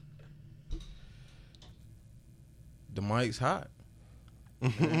The mic's hot.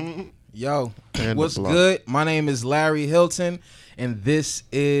 Yo, what's good? My name is Larry Hilton, and this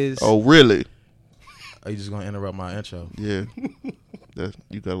is... Oh, really? Are you just going to interrupt my intro? Yeah.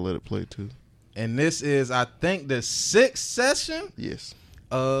 You got to let it play, too. And this is, I think, the 6th session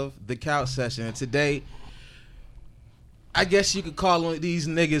of the Couch Session. And today, I guess you could call these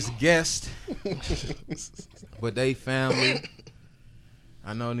niggas guests, but they family.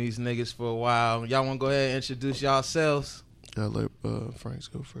 I know these niggas for a while. Y'all want to go ahead and introduce yourselves? I'll let Franks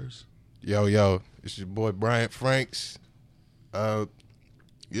go first. Yo, it's your boy Bryant Franks. Yeah.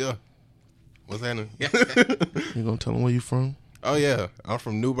 What's happening? You gonna tell them where you from? Oh, yeah. I'm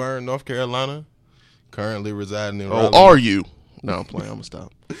from New Bern, North Carolina. Currently residing in Raleigh. Oh, are you? No, I'm playing. I'm gonna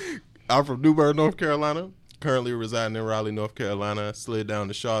stop. I'm from New Bern, North Carolina. Currently residing in Raleigh, North Carolina. Slid down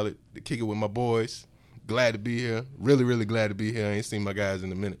to Charlotte to kick it with my boys. Glad to be here. Really, really glad to be here. I ain't seen my guys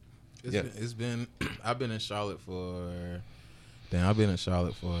in a minute. I've been in Charlotte for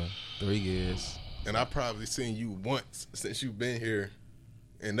 3 years. And I probably seen you once since you've been here.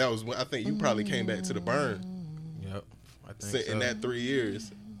 And that was when I think you probably came back to the Burn. Yep. I think in so. that 3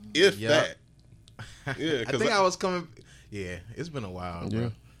 years. If that. Yeah, I think I was coming. Yeah, it's been a while. Yeah.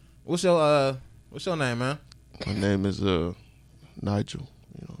 Bro. What's your name, man? My name is Nigel. You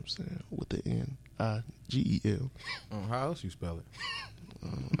know what I'm saying? With the Nigel. How else you spell it?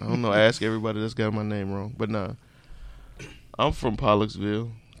 I don't know. Ask everybody that's got my name wrong. But nah. I'm from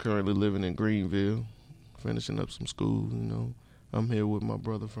Pollocksville. Currently living in Greenville. Finishing up some school, you know. I'm here with my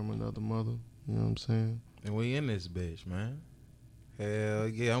brother from another mother. You know what I'm saying? And we in this bitch, man. Hell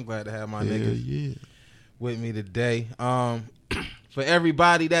yeah, I'm glad to have my niggas with me today. For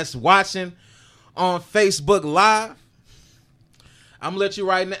everybody that's watching on Facebook Live, I'm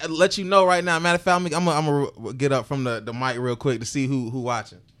gonna let you know right now. Matter of fact, I'm gonna get up from the mic real quick to see who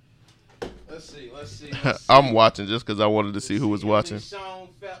watching. Let's see. I'm watching just because I wanted to see who was watching.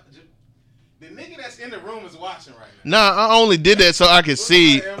 The nigga that's in the room is watching right now. Nah, I only did that so I could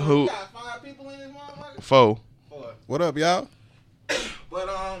see who. We got 5 people in this motherfucker? 4. What up, y'all? But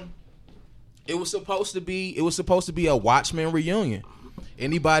it was supposed to be a Watchmen reunion.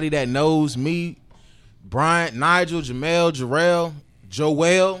 Anybody that knows me, Bryant, Nigel, Jamel, Jarrell,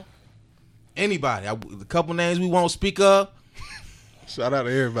 Joel, anybody, a couple names we won't speak of. Shout out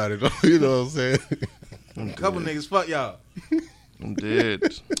to everybody, though. You know what I'm saying? A couple niggas, fuck y'all. I'm dead.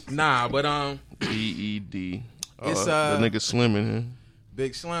 Nah, but DED. It's the nigga Slim in here.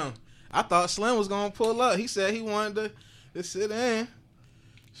 Big Slim. I thought Slim was gonna pull up. He said he wanted to sit in.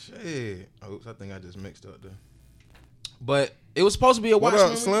 Shit. Oops, I think I just mixed up there. But it was supposed to be a Watchmen.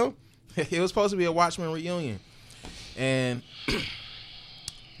 What up, Slim? It was supposed to be a Watchmen reunion. And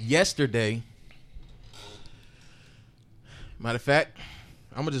yesterday, matter of fact,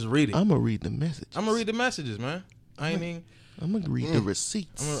 I'm gonna just read it. I'm gonna read the messages. I'm gonna read the messages, man. I'm gonna read the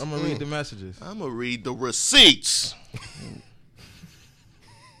receipts. I'm gonna read the messages. I'm gonna read the receipts.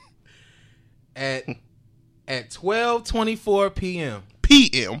 At 12:24 p.m.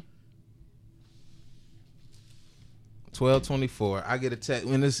 12:24. I get a text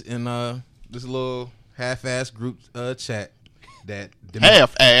in this little half-ass group chat that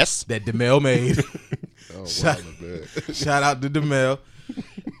Demel made. Shout out to Demel.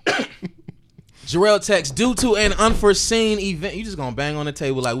 Jarrell text, due to an unforeseen event. You just gonna bang on the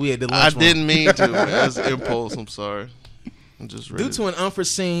table like we had the lunch. I didn't mean to. That's impulse. I'm sorry. I'm just ready. Due to an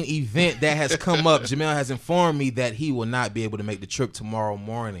unforeseen event that has come up, Jamel has informed me that he will not be able to make the trip tomorrow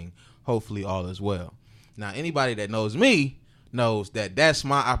morning. Hopefully all is well. Now, anybody that knows me knows that that's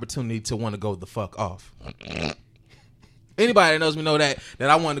my opportunity to want to go the fuck off. Anybody that knows me know that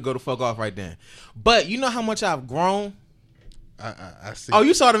I wanted to go the fuck off right then. But you know how much I've grown? I see. Oh,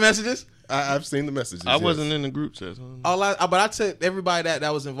 you saw the messages? I've seen the messages. I wasn't in the group chat. But I took everybody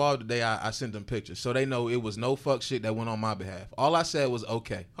that was involved today. I sent them pictures, so they know it was no fuck shit that went on my behalf. All I said was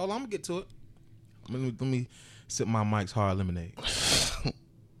okay. Hold on, I'm gonna get to it. Let me sip my Mike's Hard Lemonade.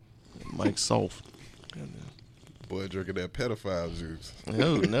 Mike's soft. Boy drinking that pedophile juice.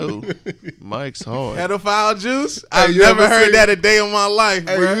 No. Mike's hard. Pedophile juice? I've never heard that a day in my life,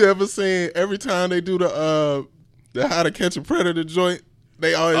 bro. Hey, you ever seen every time they do the How to Catch a Predator joint?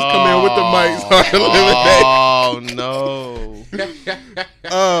 They always come in with the Mike's Hard Lemonade. Oh, no.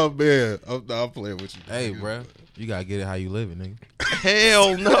 Oh, man. I'm playing with you. Hey, bro. You got to get it how you live it, nigga.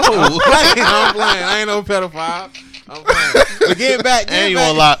 Hell no. I'm playing. I ain't no pedophile. I'm playing. But get back.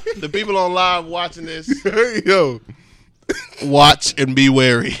 The people on live watching this, yo, watch and be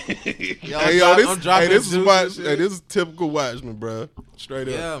wary. This is typical Watchmen, bro. Straight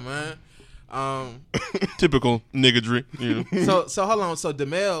up. Yeah, man. Typical niggadry. Yeah. So hold on. So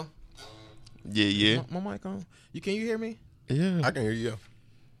Demel Yeah. My mic on? Can you hear me? Yeah. I can hear you.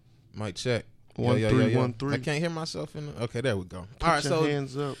 Mic check. 1 3 1 3. I can't hear myself in the... Okay, there we go. Put all right, your so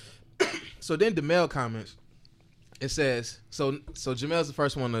hands up. So then Demel comments. It says, so Jamel's the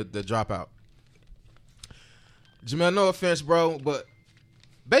first one to drop out. Jamel, no offense, bro, but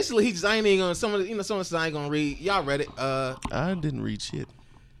basically he just I ain't even gonna some of the I ain't gonna read. Y'all read it. I didn't read shit.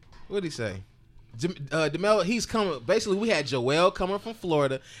 What'd he say? Demel, he's coming. Basically, we had Joel coming from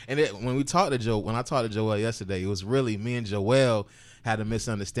Florida, and when I talked to Joel yesterday, it was really me and Joel had a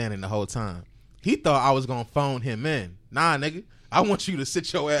misunderstanding the whole time. He thought I was gonna phone him in. Nah, nigga, I want you to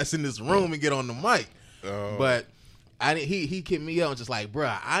sit your ass in this room and get on the mic. But he kicked me out and just like,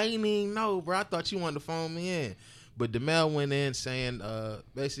 bruh, I ain't even know, bro. I thought you wanted to phone me in. But Demel went in saying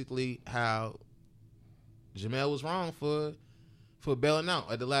basically how Jamel was wrong for bailing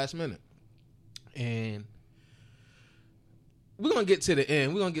out at the last minute. And we're gonna get to the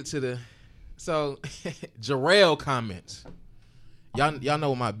end. We're gonna get to the Jarrell comments. Y'all know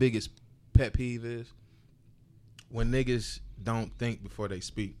what my biggest pet peeve is? When niggas don't think before they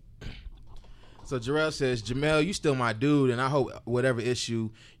speak. So Jarrell says, Jamel, you still my dude, and I hope whatever issue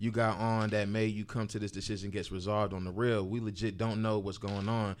you got on that made you come to this decision gets resolved on the real. We legit don't know what's going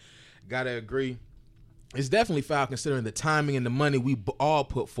on. Gotta agree. It's definitely foul considering the timing and the money we all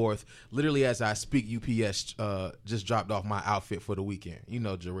put forth. Literally, as I speak, UPS just dropped off my outfit for the weekend. You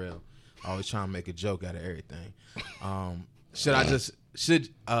know, Jarrell always trying to make a joke out of everything. He said I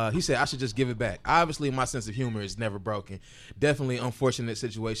should just give it back. Obviously, my sense of humor is never broken. Definitely unfortunate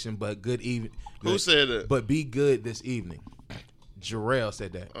situation, but good evening. Who said that? But be good this evening. Jarrell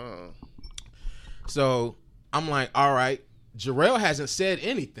said that. So I'm like, all right. Jarrell hasn't said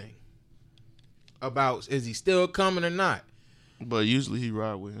anything about is he still coming or not. But usually he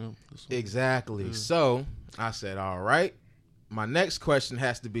ride with him. Exactly. Yeah. So I said, all right. My next question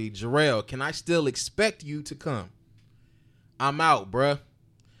has to be, Jarrell, can I still expect you to come? I'm out, bruh.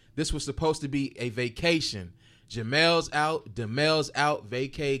 This was supposed to be a vacation. Jamel's out, Demel's out,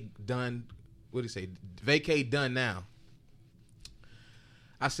 vacay done. What do you say? Vacay done now.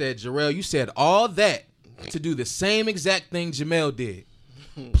 I said, Jarrell, you said all that to do the same exact thing Jamel did.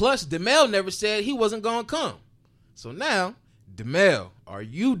 Plus, Demel never said he wasn't going to come. So now, Demel, are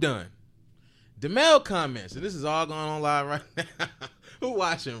you done? Demel comments, and this is all going on live right now. Who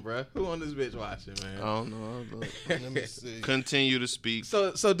watching, bro? Who on this bitch watching, man? I don't know. Let me see. Continue to speak.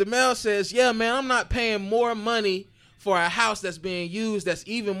 So Demel says, yeah, man, I'm not paying more money for a house that's being used. That's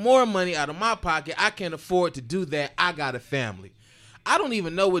even more money out of my pocket. I can't afford to do that. I got a family. I don't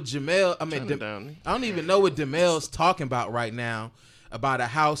even know what Jamel. I don't even know what Demel's talking about right now about a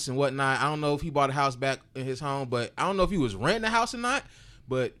house and whatnot. I don't know if he bought a house back in his home, but I don't know if he was renting a house or not.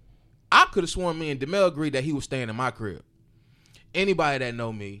 But I could have sworn me and Demel agreed that he was staying in my crib. Anybody that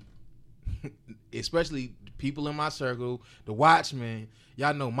know me, especially people in my circle, the watchmen,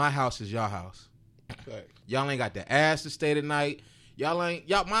 y'all know my house is your house. Okay. Y'all ain't got the ass to stay the night.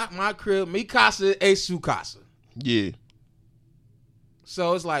 My crib, mi casa es su casa. Yeah.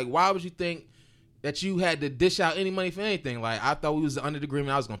 So it's like, why would you think that you had to dish out any money for anything? Like, I thought we was under the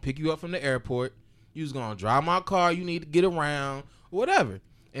agreement. I was gonna pick you up from the airport. You was gonna drive my car. You need to get around, whatever.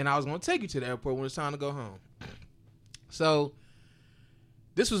 And I was gonna take you to the airport when it's time to go home. So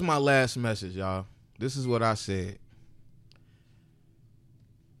this was my last message, y'all. This is what I said.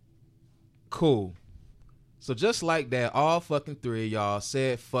 Cool. So just like that, all fucking three of y'all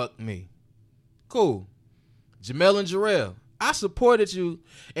said fuck me. Cool. Jamel and Jarrell, I supported you.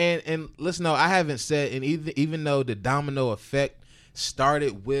 And listen, no, I haven't said, and even though the domino effect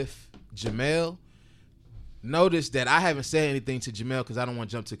started with Jamel, notice that I haven't said anything to Jamel because I don't want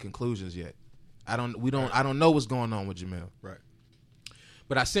to jump to conclusions yet. I don't know what's going on with Jamel. Right.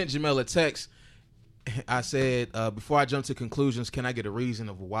 But I sent Jamel a text. I said, before I jump to conclusions, can I get a reason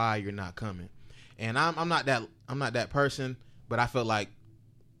of why you're not coming? And I'm not that person, but I felt like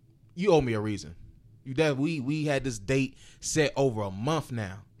you owe me a reason. We had this date set over a month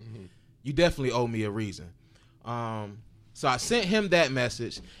now. Mm-hmm. You definitely owe me a reason. So I sent him that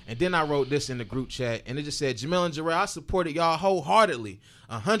message, and then I wrote this in the group chat, and it just said, Jamel and Jarrell, I supported y'all wholeheartedly,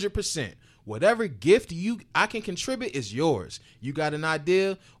 100%. Whatever gift I can contribute is yours. You got an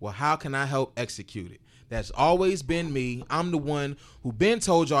idea? Well, how can I help execute it? That's always been me. I'm the one who been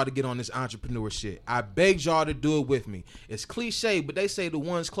told y'all to get on this entrepreneur shit. I begged y'all to do it with me. It's cliche, but they say the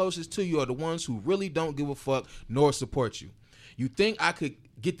ones closest to you are the ones who really don't give a fuck nor support you. You think I could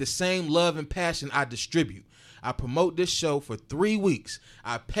get the same love and passion I distribute? I promote this show for 3 weeks.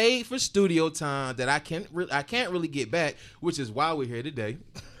 I paid for studio time that I can't really get back, which is why we're here today.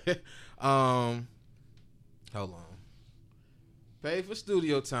 Hold on. Paid for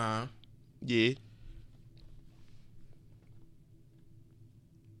studio time. Yeah.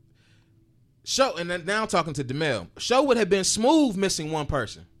 Show, and then now I'm talking to DeMel. Show would have been smooth missing one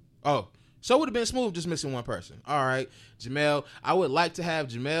person. Oh, show would have been smooth just missing one person. All right, Jamel. I would have liked to have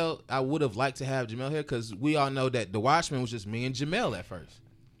Jamel here because we all know that The Watchmen was just me and Jamel at first.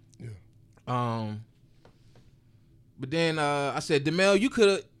 Yeah. But then I said,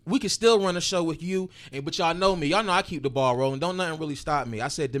 DeMel, we could still run a show with you, but y'all know me. Y'all know I keep the ball rolling. Don't nothing really stop me. I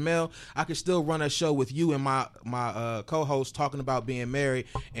said, DeMel, I could still run a show with you and my co-host talking about being married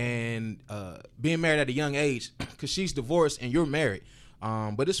and being married at a young age because she's divorced and you're married.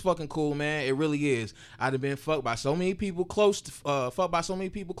 But it's fucking cool, man. It really is. I'd have been fucked by so many people close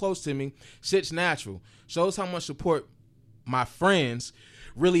to me. Shit's natural. Shows how much support my friends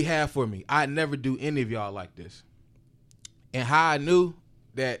really have for me. I'd never do any of y'all like this. And how I knew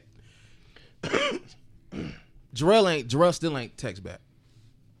that Jarrell still ain't text back.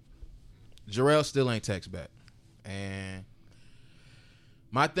 Jarrell still ain't text back. And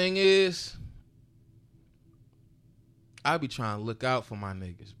my thing is, I be trying to look out for my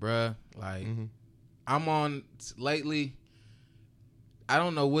niggas, bruh. Like, I'm on lately, I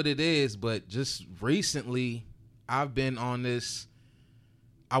don't know what it is, but just recently, I've been on this,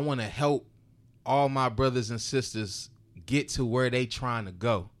 I want to help all my brothers and sisters get to where they trying to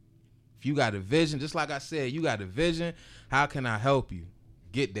go. If you got a vision, just like I said, you got a vision, how can I help you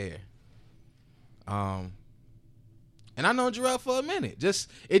get there? And I know Jarrell for a minute.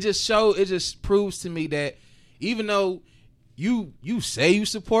 It just proves to me that even though you say you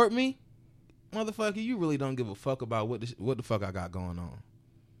support me, motherfucker, you really don't give a fuck about what the fuck I got going on.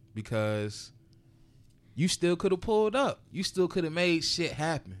 Because you still could have pulled up. You still could have made shit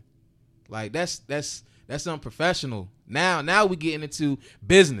happen. Like that's unprofessional. Now we getting into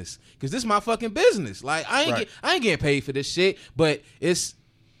business because this is my fucking business. Like I ain't getting paid for this shit, but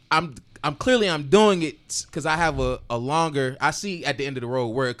I'm doing it because I have a longer. I see at the end of the road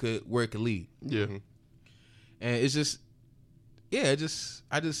where it could lead. Yeah, and it's just it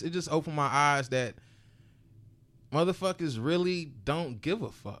just opened my eyes that motherfuckers really don't give a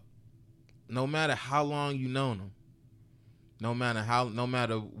fuck. No matter how long you known them, no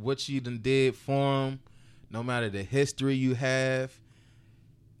matter what you done did for them. No matter the history you have,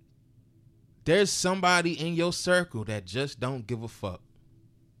 there's somebody in your circle that just don't give a fuck.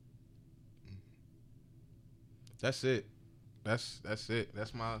 That's it. That's it.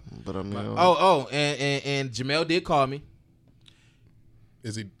 That's my. But I mean, and Jamel did call me.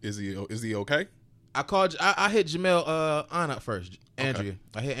 Is he okay? I hit Jamel on up first. Andrea. Okay.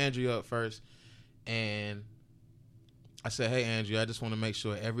 I hit Andrea up first, and I said, "Hey, Andrea, I just want to make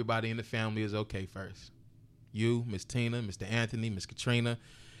sure everybody in the family is okay first. You, Miss Tina, Mr. Anthony, Miss Katrina,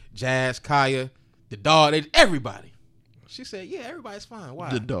 Jazz, Kaya, the dog, everybody." She said, "Yeah, everybody's fine. Why?"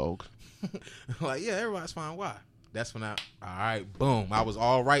 The dog. Like, yeah, everybody's fine. Why? That's when all right, boom. I was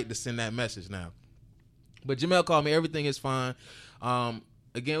all right to send that message now. But Jamel called me. Everything is fine. Again,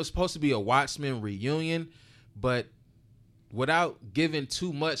 it was supposed to be a Watchmen reunion, but without giving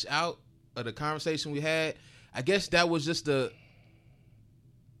too much out of the conversation we had, I guess that was just a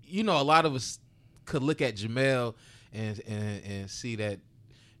lot of us could look at Jamel and see that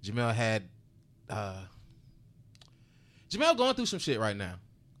Jamel had Jamel going through some shit right now.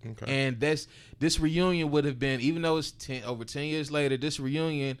 Okay. And this reunion would have been, even though it's over 10 years later, this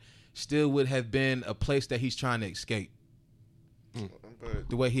reunion still would have been a place that he's trying to escape.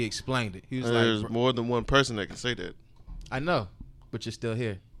 The way he explained it. He was There's more than one person that can say that. I know, but you're still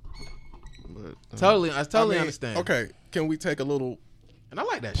here. But, I totally understand. Okay, can we take a little and I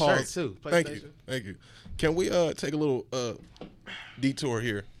like that pause. shirt too. Thank you. Can we take a little detour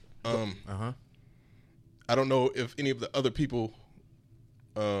here? I don't know if any of the other people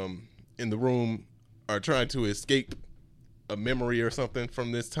in the room are trying to escape a memory or something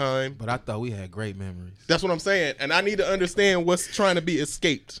from this time. But I thought we had great memories. That's what I'm saying. And I need to understand what's trying to be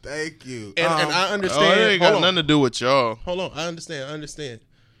escaped. Thank you. And I understand. It ain't got nothing to do with y'all. Hold on. I understand. I'm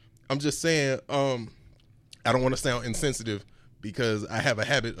just saying, I don't want to sound insensitive because I have a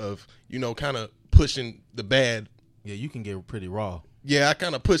habit of, kind of pushing the bad. Yeah, you can get pretty raw. Yeah, I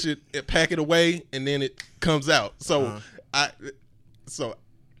kind of push it, pack it away, and then it comes out. So I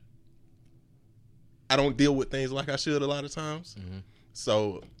don't deal with things like I should a lot of times. Mm-hmm.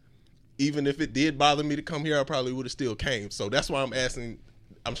 So even if it did bother me to come here, I probably would have still came. So that's why I'm asking.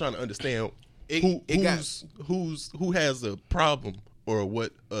 I'm trying to understand who has a problem or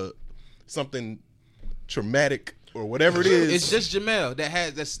what something traumatic or whatever it is. It's just Jamel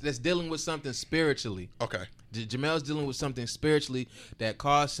that's dealing with something spiritually. Okay. Jamel's dealing with something spiritually that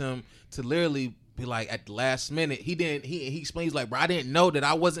caused him to literally be like at the last minute, he explains like, bro, I didn't know that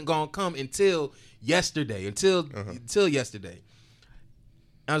I wasn't gonna come until yesterday. Until yesterday.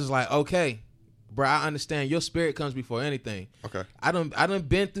 I was just like, okay, bro, I understand. Your spirit comes before anything. Okay. I done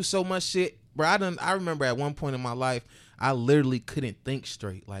been through so much shit, bro. I remember at one point in my life, I literally couldn't think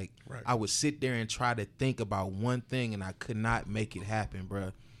straight. Like, I would sit there and try to think about one thing, and I could not make it happen,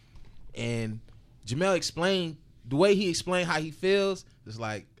 bro. And Jamel explained the way he explained how he feels. It's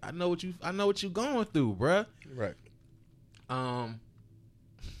like, I know what you going through, bro. Right.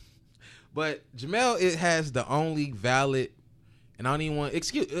 But Jamel, it has the only valid, and I don't even want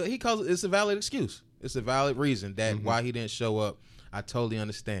excuse. He calls it's a valid excuse. It's a valid reason that why he didn't show up. I totally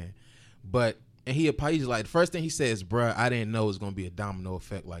understand. But and he's like, the first thing he says, bruh, I didn't know it was gonna be a domino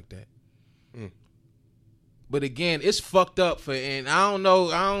effect like that. But again, it's fucked up and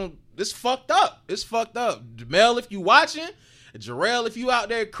it's fucked up. It's fucked up. Jamel, if you watching, Jarrell, if you out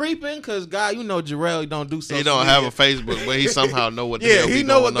there creeping, cause God, you know Jarrell don't do social. He don't media. have a Facebook, but he somehow know what the hell he be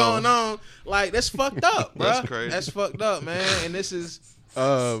know going what's going on. Like, that's fucked up, bro. That's crazy. That's fucked up, man. And this is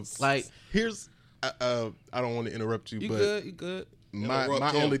like, here's I don't want to interrupt you, but you good. My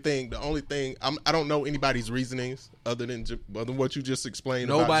only thing, I don't know anybody's reasonings other than what you just explained.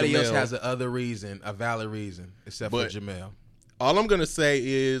 Nobody about else Jamel. has a valid reason, except for Jamel. All I'm gonna say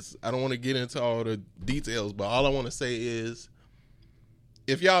is, I don't want to get into all the details, but all I want to say is,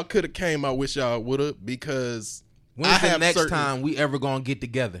 if y'all could have came, I wish y'all would have, because when's the next time we ever gonna get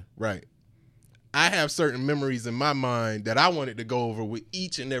together? Right. I have certain memories in my mind that I wanted to go over with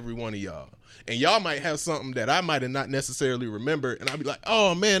each and every one of y'all. And y'all might have something that I might have not necessarily remembered, and I'd be like,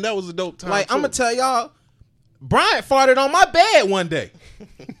 oh man, that was a dope time. Like, I'm gonna tell y'all, Bryant farted on my bed one day.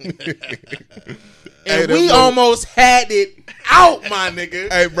 And we almost had it out, my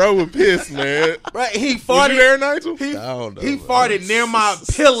nigga. Hey, bro, was pissed, man. Right, he farted. Was you there, Nigel? He farted near my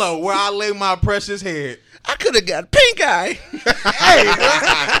pillow where I lay my precious head. I could have got pink eye. Hey,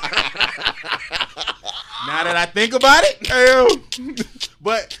 now that I think about it,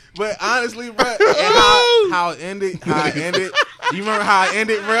 but honestly, bro, and how it ended. You remember how it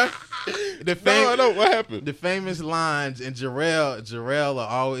ended, bro? No, what happened? The famous lines, and Jarrell will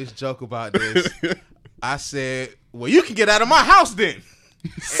always joke about this. I said, well, you can get out of my house then.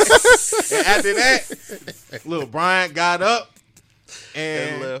 And after that, little Bryant got up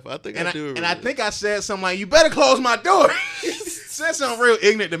and left. I think I think I said something like, you better close my door. Said something real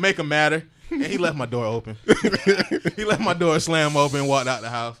ignorant to make him matter. And he left my door open. He left my door slam open and walked out the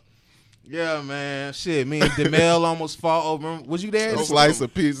house. Yeah, man. Shit, me and Demel almost fought over. Was you there? A slice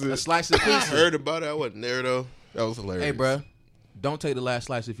of pizza. A slice of pizza. I heard about it. I wasn't there though. That was hilarious. Hey, bro, don't take the last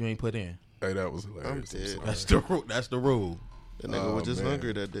slice if you ain't put in. Hey, that was hilarious. I'm dead. That's the rule. That nigga was just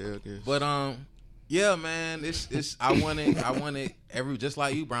hungry that day, I guess. But yeah, man. It's I wanted just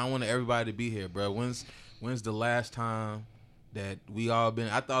like you, bro. I wanted everybody to be here, bro. When's the last time that we all been?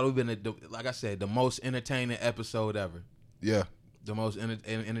 I thought it would been like I said, the most entertaining episode ever. Yeah. The most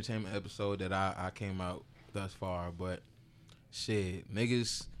entertainment episode that I came out thus far. But shit,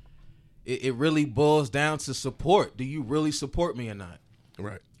 niggas, it really boils down to support. Do you really support me or not?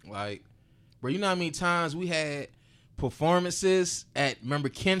 Right. Like, bro, you know how many times we had performances at, remember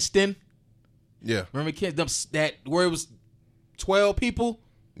Kinston? Yeah. Remember that where it was 12 people?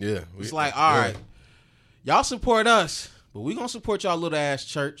 Yeah. It's like, all right, y'all support us, but we gonna support y'all little ass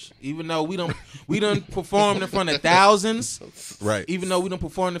church, even though we done performed in front of thousands. Right. Even though we done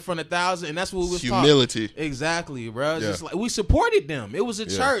performed in front of thousands, and that's what we was humility. Exactly, bro. Yeah. Just like we supported them. It was a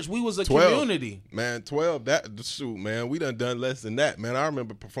church. We was a 12, community. Man, 12. Shoot, man. We done less than that, man. I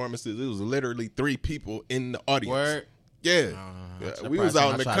remember performances. It was literally 3 people in the audience. Word. Yeah. We was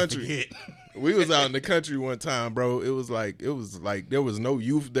out in the country. We was out in the country one time, bro. It was like there was no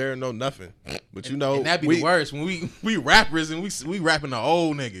youth there, no nothing. But you know, and that'd be the worst when we rappers and we rapping the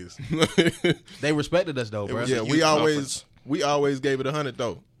old niggas. They respected us though, bro. Yeah, we always gave it 100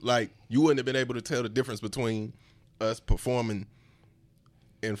 though. Like, you wouldn't have been able to tell the difference between us performing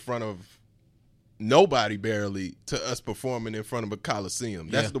in front of nobody barely to us performing in front of a coliseum.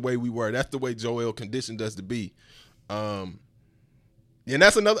 That's the way we were. That's the way Joel conditioned us to be. And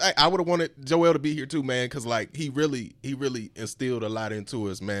that's another. I would have wanted Joel to be here too, man, because like he really instilled a lot into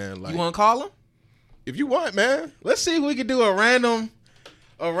us, man. Like, you want to call him? If you want, man. Let's see if we can do a random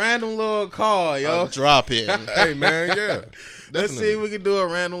little call, yo. Drop it. Hey, man, yeah. Let's see if we can do a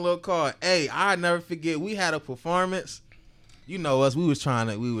random little call. Hey, I never forget. We had a performance. You know us. We was trying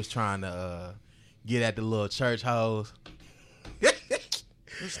to get at the little church hoes.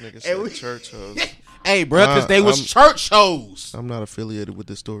 This nigga said church hoes. Hey, bro, because they was church hoes. I'm not affiliated with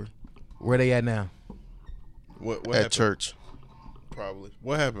this story. Where they at now? What at happened? Church. Probably.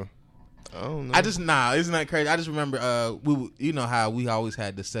 What happened? I don't know. isn't that crazy? I just remember, you know how we always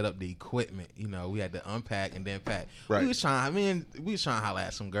had to set up the equipment. You know, we had to unpack and then pack. Right. We was trying to holler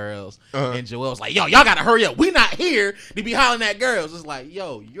at some girls, and Joel was like, "Yo, y'all gotta hurry up. We not here to be hollering at girls." It's like,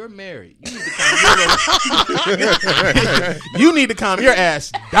 "Yo, you're married. You need to calm you need to calm your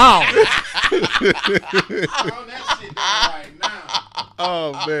ass down." That shit right now.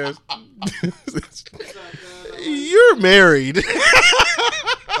 Oh man, you're married.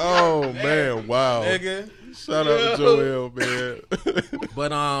 Oh man, wow. Nigga. Shout out to Joel, man.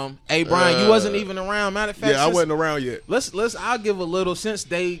 But hey Brian, you wasn't even around. Matter of fact, Yeah, I wasn't around yet. I'll give a little, since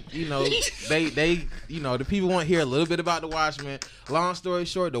they the people want to hear a little bit about the Watchmen. Long story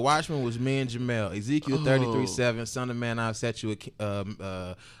short, the Watchmen was me and Jamel. Ezekiel 33:7, son of man, I've set you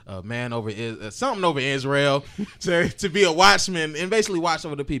a man over something over Israel to be a watchman and basically watch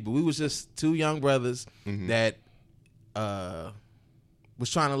over the people. We was just two young brothers that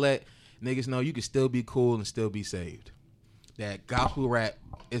was trying to let niggas know you can still be cool and still be saved. That gospel rap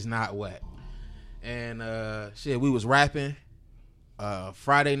is not wet. And we was rapping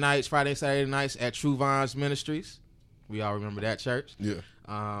Friday, Saturday nights at True Vines Ministries. We all remember that church. Yeah.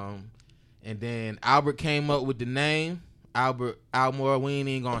 And then Albert came up with the name. Albert Almore, we ain't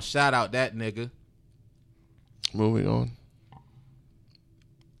even gonna shout out that nigga. Moving on.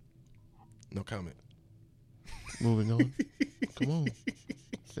 No comment. Moving on. Come on.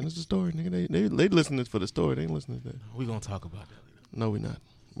 Finish the story, nigga. They listening for the story. They ain't listening to that. We gonna talk about that later. No, we not.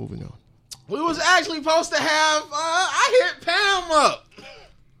 Moving on. We was actually supposed to have. I hit Pam up.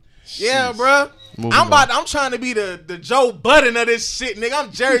 Yeah, bro. I'm trying to be the Joe Budden of this shit, nigga.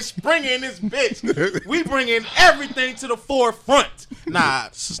 I'm Jerry Springer in this bitch. We bringing everything to the forefront. Nah,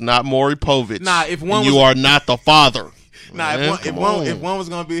 this is not Maury Povich. Nah, if one you are not the father. Nah, if one was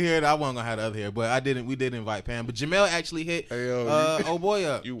gonna be here, I wasn't gonna have the other here. But we did invite Pam. But Jamel actually hit old boy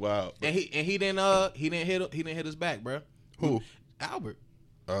up. You wild. Bro. And he didn't hit us back, bro. Who? Albert.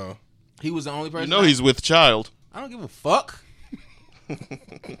 He was the only person. You know he's with child. I don't give a fuck.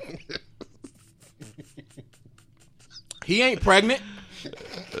 He ain't pregnant.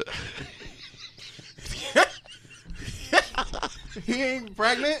 He ain't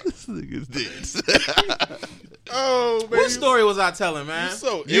pregnant. This nigga's dead. Oh man, what story was I telling, man?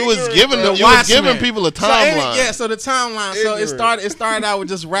 You was giving people a timeline. So the timeline. So it started out with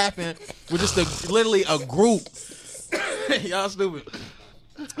just rapping with just literally a group. Y'all stupid.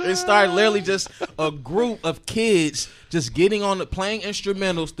 It started literally just a group of kids just getting on playing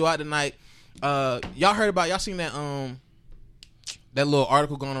instrumentals throughout the night. Y'all seen that little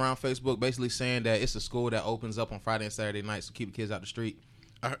article going around Facebook basically saying that it's a school that opens up on Friday and Saturday nights to keep the kids out the street.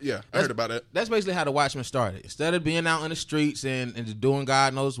 I heard about that. That's basically how the Watchmen started. Instead of being out in the streets and just doing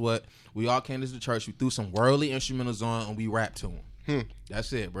God knows what, we all came to the church, we threw some worldly instrumentals on, and we rapped to them.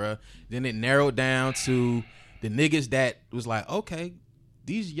 That's it, bro. Then it narrowed down to the niggas that was like, okay,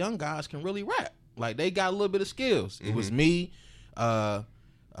 these young guys can really rap. Like, they got a little bit of skills. It was me and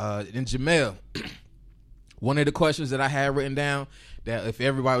Jamel. One of the questions that I had written down that if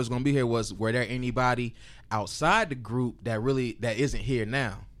everybody was going to be here was, were there anybody outside the group that isn't here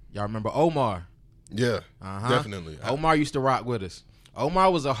now? Y'all remember Omar? Yeah, definitely. Omar used to rock with us.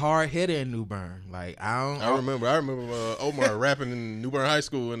 Omar was a hard hitter in New Bern. Like, I remember Omar rapping in New Bern High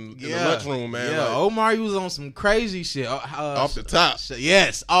School in the lunchroom, man. Yeah, like, Omar, he was on some crazy shit. Off the top.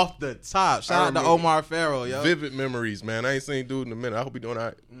 Yes, off the top. Shout out to Omar Farrell, yo. Vivid memories, man. I ain't seen dude in a minute. I hope he doing all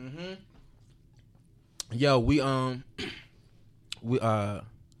right. Mm-hmm. Yo,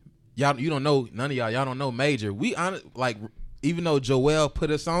 y'all, you don't know, none of y'all don't know Major. We even though Joel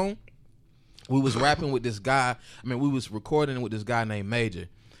put us on, we was rapping with this guy. We was recording with this guy named Major.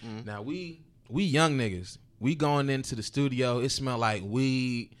 Now we young niggas. We going into the studio. It smelled like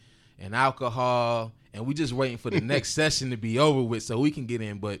weed and alcohol, and we just waiting for the next session to be over with so we can get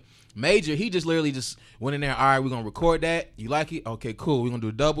in. But Major, he just literally just went in there. All right, we're gonna record that. You like it? Okay, cool. We're gonna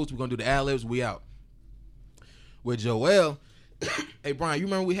do doubles. We're gonna do the ad libs. We out. With Joel, hey Brian, you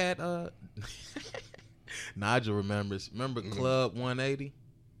remember we had Nigel remembers. Remember Club 180?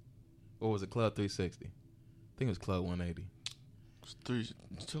 Or was it Club 360? I think it was Club 180. You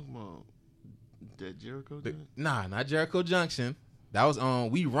talking about that Jericho Junction? Nah, not Jericho Junction. That was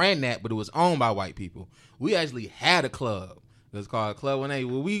we ran that, but it was owned by white people. We actually had a club. It was called Club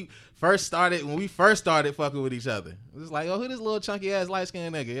 180. When we first started fucking with each other. It was like, who this little chunky ass light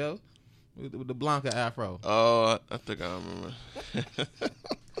skinned nigga, yo? With the Blanca afro. Oh, I think I remember.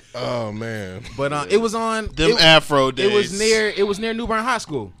 Oh man! But it was on them afro days. It was near New Bern High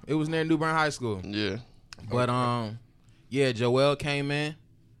School. Yeah. But Joel came in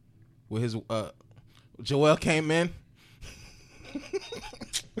with his Joel came in.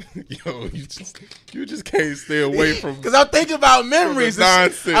 Yo, you just can't stay away from. Because I'm thinking about memories. I'm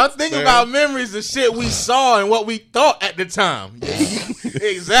thinking about memories of shit we saw and what we thought at the time.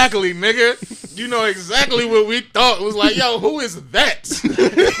 Exactly, nigga. You know exactly what we thought. It was like, yo, who is that?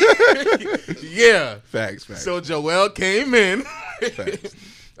 Yeah. Facts. So Joel came in. Facts.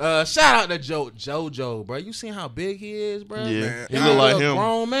 Shout out to JoJo, bro. You seen how big he is, bro? Yeah, Man, he look like him.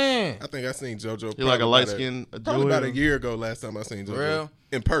 Grown man. I think I seen JoJo. He like a light skin. Probably about a year ago. Last time I seen JoJo Real?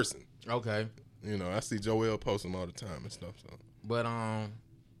 in person. Okay. You know, I see Joel post him all the time and stuff. So, but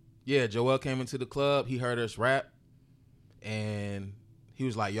yeah, Joel came into the club. He heard us rap, and he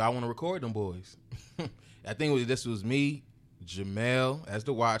was like, "Yo, I want to record them boys." I think this was me, Jamel as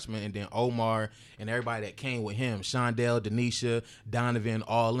the Watchman, and then Omar and everybody that came with him, Shondell, Denisha, Donovan,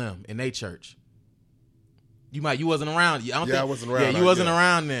 all them in their church. You wasn't around. I wasn't around. Yeah, you wasn't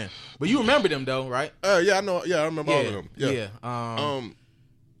around then, but you remember them though, right? Yeah, I know. Yeah, I remember all of them. Yeah.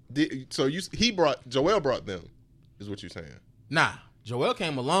 Joel brought them, is what you're saying? Nah, Joel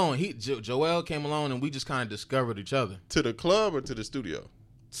came along. Joel came along, and we just kind of discovered each other. To the club or to the studio?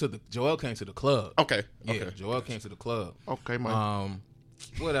 Joel came to the club. Okay. Yeah, Joel came to the club. Okay, man.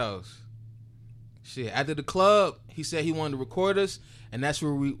 What else? Shit. After the club, he said he wanted to record us, and that's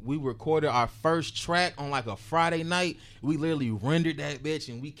where we recorded our first track on like a Friday night. We literally rendered that bitch,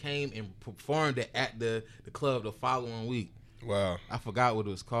 and we came and performed it at the club the following week. Wow. I forgot what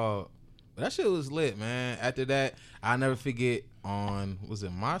it was called. But that shit was lit, man. After that, I'll never forget was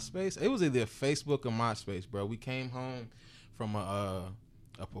it MySpace? It was either Facebook or MySpace, bro. We came home from a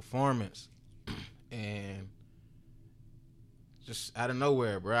performance, and just out of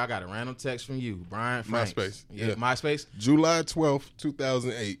nowhere, bro, I got a random text from you, Brian Franks. MySpace. Yeah, MySpace. July 12th,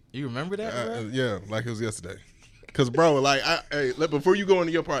 2008. You remember that, bro? Yeah, like it was yesterday. Because, bro, like, before you go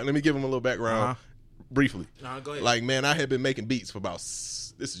into your part, let me give him a little background briefly. Go ahead. Like, man, I had been making beats for about,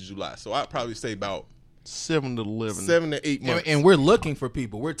 this is July, so I'd probably say about 7 to 11. 7 to 8 months. And we're looking for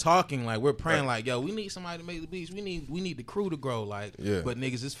people. We're talking, like, we're praying, like, yo, we need somebody to make the beats. We need the crew to grow, like, but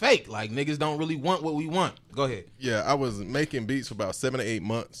niggas is fake. Like, niggas don't really want what we want. Go ahead. Yeah, I was making beats for about 7 to 8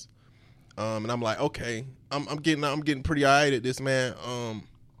 months. And I'm like, okay, I'm getting pretty alright at this, man.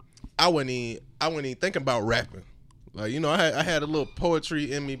 I wasn't even thinking about rapping. Like, you know, I had a little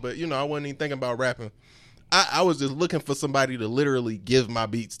poetry in me, but, you know, I wasn't even thinking about rapping. I was just looking for somebody to literally give my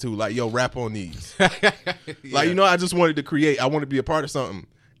beats to, like, yo, rap on these. Like, you know, I just wanted to create. I wanted to be a part of something.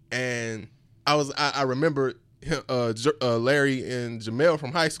 And I remember Larry and Jamel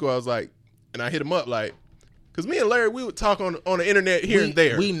from high school. I was like, and I hit him up, like, because me and Larry, we would talk on the internet here and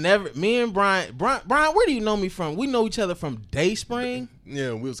there. Me and Brian, where do you know me from? We know each other from Dayspring.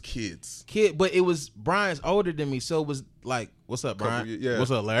 Yeah, we was kids. But it was, Brian's older than me, so it was like, what's up, Brian? Yeah.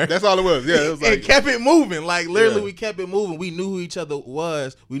 What's up, Larry? That's all it was. Yeah, it was like, and kept it moving. Like, literally, we kept it moving. We knew who each other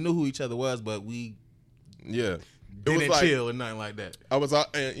was. But we didn't chill or nothing like that. I was,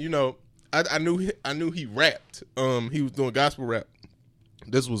 and you know, I knew he rapped. He was doing gospel rap.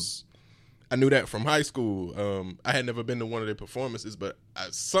 I knew that from high school. I had never been to one of their performances, but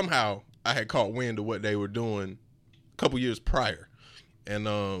somehow I had caught wind of what they were doing a couple years prior. And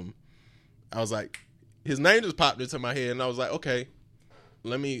I was like, his name just popped into my head, and I was like, okay,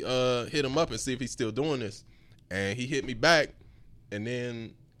 let me hit him up and see if he's still doing this. And he hit me back, and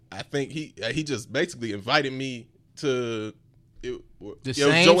then I think he just basically invited me to the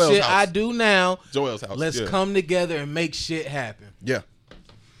same Joel's shit house. I do now. Joel's house. Let's come together and make shit happen. Yeah.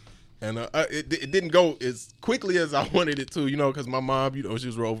 And it didn't go as quickly as I wanted it to, you know, because my mom, you know, she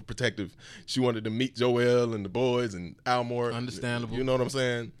was real overprotective. She wanted to meet Joel and the boys and Almore. Understandable. You know what I'm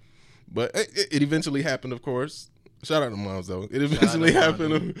saying? But it eventually happened, of course. Shout out to moms, though. It eventually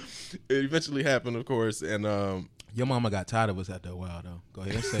happened. It eventually happened, of course. And your mama got tired of us after a while, though. Go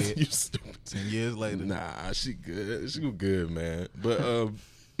ahead and say it. You stupid. 10 years later. Nah, she good. She was good, man. But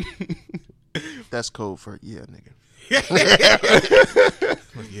that's code for nigga.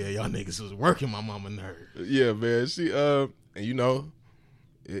 Yeah, y'all niggas was working my mama nerve. Yeah, man. She and you know,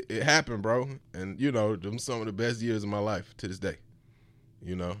 it happened, bro. And you know, them some of the best years of my life to this day.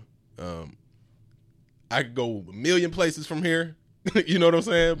 You know, I could go a million places from here. You know what I'm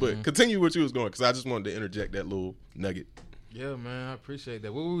saying? But continue what you was going, because I just wanted to interject that little nugget. Yeah, man, I appreciate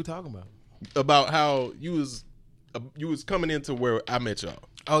that. What were we talking about? About how you was coming into where I met y'all.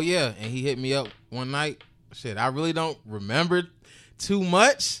 Oh yeah, and he hit me up one night. Shit, I really don't remember too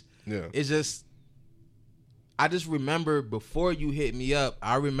much. Yeah. It's just, I just remember before you hit me up,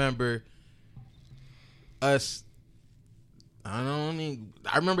 I remember us, I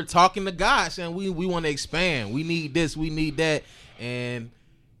remember talking to God saying we want to expand. We need this, we need that. And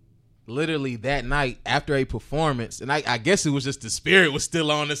literally that night after a performance, and I guess it was just the spirit was still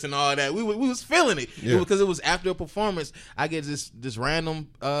on us and all that. We was feeling it because it was after a performance. I get this random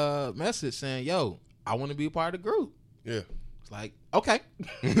message saying, "Yo, I want to be a part of the group." Yeah. It's like, okay,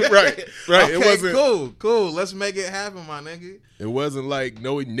 right. Okay, It wasn't cool. Let's make it happen, my nigga. It wasn't like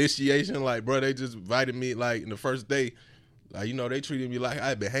no initiation. Like, bro, they just invited me like in the first day. Like, you know, they treated me like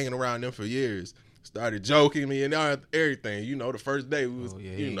I'd been hanging around them for years. Started joking me and everything. You know, the first day we was,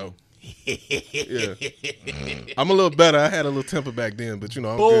 you know. Yeah. I'm a little better. I had a little temper back then, but you know,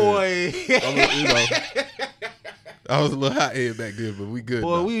 I'm Boy. good. You know, I was a little hothead back then, but we good.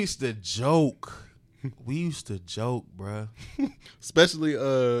 Boy, now. we used to joke. We used to joke, bruh. Especially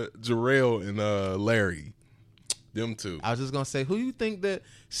Jarrell and Larry. Them two. I was just gonna say, who you think that?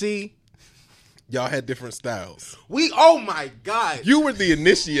 See, y'all had different styles. Oh my God. You were the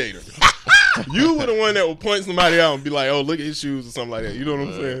initiator. You were the one that would point somebody out and be like, "Oh, look at his shoes" or something like that. You know what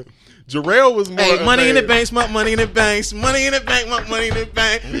I'm saying? Jarrell was more. Hey, money in the bank, money in the bank, money in the bank, money in the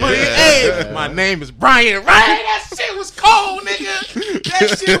bank. Hey, my name is Brian. Right? That shit was cold, nigga.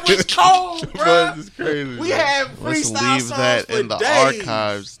 That shit was cold, bro. This is crazy. We had Let's freestyle leave songs that for in the days.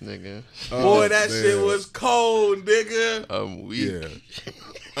 archives, nigga. Boy, that man. shit was cold, nigga. I'm weak.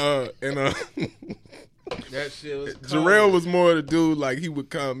 Yeah. That shit was cold. Jarrell was more the dude, like he would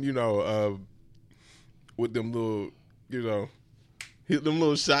come, you know, with them little, you know, hit them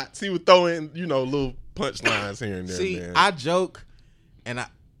little shots. He would throw in, you know, little punchlines here and there. See, man. I joke, and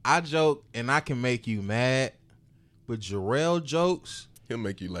I can make you mad, but Jarrell jokes, He'll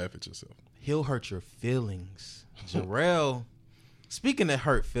make you laugh at yourself. he'll hurt your feelings. Jarrell, speaking of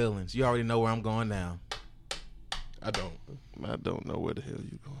hurt feelings, you already know where I'm going now. I don't. I don't know where the hell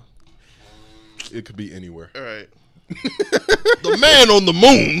you going. It could be anywhere. All right. The man on the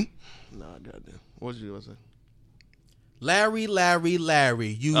moon. Nah, goddamn. What you gonna say? Larry,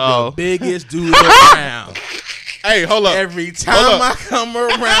 you Oh. the biggest dude around. Hey, hold up. Every time I come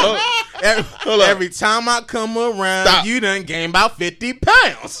around, Hold up. every time I come around, Stop. you done gained about 50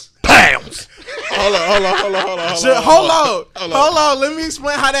 pounds. Hold on. Let me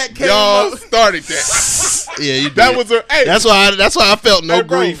explain how that came Y'all up. started that. Yeah, you did. That was a. Hey, That's why I felt no hey,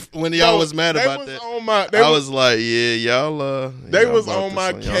 bro, grief when y'all bro, was mad they about was that. On my, I was like, yeah, y'all. They y'all was brought on this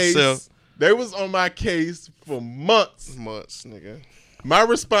my case. yourself. They was on my case for months. Months, nigga. My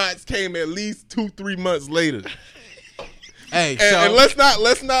response came at least 2-3 months later. Hey, And let's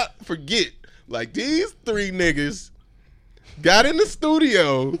not forget, like these three niggas got in the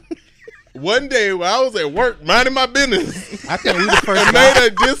studio one day while I was at work minding my business I think we the first and made a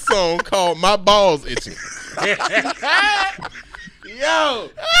diss song called "My Balls Itching." Yo,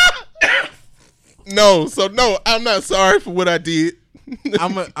 No, I'm not sorry for what I did.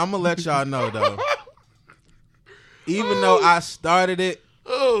 I'm gonna let y'all know though. Even though I started it,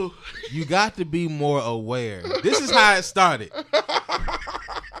 you got to be more aware. This is how it started.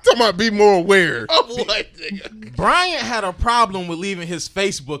 Talking about be more aware. What, nigga? Bryant had a problem with leaving his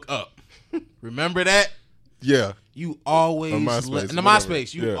Facebook up. Remember that? Yeah. You always On MySpace, in the whatever.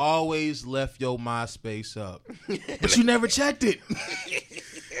 MySpace. You Yeah. always left your MySpace up, but you never checked it.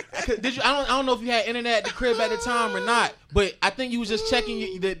 Did you? I don't know if you had internet at the crib at the time or not, but I think you was just checking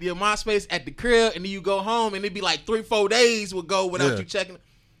your MySpace at the crib, and then you go home, and it'd be like 3-4 days would go without you checking.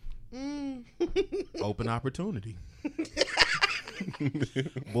 Open opportunity.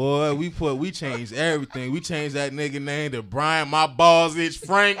 Boy, we changed everything. We changed that nigga name to Brian My Balls Itch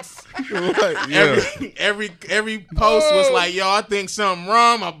Franks. Yeah. Every post was like, yo, I think something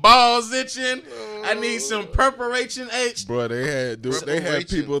wrong. My balls itching. I need some preparation H. Bro, they had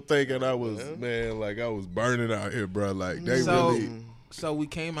people thinking I was like I was burning out here, bro. Like they really So we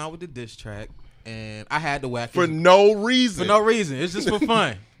came out with the diss track, and I had to whack for his, no reason. for no reason. It's just for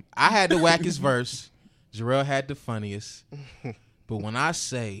fun. I had to whack his verse. Jarrell had the funniest. But when I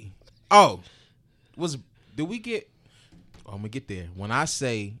say, did we get? I'm gonna get there. When I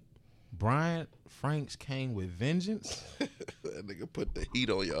say, Brian Franks came with vengeance. That nigga put the heat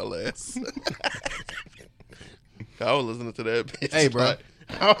on y'all ass. I was listening to that bitch. Hey, bro.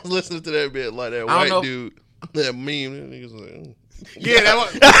 I was listening to that bit like that I don't white know. dude. That meme. That nigga's like, Yeah, that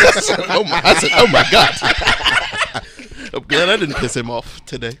was. I said, oh my God. I'm glad I didn't piss him off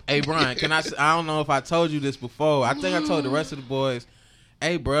today. Hey, Brian, I don't know if I told you this before. I think I told the rest of the boys.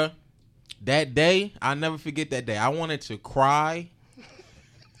 Hey, bruh, that day, I'll never forget that day. I wanted to cry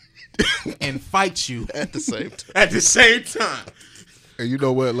and fight you At the same time. at the same time. And you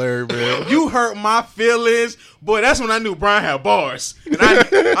know what, Larry, man? You hurt my feelings. Boy, that's when I knew Brian had bars. And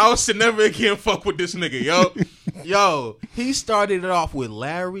I was to never again fuck with this nigga, yo. Yo, he started it off with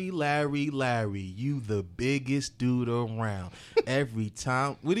Larry, you the biggest dude around. Every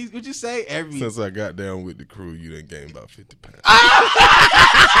time. What'd you say? Since I got down with the crew, you done gained about 50 pounds.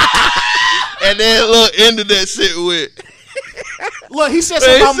 And then look, ended that shit with. Look, he said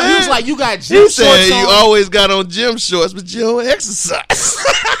something about me. He was like, you got gym He shorts said on. you always got on gym shorts, but you don't exercise.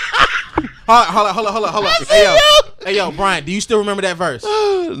 Hold on. Hey, yo, Brian, do you still remember that verse?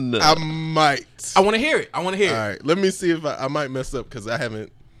 No. I might. I want to hear it. All right, let me see if I might mess up because I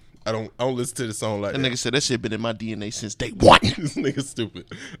don't listen to the song like That that. nigga said that shit been in my DNA since day one. This nigga stupid.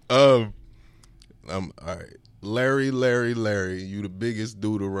 All right. Larry, you the biggest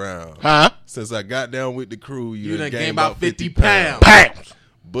dude around. Huh? Since I got down with the crew, you done gained about about 50 50 pounds. Pounds.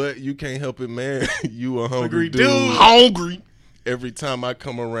 But you can't help it, man. You a hungry Dude. dude. Hungry. Every time I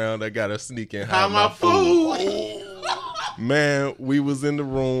come around, I gotta sneak and Hide hide my my food. Man, we was in the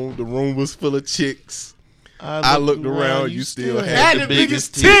room. The room was full of chicks. I looked around. You still had the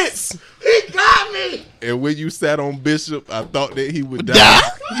biggest tits. He got me. And when you sat on Bishop, I thought that he would die.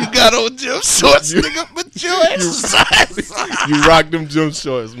 You got on gym shorts, nigga, but you exercise. You rock them gym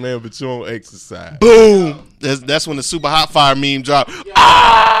shorts, man, but you don't exercise. Boom. That's when the super hot fire meme dropped.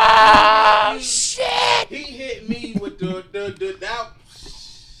 Ah, shit. He hit me with the that.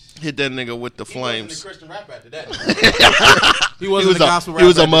 Hit that nigga with the He wasn't flames. a Christian rapper after that. He wasn't a gospel rapper. He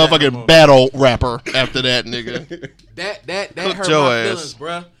was a after that no motherfucking more. battle rapper after that, nigga. That Cooked hurt your my ass. feelings,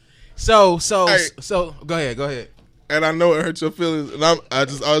 bruh. So Hey. go ahead. And I know it hurt your feelings, and I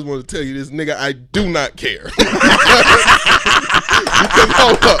just always want to tell you this, nigga, I do not care.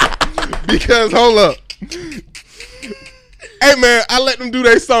 Because hold up. Hey man, I let them do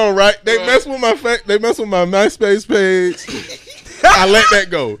their song, right? They mess with my MySpace page. I let that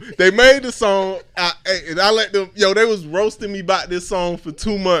go. They made the song, and I let them. Yo, they was roasting me about this song for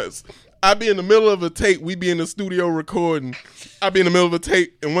 2 months. I be in the middle of a tape. We be in the studio recording. I be in the middle of a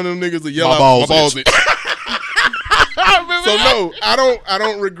tape, and one of them niggas will yell out, "My balls itch." So no, I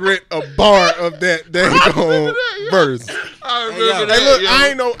don't regret a bar of that daggone verse. I remember Hey, look,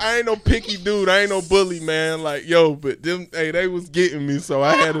 I ain't no picky dude. I ain't no bully, man. Like, yo, but them, they was getting me, so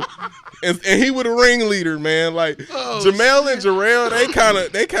I had to. And he was a ringleader, man. Like Jamel and Jarrell,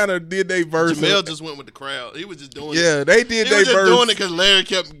 they kind of did their verse. Jamel just went with the crowd. He was just doing it. Yeah, they did He their was just verse. doing it because Larry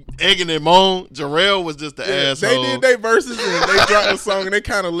kept egging him on. Jarrell was just the asshole. They did their verses and they dropped the song and they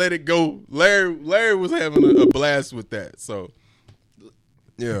kind of let it go. Larry was having a blast with that. So,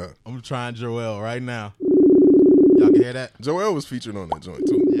 yeah. I'm trying Joel right now. Y'all can hear that? Joel was featured on that joint,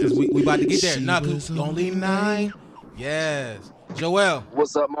 too. Cause we about to get there. Nah, cause only 9. Yes. Joel.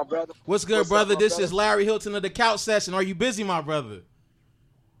 What's up, my brother? What's good, What's up, brother? my This brother? is Larry Hilton of the Couch Session. Are you busy, my brother?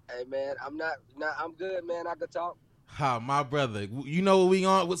 Hey, man, I'm good, man. I could talk. Ha, my brother. You know what we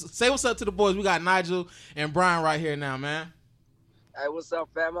on? Say what's up to the boys. We got Nigel and Brian right here now, man. Hey, what's up,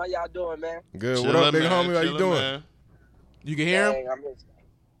 fam? How y'all doing, man? Good. Chillin', What up, big man. homie? How you Chillin', doing? man. You can hear him? Dang,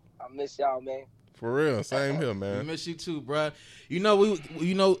 I miss y'all, man. For real. Same here, We man. miss you too, bruh. You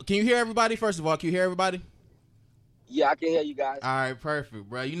know, can you hear everybody? First of all, can you hear everybody? Yeah, I can hear you guys. All right, perfect,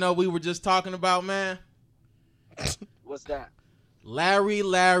 bruh. You know, we were just talking about, man. What's that? Larry,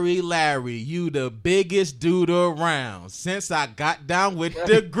 you the biggest dude around. Since I got down with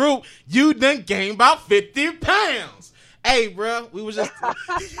the group, you done gained about 50 pounds. Hey, bro, we was just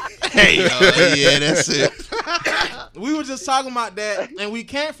Hey, yeah, that's it. we were just talking about that, and we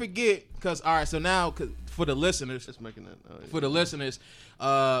can't forget because all right. So now, for the listeners, Just making that noise. for the listeners,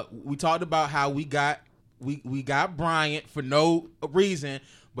 we talked about how we got Bryant for no reason,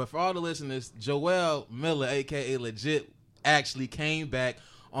 but for all the listeners, Joel Miller, aka Legit, actually came back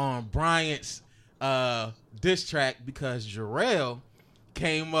on Bryant's diss track because Jarrell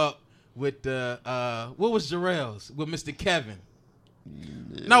came up with the what was Jarrell's with Mr. Kevin.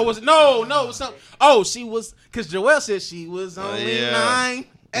 Yeah. No, it was no, it was something. Oh, she was because Joel said she was only 9.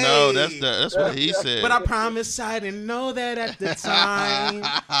 No, Hey. that's what he said. But I promise I didn't know that at the time.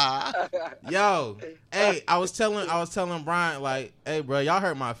 Yo, hey, I was telling Brian, like, hey, bro, y'all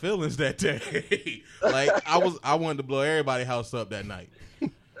hurt my feelings that day. Like, I wanted to blow everybody's house up that night.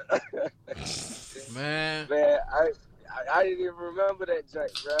 Man, I didn't even remember that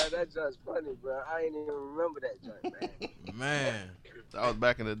joint, bro. That joint's funny, bro. I didn't even remember that joint, man. man. That was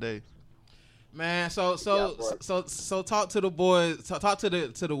back in the day. Man, so talk to the boys, talk to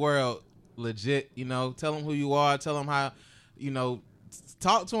the world, legit. You know, tell them who you are, tell them how, you know,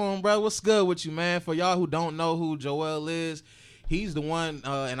 talk to them, bro. What's good with you, man? For y'all who don't know who Joel is, he's the one,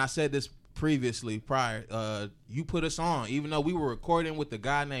 and I said this previously, prior, you put us on. Even though we were recording with a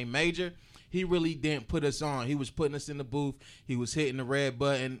guy named Major, he really didn't put us on. He was putting us in the booth. He was hitting the red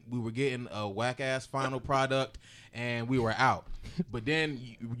button. We were getting a whack-ass final product, and we were out. But then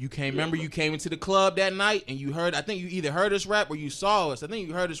you came, remember you came into the club that night, and you heard, I think you either heard us rap or you saw us. I think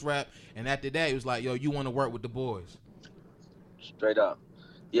you heard us rap, and after that, it was like, yo, you want to work with the boys. Straight up.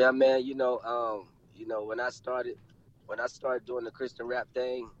 Yeah, man, when I started doing the Christian rap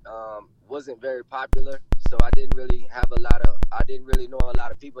thing, wasn't very popular, so I didn't really know a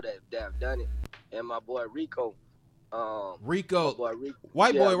lot of people that have done it. And my boy Rico, Rico,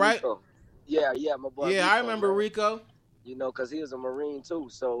 white boy, right? Rico. Yeah, my boy. Yeah, Rico, I remember man. Rico. Because he was a Marine too,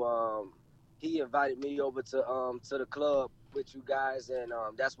 so he invited me over to the club with you guys, and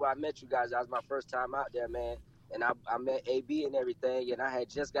that's where I met you guys. That was my first time out there, man. And I met AB and everything, and I had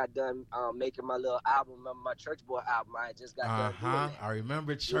just got done making my little album, my Church Boy album. I had just got done doing that. I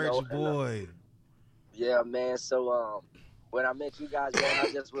remember Church Boy. Yeah, man. So when I met you guys, man, I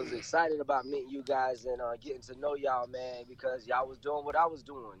just was excited about meeting you guys and getting to know y'all, man, because y'all was doing what I was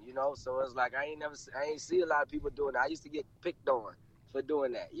doing, So it's like I ain't see a lot of people doing that. I used to get picked on for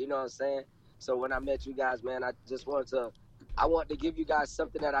doing that, you know what I'm saying? So when I met you guys, man, I just wanted to give you guys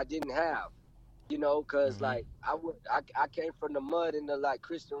something that I didn't have. Because like I came from the mud in the like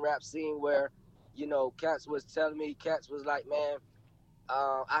Christian rap scene where, cats was telling me, like, man,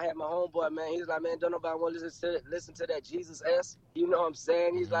 I had my homeboy, man. He was like, man, don't nobody want to listen to that Jesus S. You know what I'm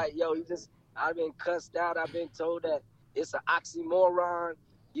saying? He's like, yo, I've been cussed out. I've been told that it's an oxymoron,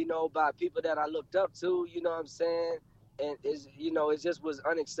 by people that I looked up to. You know what I'm saying? And it just was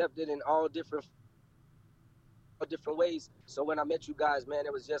unaccepted in all different ways. So when I met you guys, man,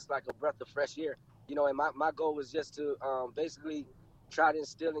 it was just like a breath of fresh air, and my goal was just to basically try to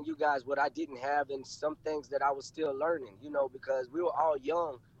instill in you guys what I didn't have and some things that I was still learning, because we were all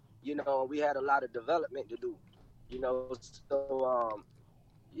young, we had a lot of development to do, so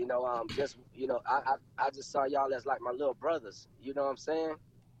I just saw y'all as like my little brothers, you know what I'm saying?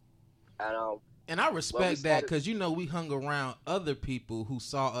 And I respect that because we hung around other people who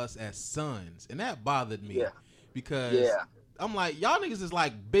saw us as sons, and that bothered me. Because I'm like, y'all niggas is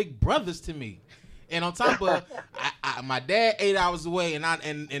like big brothers to me. And on top of, my dad 8 hours away, and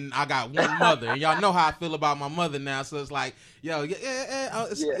I got one mother, and y'all know how I feel about my mother now. So it's like, yo,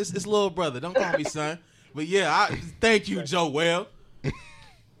 it's little brother. Don't call me son. But thank you, Joel.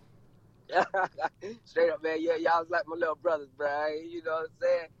 Straight up, man. Yeah, y'all was like my little brothers, bro. You know what I'm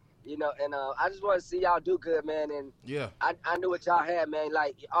saying? And I just want to see y'all do good, man. And I knew what y'all had, man.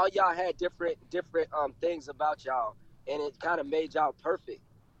 Like all y'all had different things about y'all, and it kind of made y'all perfect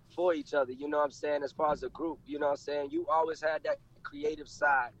for each other. You know what I'm saying? As far as a group, you know what I'm saying? You always had that creative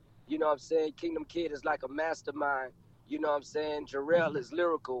side. You know what I'm saying? Kingdom Kid is like a mastermind. You know what I'm saying? Jarrell is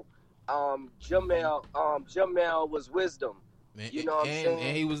lyrical. Jamel was wisdom. You know what I'm saying?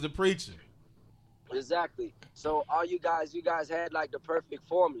 And he was the preacher. Exactly. So all you guys had like the perfect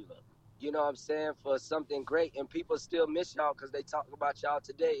formula, you know what I'm saying, for something great. And people still miss y'all because they talk about y'all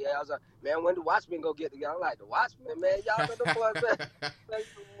today. Yeah, I was like, man, when the Watchmen go get together? I'm like, the Watchmen, man, y'all know the boys, man.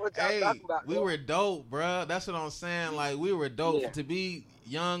 What y'all talking about? We were dope, bro. That's what I'm saying. Like, we were dope. To be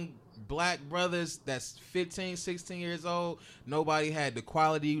young black brothers that's 15, 16 years old, nobody had the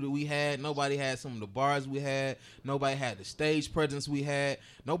quality that we had. Nobody had some of the bars we had. Nobody had the stage presence we had.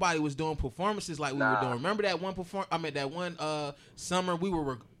 Nobody was doing performances like we were doing. Remember that one summer we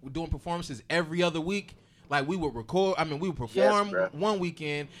were doing performances every other week? Like we would we would perform one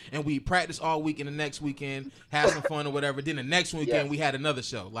weekend and we practice all week, and the next weekend have some fun or whatever. Then the next weekend we had another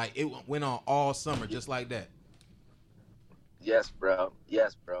show. Like it went on all summer just like that. Yes, bro.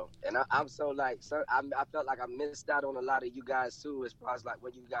 And I'm so like, I felt like I missed out on a lot of you guys too, as far as like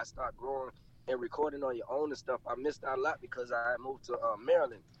when you guys start growing and recording on your own and stuff. I missed out a lot because I moved to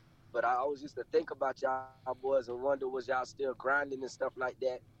Maryland. But I always used to think about y'all boys and wonder, was y'all still grinding and stuff like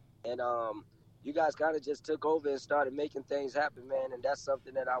that? And you guys kind of just took over and started making things happen, man. And that's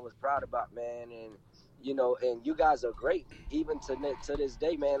something that I was proud about, man. And and you guys are great even to this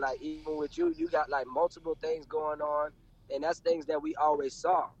day, man. Like even with you got like multiple things going on. And that's things that we always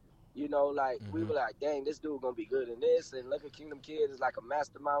saw, we were like, dang, this dude gonna be good in this. And look at Kingdom Kid is like a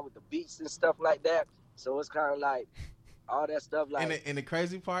mastermind with the beats and stuff like that. So it's kind of like all that stuff. Like, and the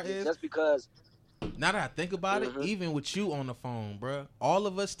crazy part is just because. Now that I think about it, even with you on the phone, bro, all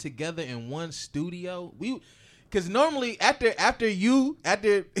of us together in one studio, because normally after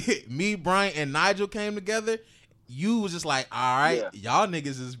me, Brian, and Nigel came together. You was just like, all right, y'all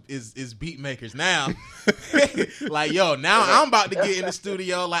niggas is beat makers now. Like, yo, now I'm about to get in the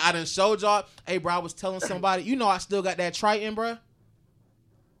studio. Like, I done showed y'all. Hey, bro, I was telling somebody, I still got that Triton, bro.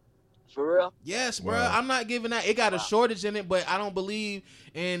 For real? Yes, bro. Wow. I'm not giving that. It got a shortage in it, but I don't believe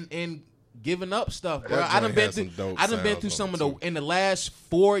in giving up stuff, bro. That I done joint been has some through. dope I done been sounds through on some it, of the too. in the last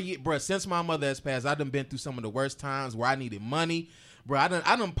 4 years, bro. Since my mother has passed, I done been through some of the worst times where I needed money, bro. I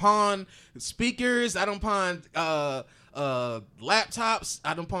done pawned speakers. I done pawned laptops.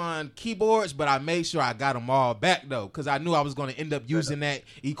 I done pawned keyboards, but I made sure I got them all back though, because I knew I was going to end up using that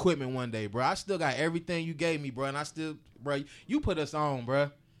equipment one day, bro. I still got everything you gave me, bro, and I still, bro. You put us on,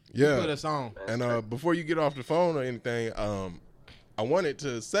 bro. Yeah. You put us on. And before you get off the phone or anything, I wanted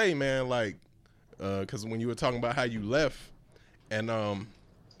to say, man, like, because when you were talking about how you left, and when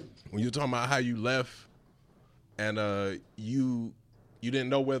you were talking about how you left, and you didn't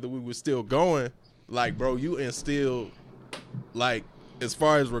know whether we were still going, like, bro, you instilled, like, as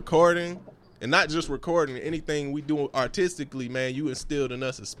far as recording, and not just recording, anything we do artistically, man, you instilled in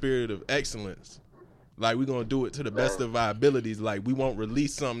us a spirit of excellence. Like, we're going to do it to the best of our abilities. Like, we won't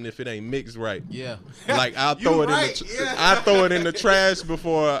release something if it ain't mixed right. Yeah. Like, I'll throw it I throw it in the trash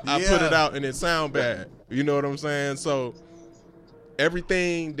before I put it Yeah. out and it sound bad. You know what I'm saying? So,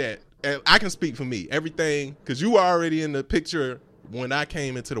 everything that, and I can speak for me, everything, because you were already in the picture when I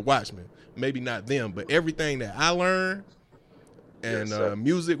came into the Watchmen. Maybe not them, but everything that I learned and Yes,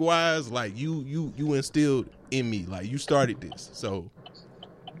 music-wise, like, you instilled in me. Like, you started this. So,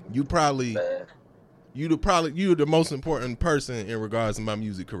 you probably... Man. You're the most important person in regards to my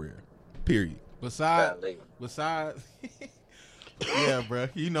music career. Period. Besides, Golly. yeah, bro.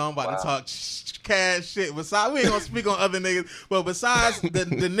 You know I'm about to talk cash shit. Besides, we ain't gonna speak on other niggas, but besides the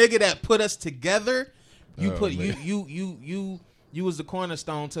nigga that put us together, you was the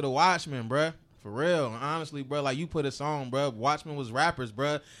cornerstone to the Watchmen, bro. For real, honestly, bro. Like, you put us on, bro. Watchmen was rappers,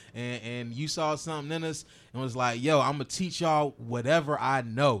 bro, and you saw something in us and was like, yo, I'm gonna teach y'all whatever I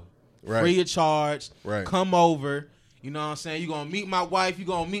know. Right. Free of charge. Right. Come over. You know what I'm saying? You gonna meet my wife. You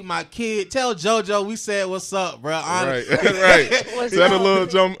gonna meet my kid. Tell JoJo we said what's up, bro. Right. Right. Tell the little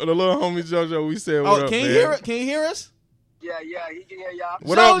homie JoJo we said what up, can you man. hear it? Can you hear us? Yeah, he can hear y'all.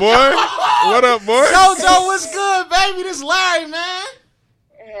 What up, boy? What up, boy? JoJo, what's good, baby? This Larry, man.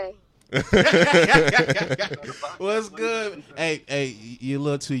 What's good? Hey, you're a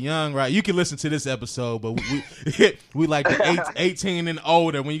little too young, right? You can listen to this episode, but we like the 18 and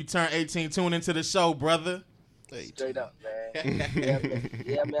older. When you turn 18, tune into the show, brother. Straight up, man.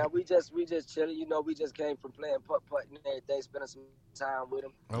 Yeah, man. We just chilling. You know, we just came from playing putt and everything, spending some time with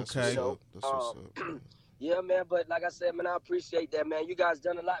him. Okay. So, That's what's up. yeah, man. But like I said, man, I appreciate that, man. You guys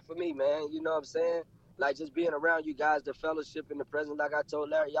done a lot for me, man. You know what I'm saying? Like, just being around you guys, the fellowship and the presence, like I told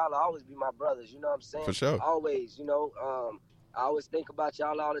Larry, y'all will always be my brothers. You know what I'm saying? For sure. Always, you know. I always think about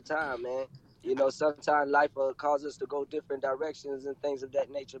y'all all the time, man. You know, sometimes life will cause us to go different directions and things of that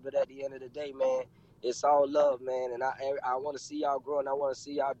nature. But at the end of the day, man, it's all love, man. And I want to see y'all grow, and I want to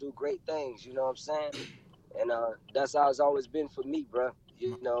see y'all do great things. You know what I'm saying? And that's how it's always been for me, bro.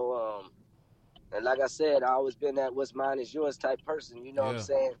 You know, and like I said, I always been that what's mine is yours type person. You know what I'm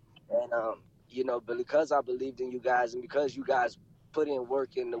saying? And you know, but because I believed in you guys and because you guys put in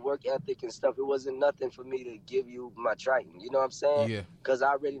work and the work ethic and stuff, it wasn't nothing for me to give you my Triton. You know what I'm saying? Yeah. Because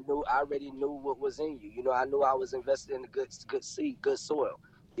I already knew what was in you. You know, I knew I was invested in the good seed, good soil.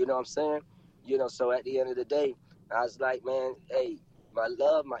 You know what I'm saying? You know, so at the end of the day, I was like, man, hey, my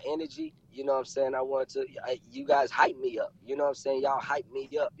love, my energy, you know what I'm saying? You guys hype me up. You know what I'm saying? Y'all hype me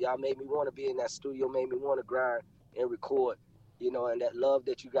up. Y'all made me want to be in that studio, made me want to grind and record. You know, and that love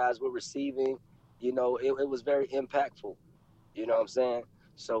that you guys were receiving, you know, it was very impactful. You know what I'm saying?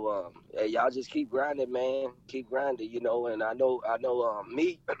 So, hey, y'all just keep grinding, man. Keep grinding, you know. And I know,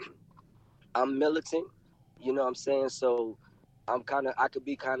 me, I'm militant. You know what I'm saying? So, I could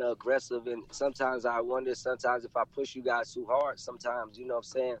be kind of aggressive, and sometimes I wonder, sometimes if I push you guys too hard. Sometimes, you know what I'm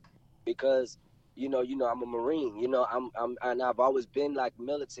saying? Because, you know, I'm a Marine. You know, and I've always been like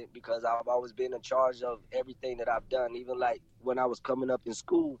militant because I've always been in charge of everything that I've done. Even like when I was coming up in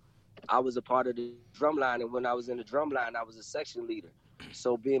school, I was a part of the drum line, and when I was in the drum line, I was a section leader.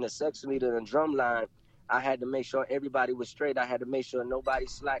 So being a section leader in the drum line, I had to make sure everybody was straight. I had to make sure nobody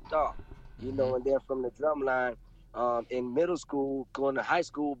slacked off, you know. And then from the drum line, in middle school, going to high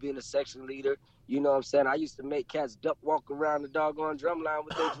school, being a section leader, you know what I'm saying? I used to make cats duck walk around the doggone drum line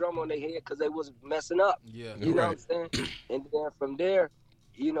with their drum on their head because they was messing up. Yeah. You know what I'm saying? And then from there,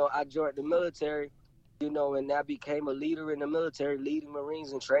 you know, I joined the military. You know, and I became a leader in the military, leading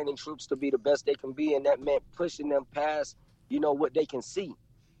Marines and training troops to be the best they can be. And that meant pushing them past, you know, what they can see.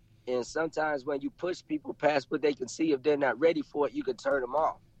 And sometimes when you push people past what they can see, if they're not ready for it, you can turn them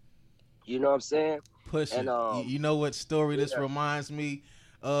off. You know what I'm saying? Pushing. And, you know what story this reminds me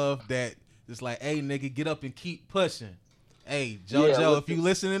of? That it's like, hey, nigga, get up and keep pushing. Hey, JoJo, Yeah, if you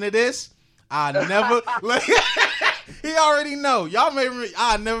listening to this, I never like he already know. Y'all may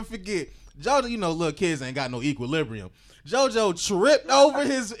I never forget. JoJo, you know, little kids ain't got no equilibrium. JoJo tripped over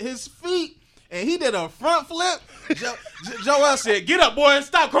his feet and he did a front flip. Joel said, "Get up, boy, and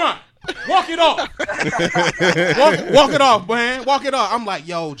stop crying. Walk it off. walk it off, man. Walk it off." I'm like,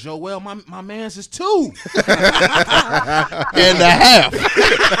 "Yo, Joel, my man's is 2 and a half.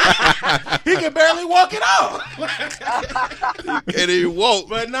 He can barely walk it off." And he won't.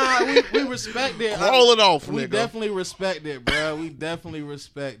 But nah, we respect it. Crawl it off, we nigga. definitely respect it, bro. We definitely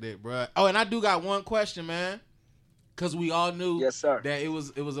respect it, bro. Oh, and I do got one question, man, because we all knew Yes, sir. that it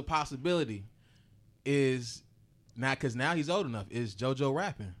was a possibility. Is not because now he's old enough. Is JoJo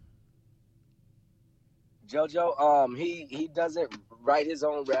rapping? JoJo, he doesn't write his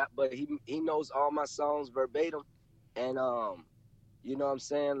own rap, but he knows all my songs verbatim, and you know what I'm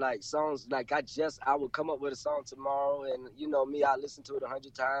saying, like songs like I would come up with a song tomorrow, and you know me, I listen to it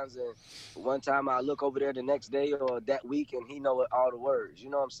 100 times, and one time I look over there the next day or that week, and he know all the words.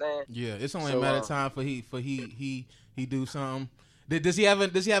 You know what I'm saying? Yeah, it's only a matter of time for he do something. Does he have a?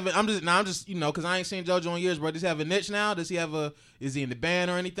 I'm just you know, because I ain't seen JoJo in years, bro. Does he have a niche now? Is he in the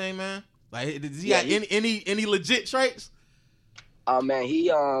band or anything, man? Like, does he got any legit traits? Man,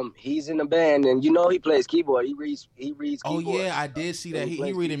 he's in the band, and you know he plays keyboard. He reads keyboard. Oh yeah, I did see that. He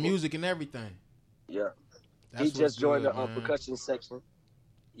reading keyboard. music and everything. Yeah, That's he just joined good, the percussion section.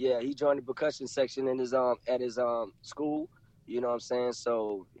 Yeah, he joined the percussion section in his at his school. You know what I'm saying?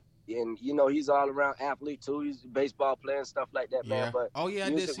 So, and you know he's all around athlete too. He's a baseball player and stuff like that, man. But I did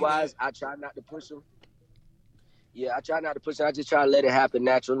see music-wise, that. I try not to push him. Yeah, I try not to push him. I just try to let it happen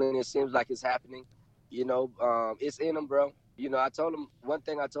naturally, and it seems like it's happening. You know, it's in him, bro. You know, I told him one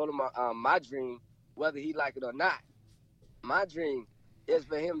thing. I told him my dream, whether he like it or not, my dream is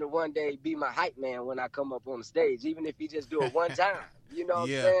for him to one day be my hype man when I come up on the stage, even if he just do it one time. You know what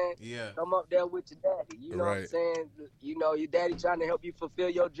I'm saying? Yeah. Come up there with your daddy. You know what I'm saying? You know, your daddy trying to help you fulfill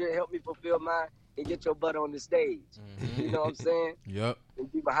your dream, help me fulfill mine, and get your butt on the stage. Mm-hmm. You know what I'm saying? Yep.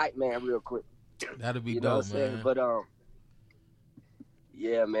 And be my hype man real quick. That'll be you know dope, what I'm saying? man. But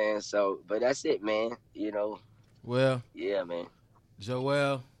yeah, man. So, but that's it, man. You know. Well. Yeah, man.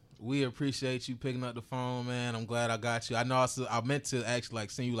 Joel, we appreciate you picking up the phone, man. I'm glad I got you. I know I meant to actually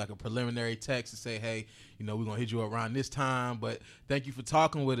like send you like a preliminary text and say, hey, you know, we're gonna hit you around this time. But thank you for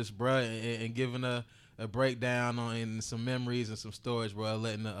talking with us, bro, and giving a breakdown on some memories and some stories, bro.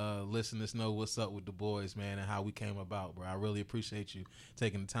 Letting the listeners know what's up with the boys, man, and how we came about, bro. I really appreciate you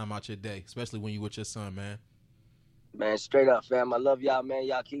taking the time out your day, especially when you with your son, man. Man, straight up, fam. I love y'all, man.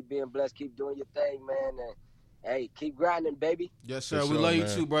 Y'all keep being blessed, keep doing your thing, man. And hey, keep grinding, baby. Yes, sir. We love you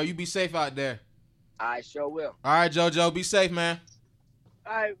too, bro. You be safe out there. I sure will. All right, JoJo. Be safe, man.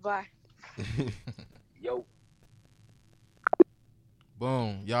 All right, bye. Yo.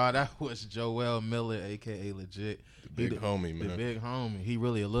 Boom. Y'all, that was Joel Miller, a.k.a. Legit. The big homie, man. The big homie. He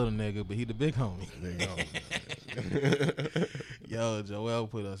really a little nigga, but he the big homie. Big homie. Yo, Joel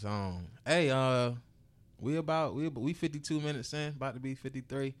put us on. Hey, we 52 minutes in, about to be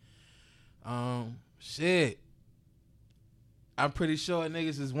 53. Shit. I'm pretty sure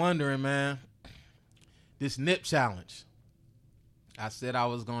niggas is wondering, man. This Nip challenge. I said I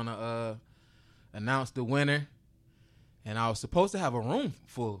was gonna announce the winner, and I was supposed to have a room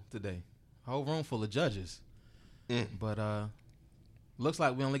full today, a whole room full of judges. But looks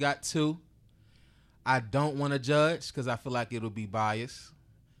like we only got 2. I don't want to judge because I feel like it'll be biased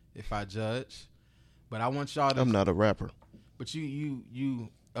if I judge. But I want y'all to. I'm not a rapper. But you.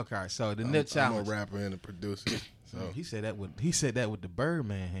 Okay, so the Nip challenge. I'm a rapper and a producer. So He said that with the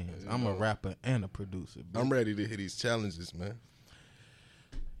Birdman hands. I'm a rapper and a producer. Bitch. I'm ready to hit these challenges, man.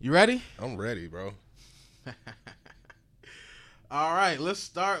 You ready? I'm ready, bro. All right, let's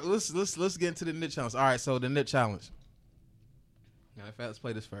start. Let's get into the Nip challenge. All right, so the Nip challenge. Now, let's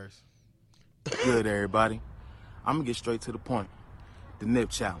play this first. Good, everybody. I'm gonna get straight to the point. The Nip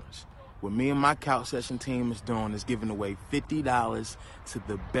challenge. What me and my couch session team is doing is giving away $50 to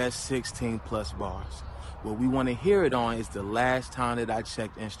the best 16 plus bars. What we want to hear it on is the last time that I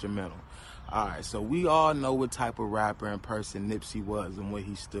checked instrumental. All right, so we all know what type of rapper and person Nipsey was and what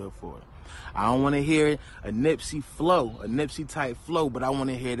he stood for. I don't want to hear a Nipsey flow, a Nipsey type flow, but I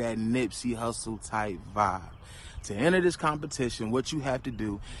want to hear that Nipsey hustle type vibe. To enter this competition, what you have to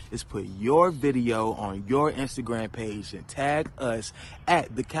do is put your video on your Instagram page and tag us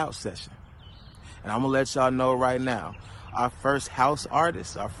at The Couch Session. And I'm going to let y'all know right now, our first house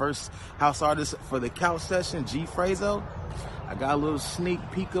artist for The Couch Session, G Frazo, I got a little sneak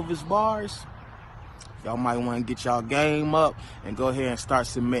peek of his bars. Y'all might want to get y'all game up and go ahead and start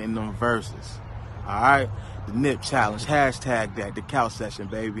submitting them verses. All right? The Nip Challenge. Hashtag that. The couch session,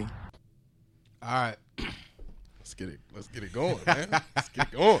 baby. All right. Let's get it going, man. Let's get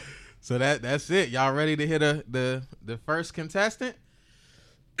it going. So that's it. Y'all ready to hit the first contestant?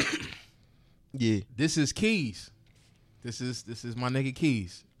 Yeah. This is Keys. This is my nigga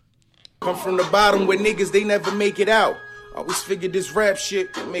Keys. Come from the bottom where niggas, they never make it out. Always figured this rap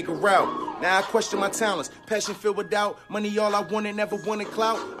shit would make a route. Now I question my talents, passion filled with doubt. Money all I wanted, never wanted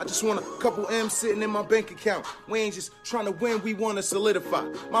clout. I just want a couple M's sitting in my bank account. We ain't just trying to win, we want to solidify.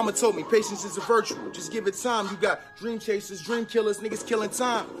 Mama told me patience is a virtue, just give it time. You got dream chasers, dream killers, niggas killing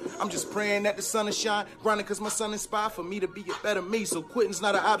time. I'm just praying that the sun is shine, grinding cause my son inspired for me to be a better me. So quitting's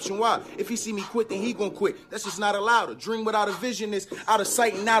not an option, why? If he see me quit, then he gon' quit. That's just not allowed. A dream without a vision is out of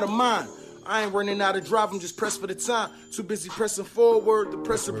sight and out of mind. I ain't running out of drive, I'm just pressed for the time. Too busy pressing forward, the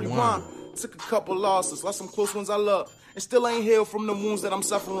press to rewind. Took a couple losses, lost some close ones I love. And still ain't healed from the wounds that I'm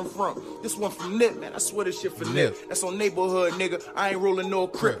suffering from. This one from Nip, man, I swear this shit for Nip. That's on neighborhood, nigga, I ain't rolling no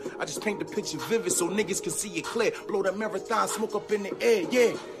crib. I just paint the picture vivid so niggas can see it clear. Blow that marathon, smoke up in the air,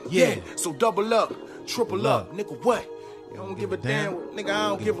 yeah. So double up, triple up, nigga, what? You don't give a damn, nigga, I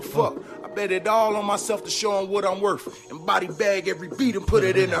don't give a fuck. I bet it all on myself to show them what I'm worth. And body bag every beat and put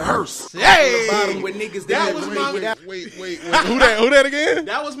it in a hearse. Hey! Bottom with niggas That was my wait. Who that again?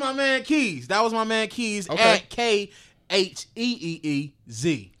 That was my man Keys. Okay. At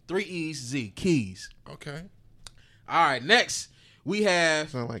KHEEEZ. 3 E's Z. Keys. Okay. All right, next we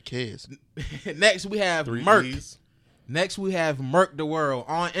have Sound like kids. Three Merc. E's. Next we have Merc the World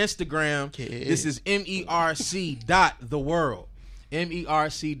on Instagram. Kid. This is MERC.TheWorld.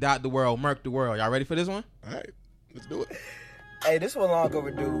 MERC.TheWorld. Merc the World. Y'all ready for this one? All right, let's do it. Hey, this one long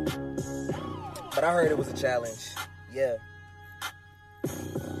overdue, but I heard it was a challenge. Yeah.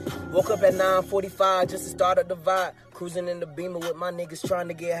 Woke up at 9:45 just to start up the vibe. Cruising in the Beamer with my niggas trying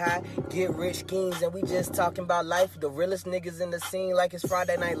to get high. Get rich schemes and we just talking about life. The realest niggas in the scene like it's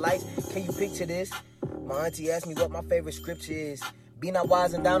Friday Night Lights. Can you picture this? My auntie asked me what my favorite scripture is. Be not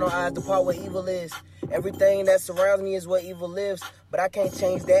wise and down on eyes, depart where evil is. Everything that surrounds me is where evil lives, but I can't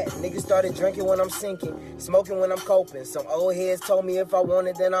change that. Niggas started drinking when I'm sinking, smoking when I'm coping. Some old heads told me if I want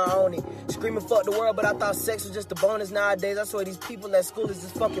it, then I own it. Screaming fuck the world, but I thought sex was just a bonus nowadays. I swear these people at school is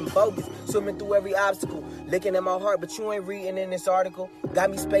just fucking bogus. Swimming through every obstacle, looking at my heart, but you ain't reading in this article. Got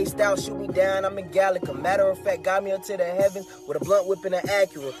me spaced out, shoot me down, I'm in Gallica. Matter of fact, got me up to the heavens with a blunt whip and an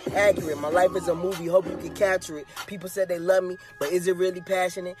Acura. Accurate, my life is a movie, hope you can capture it. People said they love me, but is it really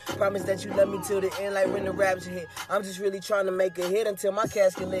passionate? Promise that you love me till the end like when the rapture hit. I'm just really trying to make a hit until my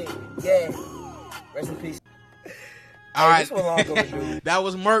casket lit. Yeah. Rest in peace. All right. This one long overdue. That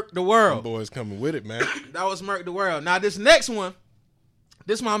was Merc the World. Boys coming with it, man. That was Merc the World. Now this next one,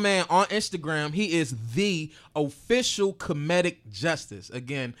 this my man on Instagram. He is the official comedic justice.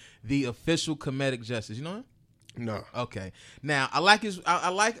 Again, the official comedic justice. You know him? No. Okay. Now I like his. I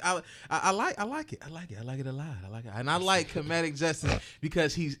like it. I like it a lot. I like it, and I like comedic justice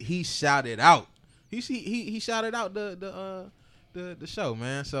because he shouted out. He shouted out the show,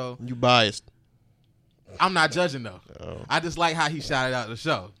 man. So You biased. I'm not judging though. Oh. I just like how he shouted out the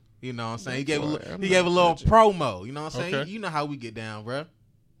show. You know what I'm saying? He gave I'm a not little judging. promo. You know what I'm saying? Okay. You know how we get down, bro.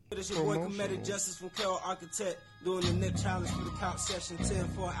 It's your boy Comedic Justice from Carol Architect doing the Nip Challenge for the Couch Session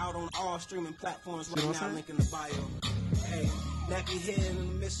 10-4 out on all streaming platforms right now. Link in the bio. Hey, nappy head in the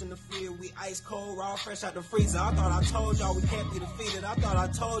mission to free. We ice cold, raw, fresh out the freezer. I thought I told y'all we can't be defeated. I thought I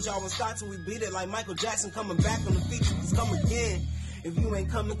told y'all when start till we beat it. Like Michael Jackson coming back on the feature. He's come again. If you ain't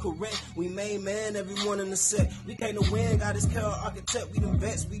coming correct, we made man, everyone in the set. We came to win, got his Carol Architect, we them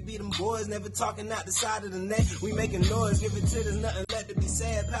vets. We be them boys, never talking out the side of the neck. We making noise, give it to there's nothing left to be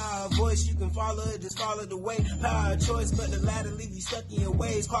said. Power of voice, you can follow it, just follow the way. Power of choice, but the ladder leave you stuck in your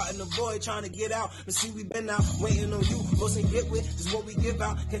ways. Caught in the void, trying to get out. But see, we been out, waiting on you. Most ain't get with, just what we give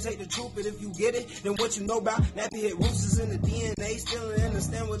out. Can't take the truth, but if you get it, then what you know about. Nappy head roots is in the DNA. Still in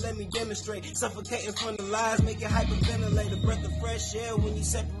understand what let me demonstrate. Suffocating from the lies, make it hyperventilate. A breath of fresh air when you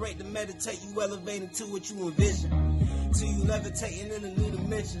separate to meditate, you elevate into what you envision. Till you levitating in the new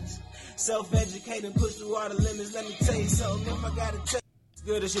dimensions. Self-educating, push through all the limits. Let me tell you something, if I gotta tell you, it's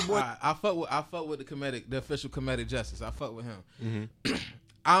good as your boy. I fuck with the official comedic justice. I fuck with him.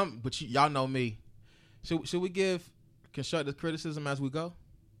 Mm-hmm. But y'all know me. Should we give constructive criticism as we go?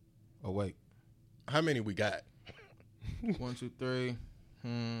 Oh wait, How many we got? 1, 2, 3.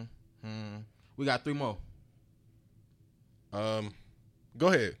 We got 3 more. Go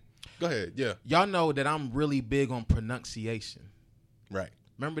ahead. Yeah. Y'all know that I'm really big on pronunciation. Right.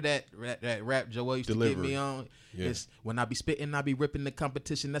 Remember that rap Joel used to get me on? Yeah. It's when I be spitting, I be ripping the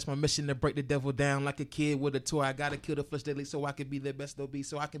competition. That's my mission, to break the devil down like a kid with a toy. I gotta kill the flesh daily so I can be the best they'll be,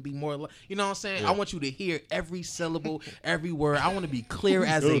 so I can be more. You know what I'm saying? Yeah. I want you to hear every syllable, every word. I want to be clear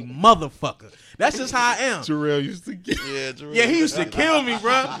as a motherfucker. That's just how I am. Terrell used to get. Yeah, he used to kill me,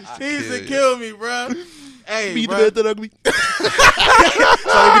 bro. He used to kill me, bro. Hey, be the best that ugly. So he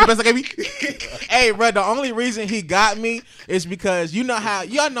be the best that ugly. Hey, bro, the only reason he got me is because y'all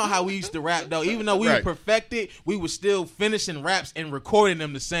know how we used to rap though. Even though we were perfected, we were still finishing raps and recording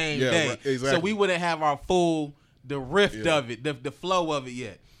them the same day. Right, exactly. So we wouldn't have our the riff of it, the flow of it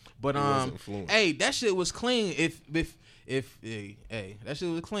yet. But hey, that shit was clean. If that shit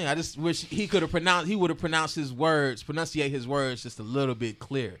was clean. I just wish he would have pronounced his words, pronunciate his words just a little bit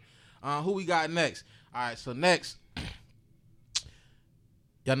clearer. Who we got next? All right, so next,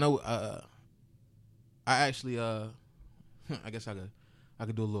 y'all know, I actually, I guess I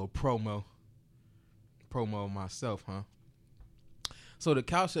could do a little promo myself, huh? So the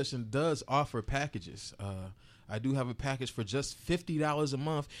Couch Session does offer packages. I do have a package for just $50 a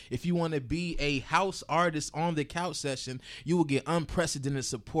month. If you want to be a house artist on the Couch Session, you will get unprecedented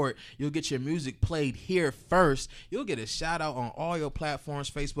support. You'll get your music played here first. You'll get a shout out on all your platforms,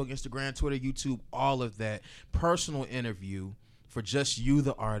 Facebook, Instagram, Twitter, YouTube, all of that. Personal interview for just you,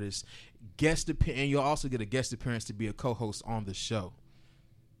 the artist. And you'll also get a guest appearance to be a co-host on the show.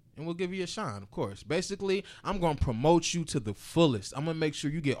 And we'll give you a shine, of course. Basically, I'm going to promote you to the fullest. I'm going to make sure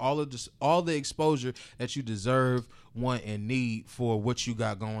you get all the exposure that you deserve, want, and need for what you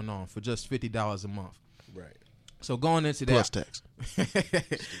got going on for just $50 a month. Right. So going into that. Plus tax.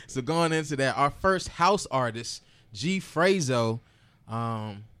 So going into that, our first house artist, G Frazo,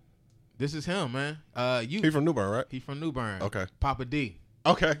 this is him, man. He from New Bern, right? He from New Bern. Okay. Papa D.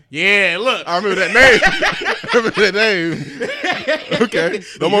 Okay. Yeah, look. I remember that name. Okay.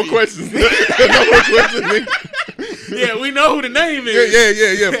 No more questions. Yeah, we know who the name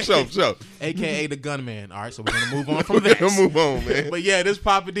is. Yeah. For sure. AKA the Gunman. All right, so we're going to move on from that. We'll move on, man. But yeah, this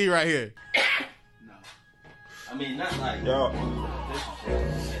Papa D right here. No. I mean, not like... Yo.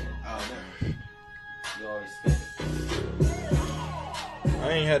 You always spend it.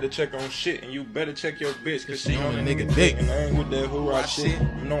 I ain't had to check on shit, and you better check your bitch, cause she on a nigga dick. And I ain't with that hoorah shit.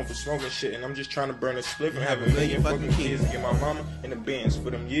 I'm known for smoking shit, and I'm just trying to burn a spliff and have a million fucking kids and get my mama in the Benz for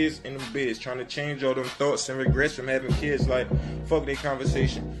them years in them beds, trying to change all them thoughts and regrets from having kids. Like, fuck they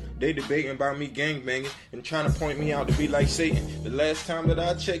conversation. They debating about me gangbanging and trying to point me out to be like Satan. The last time that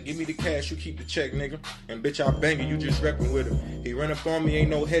I checked, give me the cash, you keep the check, nigga. And bitch, I bang it, you just reppin' with him. He run up on me,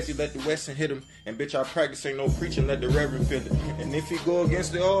 ain't no hezzy, let the Westin hit him. And bitch, I practice, ain't no preaching, let the Reverend feel it. And if he go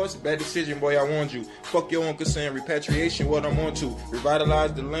against the odds, bad decision, boy, I warned you. Fuck your Uncle Sam, repatriation, what I'm on to.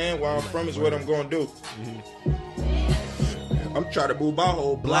 Revitalize the land, where I'm from is what I'm gonna do. I'm trying to move my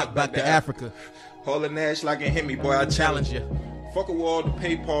whole block back to Africa. Hauling Nash like it hit me, boy, I challenge you. Fuck a wall to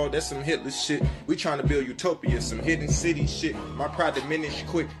PayPal, that's some Hitler shit. We trying to build utopia, some hidden city shit. My pride diminished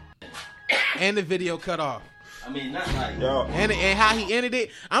quick. And the video cut off. I mean, not like... Yo. And how he ended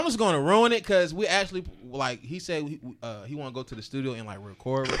it, I'm just going to ruin it because we actually, like, he said he want to go to the studio and, like,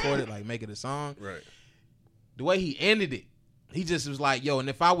 record it, like, make it a song. Right. The way he ended it, he just was like, yo, and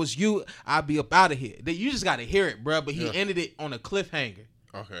if I was you, I'd be up out of here. You just got to hear it, bro. But he ended it on a cliffhanger.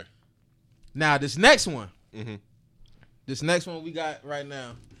 Okay. Now, this next one. Mm-hmm. This next one we got right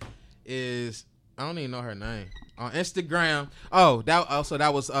now is, I don't even know her name. On Instagram.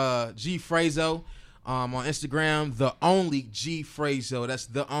 That was G Frazo. On Instagram, the only G Frazo. That's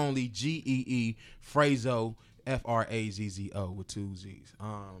the only G-E-E Frazo, F-R-A-Z-Z-O with 2 Z's.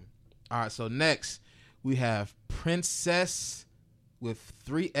 All right, so next we have Princess with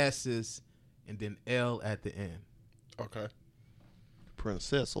 3 S's and then L at the end. Okay.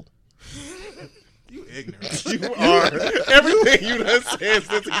 Princessel. You ignorant. You are. Everything you done said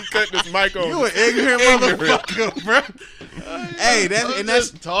since you cut this mic on. You an ignorant motherfucker, bro. Hey,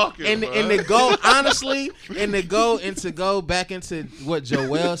 that's talking. And to go honestly, and to go back into what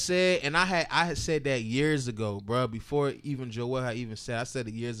Joel said, and I had said that years ago, bro. Before even Joel had even said, I said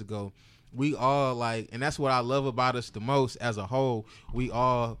it years ago. We all like, and that's what I love about us the most as a whole. We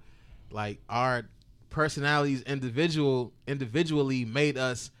all like our personalities individually made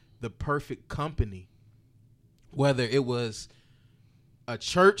us the perfect company, whether it was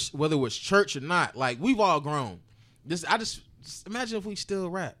church or not. Like, we've all grown. I just imagine if we still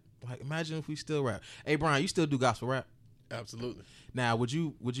rap. Hey, Brian, you still do gospel rap? Absolutely. Now, would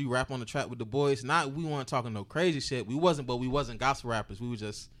you rap on the track with the boys? Not, we weren't talking no crazy shit. We wasn't gospel rappers. We were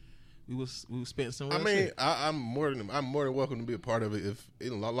just we was spitting some. I Real mean, shit. I'm more than welcome to be a part of it if as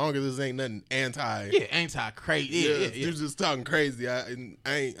long as this ain't nothing anti. Yeah, anti crazy. Yeah. You're just talking crazy. I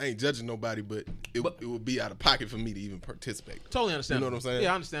ain't judging nobody, but it would be out of pocket for me to even participate. Totally understand. You know what I'm saying?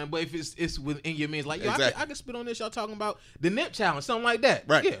 Yeah, I understand. But if it's within your means, like, yo, Exactly. I can spit on this. Y'all talking about the nip challenge, something like that.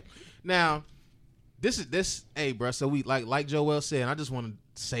 Right. Yeah. Now, this. Hey, bro. So we like Joel said. And I just want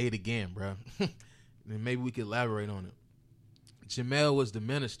to say it again, bro. And maybe we could elaborate on it. Jamel was the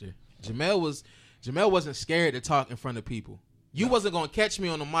minister. Jamel wasn't scared to talk in front of people. You wasn't gonna catch me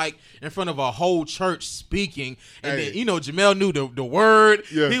on the mic in front of a whole church speaking, and then Jamel knew the word.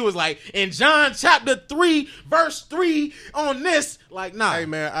 Yeah. He was like, in John chapter 3, verse 3 on this. Like, nah. Hey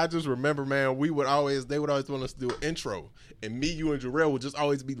man, I just remember, man, they would always want us to do an intro, and me, you, and Jarrell would just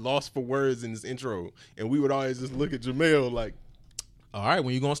always be lost for words in this intro, and we would always just look at Jamel like, all right,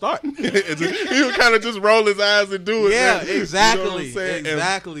 when you gonna start? he would kind of just roll his eyes and do it. Yeah, man. exactly. You know what I'm saying?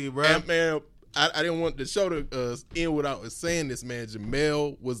 Exactly, bro. And man, I didn't want the show to end without saying this, man.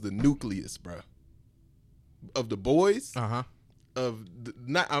 Jamel was the nucleus, bro, of the boys. I'm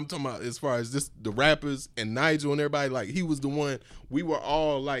talking about as far as just the rappers and Nigel and everybody. Like, he was the one. We were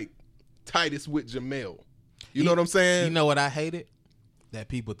all like tightest with Jamel. You know what I'm saying? You know what I hated? That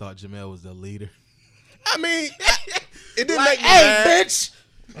people thought Jamel was the leader. I mean, it didn't Like, make me hey, mad.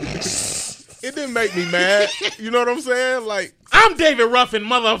 bitch. It didn't make me mad. You know what I'm saying? Like, I'm David Ruffin,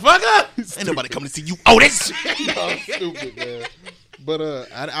 motherfucker. Ain't nobody coming to see you. Oh, this. No, stupid, man. But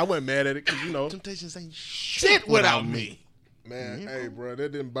I wasn't mad at it because Temptations ain't shit without me. Man, hey, bro,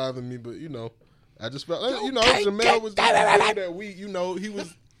 that didn't bother me. But I just felt Jamel was the one that we,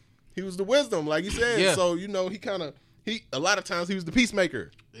 he was the wisdom, like you said. Yeah. So he a lot of times he was the peacemaker.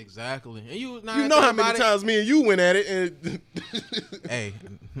 Exactly. And you know how many times me and you went at it. And hey,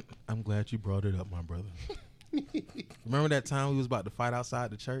 I'm glad you brought it up, my brother. Remember that time we was about to fight outside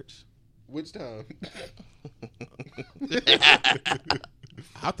the church? Which time?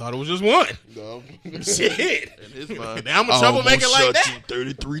 I thought it was just one. No. Shit. It's fine. Now I'm a troublemaker like that.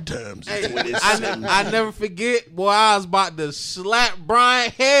 33 times. Hey, I never forget, boy, I was about to slap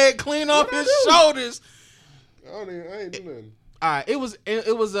Brian's head clean off his shoulders. I ain't do nothing. All right, it was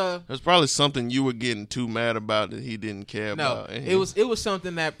There's probably something you were getting too mad about that he didn't care about. It was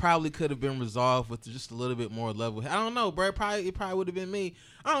something that probably could have been resolved with just a little bit more level. I don't know, bro. It probably would have been me.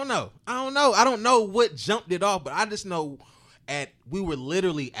 I don't know. I don't know what jumped it off, but I just know we were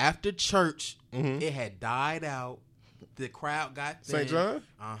literally after church. Mm-hmm. It had died out. The crowd got thin. St. John?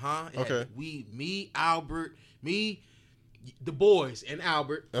 Okay. Me, Albert, the boys, and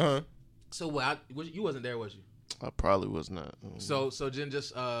Albert. So you wasn't there, was you? I probably was not. So then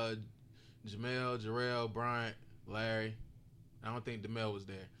just Jamel, Jarrell, Bryant, Larry. I don't think DeMel was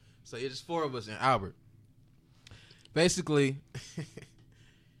there. So it's just four of us and Albert. Basically,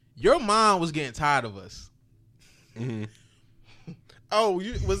 your mom was getting tired of us. Mm-hmm. Oh,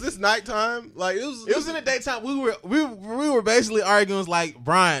 was this nighttime? Like it was in the daytime. We were basically arguing like,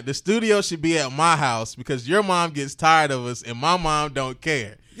 Brian, the studio should be at my house because your mom gets tired of us and my mom don't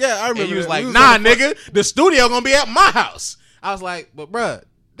care. Yeah, I remember. And he was like, nah, nigga, the studio gonna be at my house. I was like, but bruh,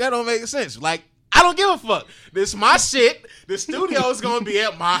 that don't make sense. Like, I don't give a fuck. This my shit. The studio is gonna be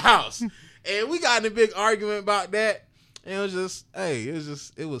at my house. And we got in a big argument about that. And it was just,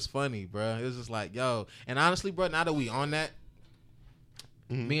 it was funny, bruh. It was just like, yo. And honestly, bruh, now that we on that,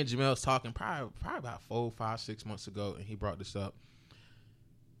 me and Jamel was talking probably about 4, 5, 6 months ago, and he brought this up.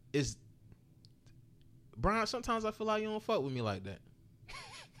 Brian, sometimes I feel like you don't fuck with me like that.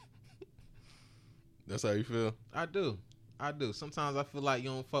 That's how you feel? I do. Sometimes I feel like you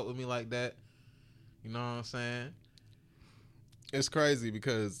don't fuck with me like that. You know what I'm saying? It's crazy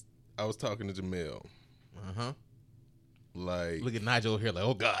because I was talking to Jamel. Like, look at Nigel here like,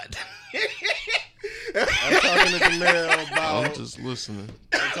 oh God. I'm talking to Jamel about. I'm just listening.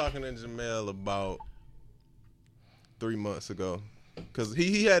 I'm talking to Jamel about 3 months ago because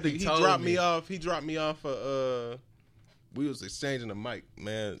he dropped me off. He dropped me off. We was exchanging the mic,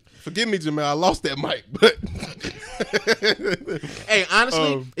 man. Forgive me, Jamel. I lost that mic, but hey,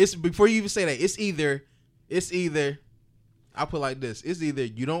 honestly, it's before you even say that. It's either. I'll put it like this: it's either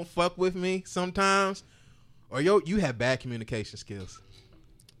you don't fuck with me sometimes, or you have bad communication skills.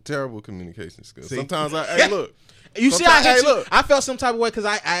 Terrible communication skills. See? Sometimes hey, look. You see, I felt some type of way because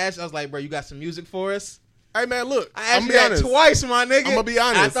I asked. I was like, bro, you got some music for us? Hey, man, look. I asked you that twice, my nigga. I'm gonna be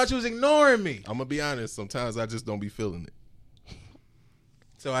honest. I thought you was ignoring me. I'm gonna be honest. Sometimes I just don't be feeling it.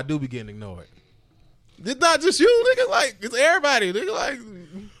 So I do be getting ignored. It's not just you, nigga. Like, it's everybody. Nigga, like,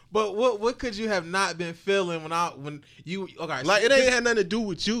 But what could you have not been feeling when you okay? Like it ain't had nothing to do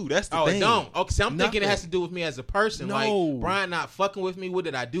with you. That's the thing. It don't. Okay, so I'm thinking it has Nothing. to do with me as a person. No. Like Brian not fucking with me. What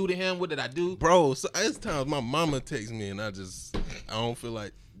did I do to him? What did I do? Bro, so it's times my mama texts me and I don't feel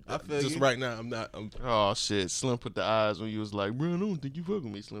like. I feel just you. right now. I'm Oh shit! Slim put the eyes when you was like, bro, I don't think you fuck with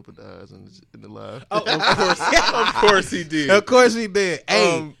me. Slim put the eyes in the live. Oh, of course he did. Of course he did.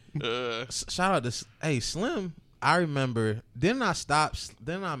 Hey, Uh, shout out to Slim. I remember. Didn't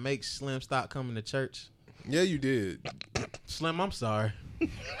I make Slim stop coming to church? Yeah, you did. Slim, I'm sorry.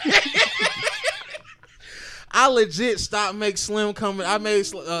 I legit stopped make Slim coming. I made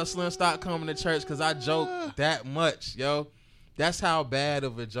Slim stop coming to church because I joked that much, yo. That's how bad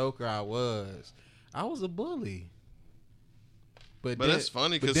of a joker I was. I was a bully. But that's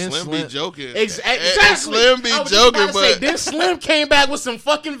funny because Slim be joking. Exactly. And Slim be joking, but then Slim came back with some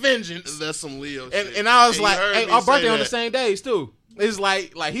fucking vengeance. that's some Leo shit. And I was And like, you heard hey, me our say birthday on the that. same days too. It's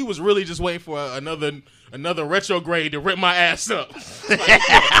like he was really just waiting for another retrograde to rip my ass up.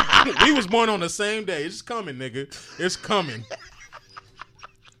 We was born on the same day. It's coming, nigga. It's coming.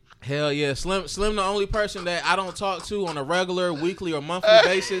 Hell yeah, Slim the only person that I don't talk to on a regular, weekly, or monthly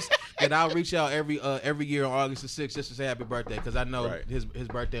basis that I'll reach out every year on August the 6th just to say happy birthday because I know his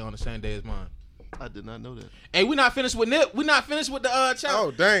birthday on the same day as mine. I did not know that. Hey, we not finished with Nip. We not finished with the chat. Oh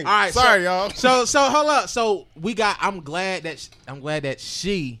dang! All right, sorry y'all. So hold up. So I'm glad that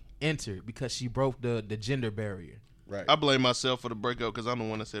she entered because she broke the gender barrier. Right. I blame myself for the breakup because I'm the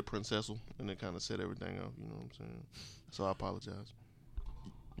one that said princessal and it kind of set everything up. You know what I'm saying? So I apologize.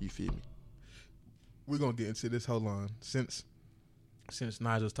 You feel me? We're gonna get into this. Hold on. Since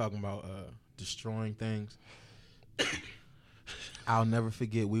Nigel's talking about destroying things, I'll never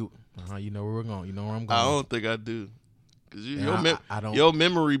forget. You know where we're going. You know where I'm going. I don't think I do. Cause I don't. Your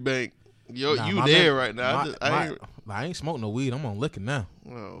memory bank, you there right now. I ain't smoking no weed. I'm on liquor now.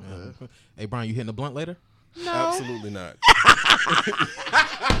 Oh, Yeah. Hey Brian, you hitting the blunt later? No. Absolutely not.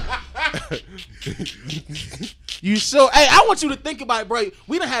 You sure? Hey, I want you to think about it, bro.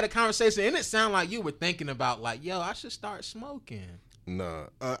 We done had a conversation, and it sounded like you were thinking about, like, yo, I should start smoking. Nah.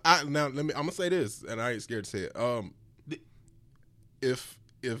 I'm gonna say this, and I ain't scared to say it.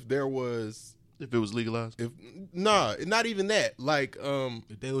 If there was, if it was legalized, not even that. Like,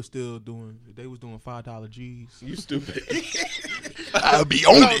 if they was doing $5 G's, you stupid. I'll be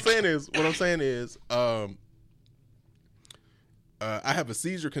on What it. I'm saying is, I have a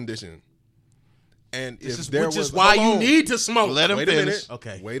seizure condition. And which was, is why hold you on. need to smoke. Let him Wait finish. a minute.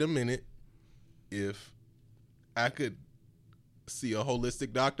 Okay. Wait a minute. If I could see a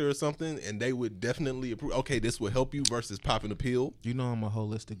holistic doctor or something, and they would definitely approve. Okay, this will help you versus popping a pill. You know I'm a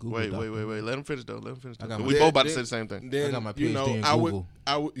holistic Google Wait. doctor. Let him finish though. I got We my- both about to say the same thing. Then I got my PhD in I Google.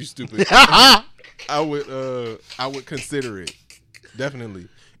 would. You stupid. I would consider it definitely.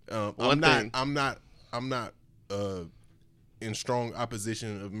 I'm not in strong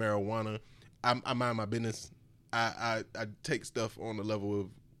opposition of marijuana. I mind my business. I take stuff on the level of,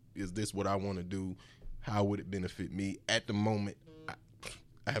 is this what I want to do? How would it benefit me? At the moment,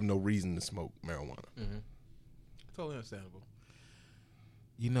 I have no reason to smoke marijuana. Mm-hmm. Totally understandable.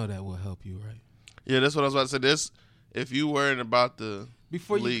 You know that will help you, right? Yeah, that's what I was about to say. This, if you worrying about the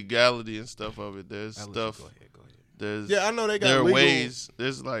Before you- legality and stuff of it, there's I'll let stuff. you go ahead. There's, Yeah, I know they got there are legal- ways.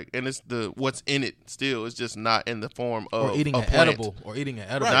 There's like, and it's the what's in it still. It's just not in the form of Or eating a an plant. edible. Right.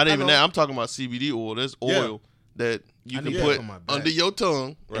 Not I even know. that. I'm talking about CBD oil. There's oil that you I can need that put for my back. under your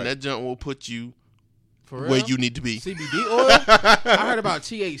tongue, Right. and that junk will put you For where real? you need to be. CBD oil? I heard about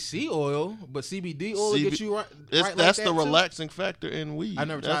THC oil, but CBD oil will get you right. Right That's like the that too? relaxing factor in weed. I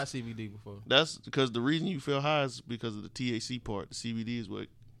never tried That's- CBD before. That's because the reason you feel high is because of the THC part. The CBD is what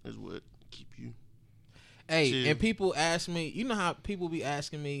keep you. Hey, Chill. and people ask me, you know how people be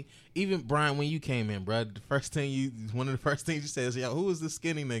asking me, even Brian, when you came in, bro, one of the first things you said is, yo, who is this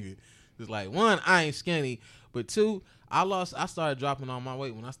skinny nigga? It's like, one, I ain't skinny, but two, I started dropping all my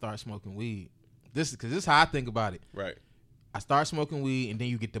weight when I started smoking weed. This is how I think about it. Right. I started smoking weed, and then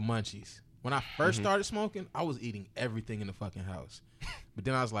you get the munchies. When I first started smoking, I was eating everything in the fucking house. But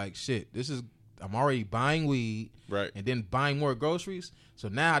then I was like, shit, I'm already buying weed, Right. and then buying more groceries. So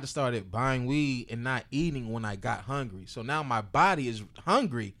now I just started buying weed and not eating when I got hungry. So now my body is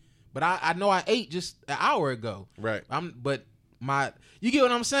hungry, but I know I ate just an hour ago. Right. You get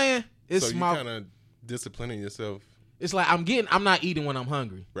what I'm saying? It's So you kind of disciplining yourself. It's like I'm not eating when I'm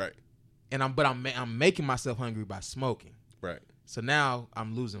hungry, Right. and I'm making myself hungry by smoking. Right. So now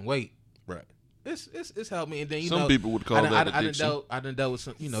I'm losing weight. Right. It's helped me, and then Some people would call that addiction. I done dealt with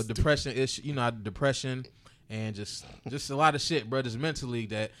some, depression issue, depression and just a lot of shit, bro. Just mentally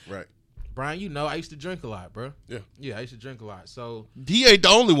that, Right. Brian, you know, I used to drink a lot, bro. Yeah, I used to drink a lot. So he ain't the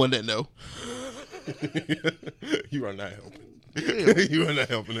only one that know. You are not helping. You are not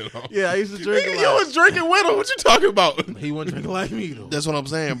helping at all. Yeah, I used to drink a lot. You was drinking with him. What you talking about? He wasn't drinking like me though. That's what I'm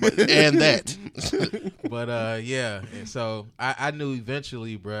saying. But and that. But yeah, and so I knew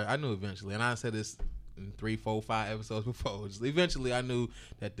eventually, bro. And I said this in 3, 4, 5 episodes before. Just eventually, I knew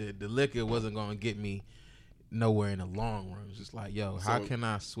that the liquor wasn't gonna get me nowhere in the long run. It's just like, yo, how can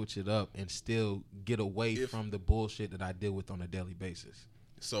I switch it up and still get away from the bullshit that I deal with on a daily basis?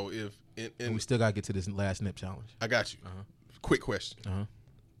 So if and we still gotta get to this last nip challenge. I got you. Quick question.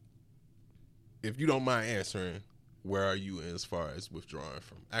 If you don't mind answering, where are you as far as withdrawing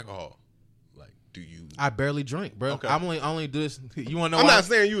from alcohol? Like, do you? I barely drink, bro. Okay. I'm only do this. You want to know? I'm why? not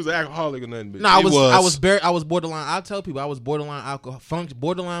saying you was an alcoholic or nothing. But no, I was borderline. I tell people I was borderline alcohol.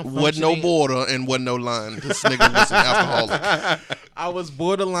 Borderline. Wasn't no border and wasn't no line. This nigga was an alcoholic. I was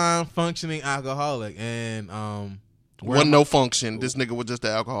borderline functioning alcoholic, and wasn't no function. This nigga was just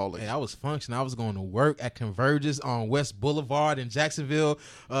an alcoholic. Hey, I was functioning. I was going to work at Convergence on West Boulevard in Jacksonville,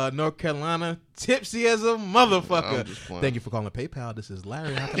 North Carolina, tipsy as a motherfucker. Thank you for calling PayPal. This is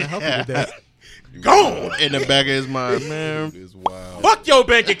Larry. How can I help you with that? Gone in the back of his mind, man. It's wild. Fuck your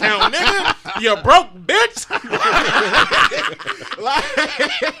bank account, nigga. You broke, bitch.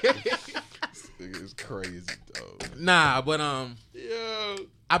 It's crazy, dog. Nah, but yeah.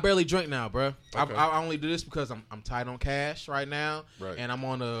 I barely drink now, bro. Okay. I only do this because I'm tight on cash right now, right. And I'm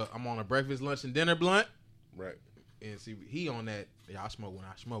on a breakfast, lunch, and dinner blunt, right. And see, he on that. Yeah, I smoke when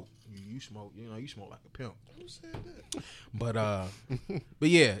I smoke. You smoke, you smoke like a pimp. Who said that? But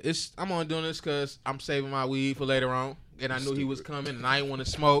yeah, I'm only doing this because I'm saving my weed for later on. And I knew he was coming, and I didn't want to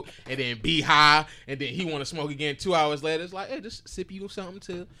smoke, and then be high, and then he want to smoke again 2 hours later. It's like, hey, just sip you something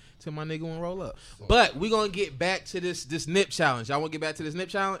till my nigga won't roll up. But we gonna get back to this nip challenge. Y'all want to get back to this nip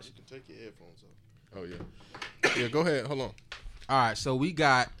challenge? You can take your headphones off. Oh yeah. Yeah, go ahead. Hold on. All right, so we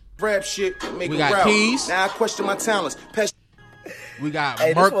got rap shit. Make we got route. Keys. Now I question my talents. We got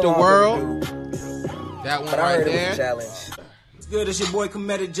Murk the World. That one right there. Challenge. Good as your boy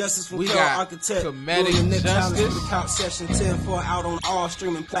Comedic Justice from We Carol got Architect. Comedic Doing the Nip Challenge Justice. for the Couch Session 10-4 out on all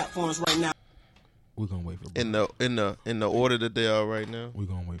streaming platforms right now. We're gonna wait for Brian. In the order that they are right now. We're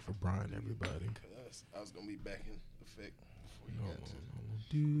gonna wait for Brian, everybody. I was gonna be back in effect before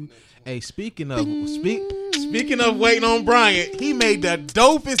Dude. Hey, speaking of waiting on Brian, he made the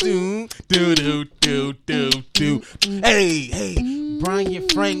dopest do. Hey, Brian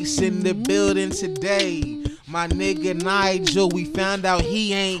Franks in the building today. My nigga Nigel, we found out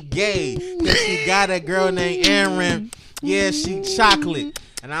he ain't gay. Cause he got a girl named Erin. Yeah, she chocolate.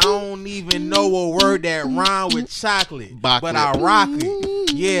 And I don't even know a word that rhyme with chocolate. But I rock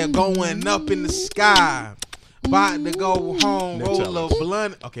it. Yeah, going up in the sky. About to go home, roll a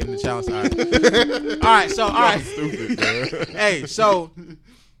blunt. Okay, in the challenge. All right. Stupid, hey, so,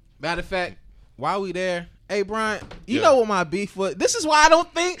 matter of fact, while we there, hey, Brian, you know what my beef was? This is why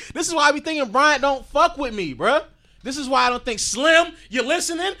I be thinking Brian don't fuck with me, bruh. This is why I don't think Slim, you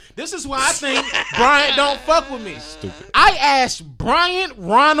listening? This is why I think Brian don't fuck with me. Stupid. I asked Brian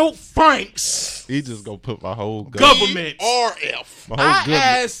Ronald Franks. He just gonna put my whole government. RF. I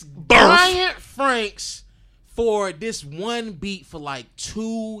asked Brian Franks for this one beat for like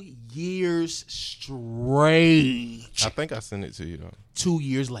 2 years straight. I think I sent it to you though. 2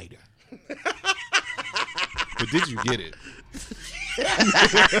 years later. But did you get it?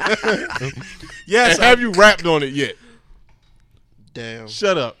 Yes. And have you rapped on it yet? Damn.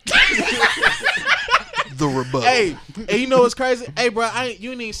 Shut up. The rebuttal. Hey, you know what's crazy? Hey, bro, you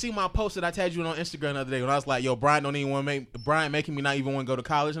didn't even see my post that I tagged you on Instagram the other day when I was like, yo, Brian don't even want to Brian making me not even want to go to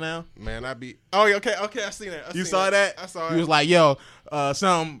college now. Man, I be. Oh, yeah, okay, I seen that. You saw that? I saw it. You was like, yo, I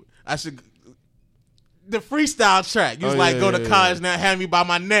should. The freestyle track. You was go to college now, have me by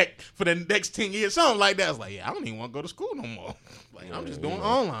my neck for the next 10 years, something like that. I was like, yeah, I don't even want to go to school no more. Like, I'm just doing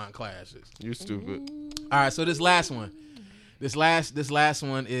online classes. You stupid. All right, so this last one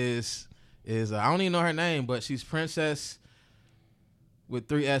is I don't even know her name, but she's Princess with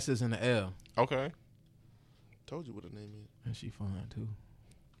 3 S's and an L. Okay. Told you what her name is. And she fine too.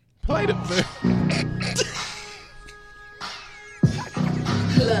 Play the.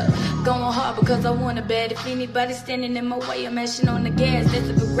 Look, going hard because I want it bad. If anybody standing in my way, I'm mashing on the gas. That's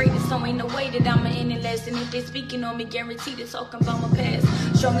if it's greatest, so ain't no way that I'm any less. And if they speaking on me, guaranteed to talking about my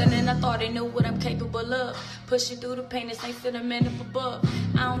past. Stronger than I thought, they knew what I'm capable of. Pushing through the pain, this ain't fit a man up above.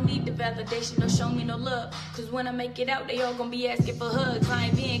 I don't need the validation, don't show me no love. Cause when I make it out, they all gonna be asking for hugs. I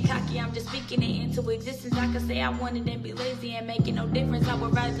ain't being cocky, I'm just speaking it into existence. I could say I wanted and be lazy and making no difference. I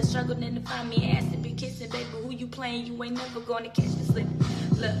would rather struggle than to find me ass and be kissing. Baby, who you playing? You ain't never gonna catch me slipping.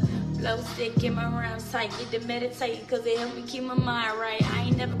 Look, blow stick, get my rounds tight, get to meditating, cause it help me keep my mind right. I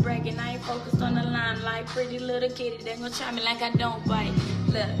ain't never bragging, I ain't focused on the limelight. Pretty little kitty, they gon' try me like I don't bite.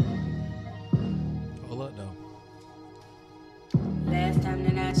 Look. Hold up, though. Last time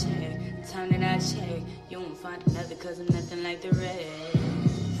that I checked, you won't find another cause I'm nothing like the rest.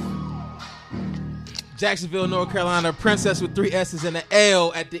 Jacksonville, North Carolina, princess with 3 S's and an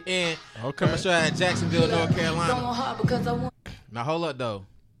L at the end. Okay. Coming straight out of Jacksonville, North Carolina. Going hard because I want. Now, hold up, though.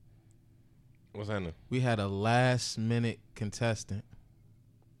 What's happening? We had a last-minute contestant.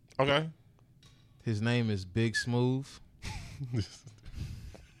 Okay. His name is Big Smooth.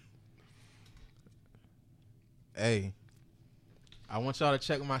 Hey, I want y'all to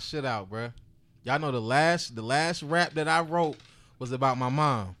check my shit out, bruh. Y'all know the last rap that I wrote was about my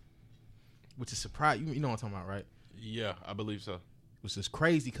mom, which is surprising. You know what I'm talking about, right? Yeah, I believe so. Which is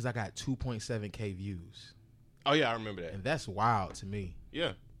crazy because I got 2.7K views. Oh yeah, I remember that. And that's wild to me.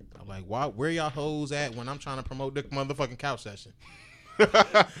 Yeah. I'm like, where y'all hoes at when I'm trying to promote the motherfucking couch session?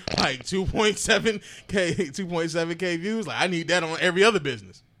 Like 2.7K views. Like I need that on every other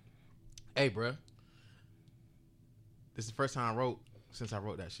business. Hey, bruh. This is the first time I wrote since I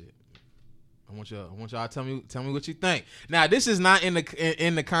wrote that shit. I want y'all to tell me what you think. Now, this is not in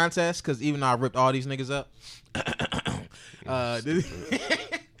the contest because even though I ripped all these niggas up,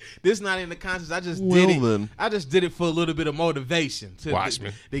 this is not in the contest. I just did it. I just did it for a little bit of motivation to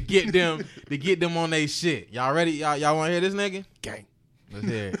get them on their shit. Y'all ready? Y'all want to hear this nigga? Gang. Let's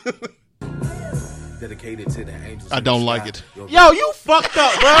hear it. Dedicated to the angels. I don't like it. Yo, you fucked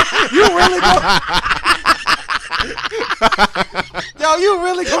up, bro. You really Yo, you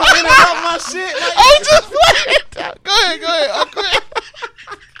really gonna interrupt my shit? Like, I'm just playing. Go ahead. I'm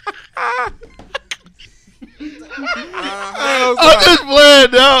just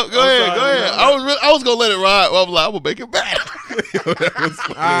playing, dog. Go ahead. I was gonna let it ride. I'm like, I'm gonna make it back. All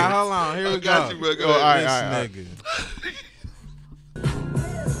right, hold on. Here we go. Got you, bro. Go ahead. All right.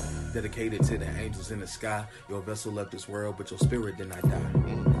 Dedicated to the angels in the sky. Your vessel left this world, but your spirit did not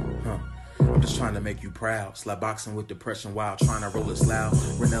die. I'm just trying to make you proud. Slap boxing with depression while trying to roll it loud.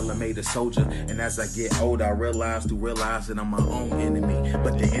 Renella made a soldier, and as I get older, I realize that I'm my own enemy.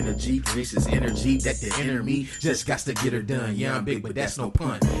 But the energy increases energy that the inner me just got to get her done. Yeah, I'm big, but that's no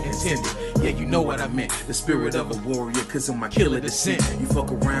pun intended. Yeah, you know what I meant. The spirit of a warrior, cause I'm my killer descent. You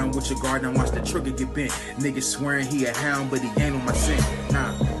fuck around with your guard and watch the trigger get bent. Niggas swearing he a hound, but he ain't on my scent.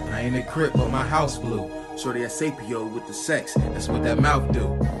 Nah, I ain't a crip, but my house blue. Shorty a sapio with the sex, that's what that mouth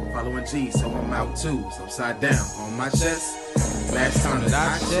do. Following G, so I'm out too. It's upside down on my chest. Last time that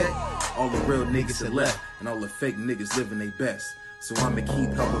I checked, all the real niggas had left, and all the fake niggas living their best. So I'ma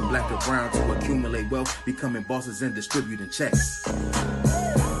keep helping black and brown to accumulate wealth, becoming bosses and distributing checks.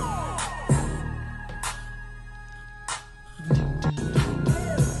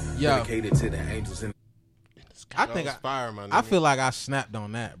 Yo, dedicated to the angels in the sky. I feel like I snapped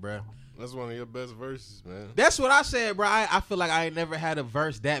on that, bro. That's one of your best verses, man. That's what I said, bro. I feel like I ain't never had a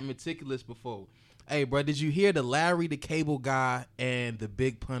verse that meticulous before. Hey, bro, did you hear the Larry the Cable Guy and the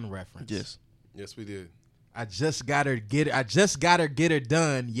Big Pun reference? Yes, we did. I just got her get her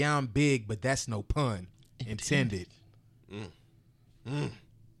done. Yeah, I'm big, but that's no pun intended.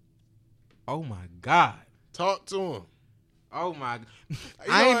 Oh my God. Talk to him. Oh my.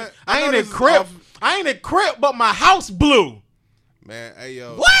 I ain't a crip. I ain't a crip, but my house blew. Man, hey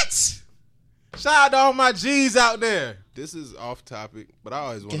yo. What? Shout out to all my G's out there. This is off topic, but I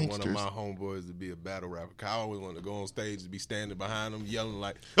always wanted one of my homeboys to be a battle rapper. I always wanted to go on stage and be standing behind them, yelling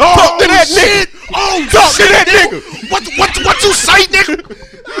like, "Oh, talk to that nigga! Oh, talk to that nigga! What you say,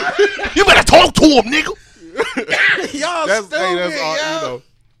 nigga? You better talk to him, nigga." Y'all stupid. Hey, that's all, yo. you know.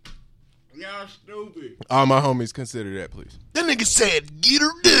 Y'all stupid. All my homies, consider that, please. That nigga said, "Get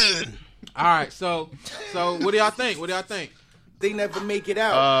her done." All right, so what do y'all think? They never make it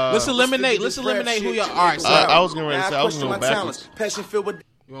out. Let's eliminate who y'all. All right, so I was gonna say I was gonna go backwards. Passion filled with.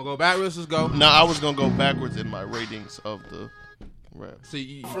 You wanna go backwards? Let's go. No, I was gonna go backwards in my ratings of the rap.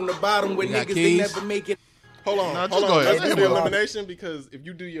 See, from the bottom with niggas they never make it. Hold on. Let's do the elimination because if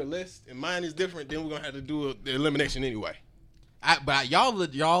you do your list and mine is different, then we're gonna have to do the elimination anyway. But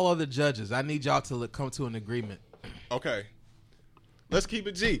y'all are the judges. I need y'all to come to an agreement. Okay. Let's keep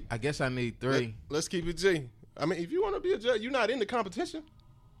it G. I guess I need 3. Let's keep it G. I mean, if you want to be a judge, you're not in the competition.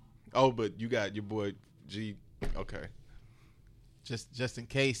 Oh, but you got your boy G. Okay. Just in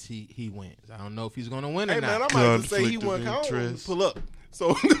case he wins. I don't know if he's gonna win or Hey not. man, I might just say he Conflict won. of I don't want to interest. pull up.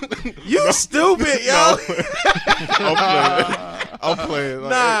 So You stupid, yo. I'm playing.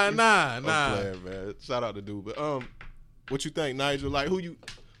 Like, Nah. I'm playing, man. Shout out to dude. But what you think, Nigel? Like who you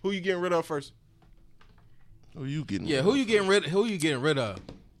getting rid of first? Who you getting? Yeah, rid who of? you getting rid of?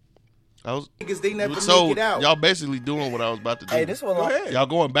 I was. Niggas, they never So make it out. y'all basically doing what I was about to do. Hey, this one. Go ahead. Y'all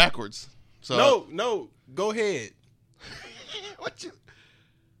going backwards. So No, go ahead. What you?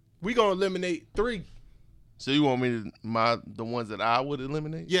 We gonna eliminate 3. So you want me to the ones that I would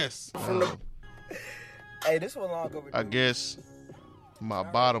eliminate? Yes. Hey, this one long overdue. I guess my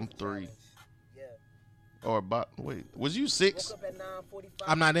bottom 3. Yeah. Or wait, was you 6? Woke up at 9:45.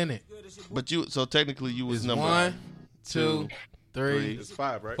 I'm not in it. But so technically you was It's number 1, 2, 3, It's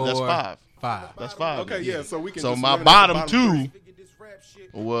 5, right? 4, That's 5. 5. That's 5. Okay, yeah. So we can. So just my eliminate bottom the 2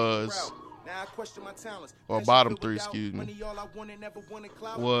 3. was Now I question my talents. or Passion bottom filled 3, with doubt. excuse me, Money all I wanted, never wanted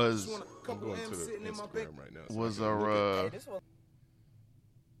clout. was- Just want a I'm couple going to M's the sitting in my bank. Instagram right now. so was I can look at- Hey, a this one.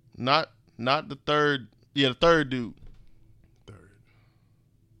 not the third. Yeah, the third dude. third.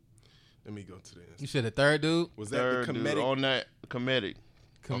 Let me go to the You Instagram. said the third dude? Was that Third the dude comedic? on that comedic.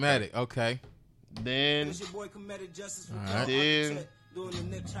 Comedic. Okay. Then It's your boy Comedic Justice from All Cal right. Then- Architect, doing the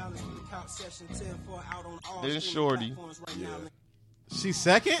Nick Challenge for the Couch Session 10-4 out on all Then streaming Shorty. platforms right now. She's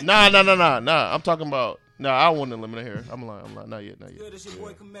second? Nah. I'm talking about. Nah, I want to eliminate her. I'm lying. Not yet. Good, it's your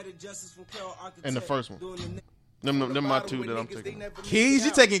boy Comedic Justice from Cal Architect. And the first one. doing the Nick- Them my 2 that I'm taking. Keys?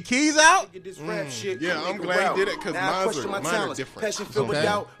 You taking Keys out? Yeah, I'm glad you did it because mine are different. Passion filled with Okay.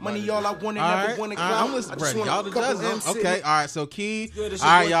 doubt. Money all I wanted, All never right. wanted All right, clout. I'm listening. I just Brandon. want Y'all a the couple judges. M's Okay. sitting- All right. So Keys. Good, it's All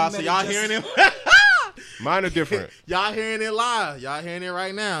your right, boy y'all. So Comedic y'all Justice. hearing it? Mine are different. Y'all hearing it live. Y'all hearing it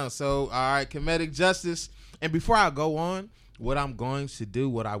right now. So, all right, Comedic Justice. And before I go on, what I'm going to do,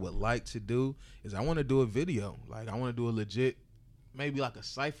 what I would like to do, is I want to do a video. Like, I want to do a legit, maybe like a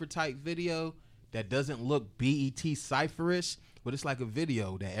cypher type video that doesn't look BET cypherish, but it's like a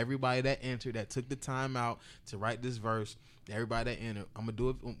video that everybody that entered, that took the time out to write this verse, everybody that entered,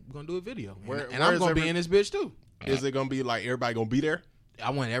 we're gonna do a video. Where I'm is gonna be in this bitch too. Is it gonna be like everybody gonna be there?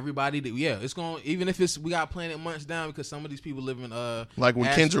 I want everybody to, it's going, even if we got Planet Munch down, because some of these people live in Like when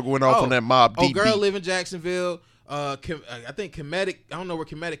Ash- Kendrick went off on that Mob Deep girl beat. live in Jacksonville. I think Comedic, I don't know where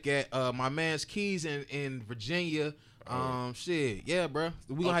Comedic at. My man's Keys in Virginia. Shit, yeah, bro.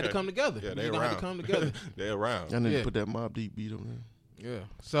 We gonna have to Okay. come together. Yeah, We they gonna around. have to come together. They around. I need Yeah. to put that Mob Deep beat on there. Yeah.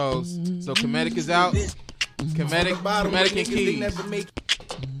 So Comedic is out. Comedic and Keys.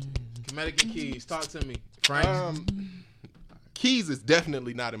 Comedic and Keys. Talk to me, Frank. Keys is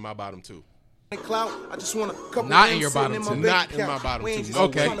definitely not in my bottom 2. Clout. I just want a couple Not in M's your sitting bottom my two. bank Not in my account. bottom We two. ain't just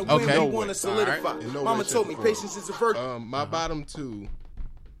Okay, trying to win, okay. we want to solidify. Alright. In no Mama way, told me shape, or form. patience is a virtue. My bottom 2.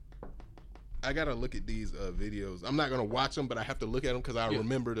 I gotta look at these videos. I'm not gonna watch them, but I have to look at them because I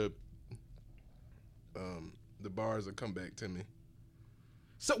remember the bars that come back to me.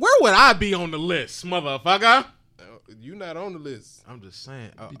 So where would I be on the list, motherfucker? You not on the list. I'm just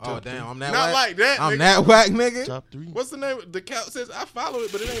saying. Oh top damn, three. I'm that Not whack. like that, I'm nigga. that whack, nigga. Top 3. What's the name? The couch says I follow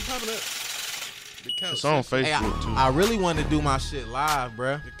it, but it ain't popping up. The couch. It's on says- Hey, Facebook too. I really want to do my shit live,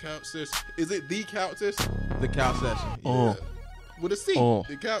 bruh. The couch says. Is it the couch session? The couch session. Oh, With a C. Oh.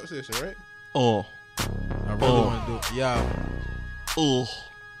 The couch session, right? oh, I really want to do it. Yo. oh.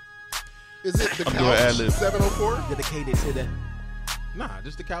 Is it the I'm doing couch ad-lib. 704? Dedicated to the. Nah,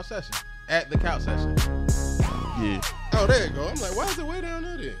 just the couch session. At the couch session. Yeah. Oh, there you go. I'm like, why is it way down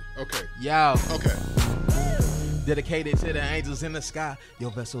there then? Okay. Yo. Okay. Dedicated to the angels in the sky.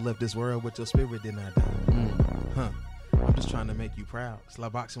 Your vessel left this world, but your spirit did not die. Huh. I'm just trying to make you proud.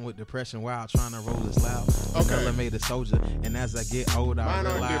 Slap boxing with depression while trying to roll this loud. Okay. I made a soldier, and as I get older, I Mine aren't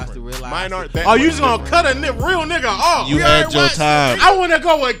realize different. to realize. Mine aren't that Oh, you much just gonna different. cut a real nigga off? You We had already your watched- time. I want to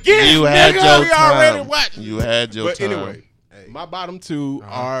go again. You had nigga. your We already time. watched. You had your But time. anyway, my bottom 2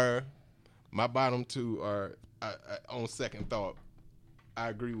 are. My bottom 2 are. On second thought, I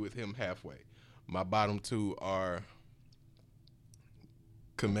agree with him halfway. My bottom 2 are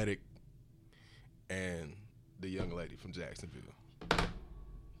Comedic and the young lady from Jacksonville.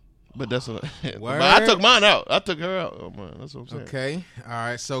 But that's what. Word. But I took mine out. I took her out. Oh man, that's what I'm saying. Okay. All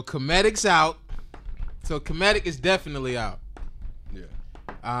right. So Comedic's out. So Comedic is definitely out.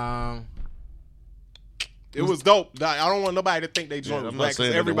 Yeah. It was dope. I don't want nobody to think they joined I'm was not whack, 'cause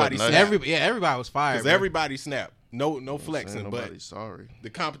saying that it everybody wasn't snapped. nice. Everybody was fired. Because bro. everybody snapped. No Saying flexing, but nobody's sorry. the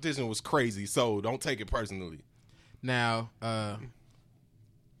competition was crazy, so don't take it personally. Now,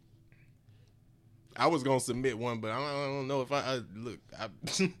 I was gonna submit one, but I don't know if I look.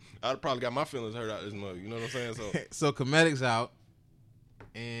 I'd probably got my feelings hurt out this mug. You know what I'm saying? So so Comedic's out,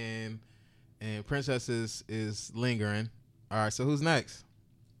 and Princess is lingering. All right, so who's next?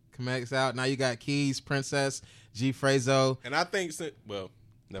 Comedic's out. Now you got Keys, Princess, G Frazo. And I think, well,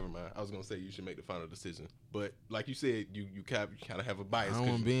 never mind. I was gonna say you should make the final decision, but like you said, you kind of have a bias. I don't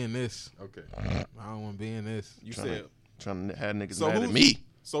want to be in this. Okay. I don't want to be in this. You said trying to have niggas mad at me.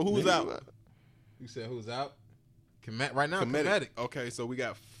 So who's out? You said who's out? Right now, Comedic. Okay, so we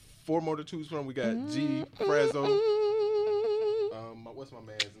got 4 more to choose from. We got G Frazo. What's my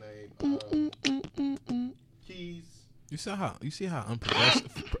man's name? Keys. You see how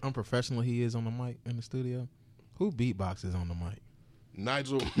unprofessional he is on the mic in the studio? Who beatboxes on the mic?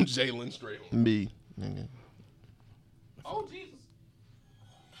 Nigel Jalen straight on. Me. Nigga. Oh Jesus.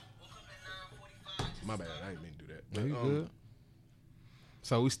 My bad. I didn't mean to do that. No, you good.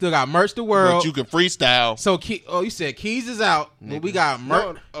 So we still got Merch the World. But you can freestyle. So you said Keys is out. But we got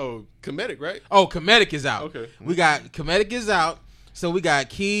Merch. Oh, Comedic, right? Oh, Comedic is out. Okay. We got Comedic is out. So we got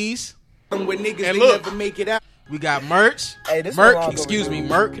Keys. And with niggas, And they look. never make it out. We got Merch. Hey, this Merch, one long excuse overdue. me,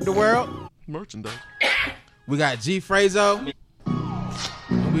 Merc the World. Merchandise. We got G Frazo.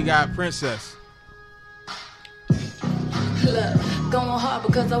 And we got Princess. Look, going hard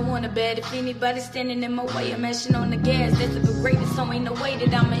because I want it bad. If anybody's standing in my way, I'm mashing on the gas. That's the greatest, so ain't no way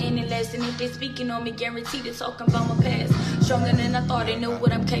that I'ma end it less. And if they speaking on me, guaranteed to talking about my past. Stronger than I thought, they know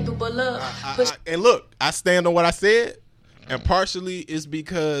what I'm capable of. And look, I stand on what I said, and partially it's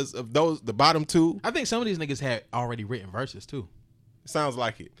because of the bottom 2. I think some of these niggas had already written verses too. Sounds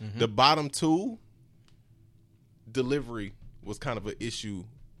like it. The bottom 2 delivery was kind of an issue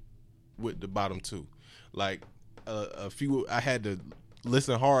with the bottom 2. Like a few, I had to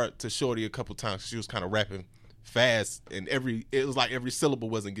listen hard to Shorty a couple times. She was kind of rapping fast, and it was like every syllable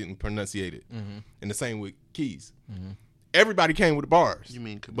wasn't getting pronunciated. And the same with Keys. Everybody came with the bars. You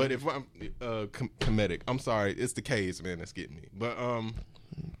mean Comedic? But if I'm Comedic, I'm sorry, it's the K's, man, that's getting me. But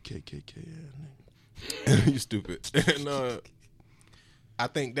KKK. you stupid. And I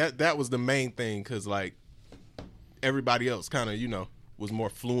think that was the main thing, because like everybody else kind of was more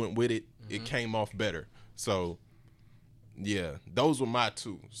fluent with it. It came off better. So yeah, those were my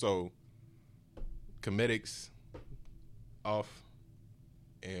 2. So Comedic's off,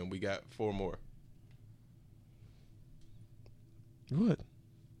 and we got 4 more. What?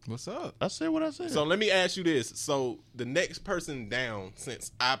 What's up? I said what I said. So let me ask you this. So the next person down,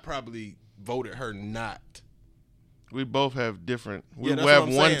 since I probably voted her not. We both have different. We Yeah, that's have what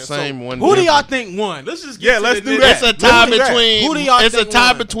I'm one saying. same, So one Who do different. y'all think won? Let's just get to let's the do nitty- that. It's a tie Let's do that. between. Who do y'all It's a think tie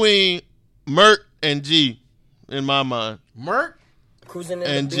won? between Merc and G, in my mind. Merc? Cruising in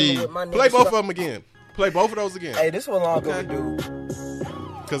And the G. Beamer with my Play niggas. both of them again. Play both of those again. Hey, this one long Okay. overdue.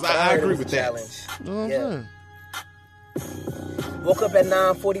 Because I agree with that. Challenge. You know what I'm Yeah. saying? Woke up at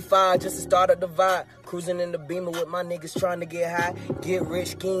 9:45 just to start up the vibe. Cruising in the Beamer with my niggas trying to get high. Get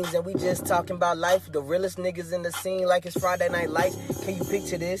rich schemes and we just talking about life. The realest niggas in the scene like it's Friday Night Lights. Can you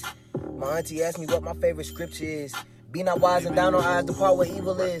picture this? My auntie asked me what my favorite scripture is. Be not wise and down on eyes, depart where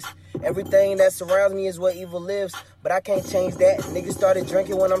evil is. Everything that surrounds me is where evil lives. But I can't change that. Niggas started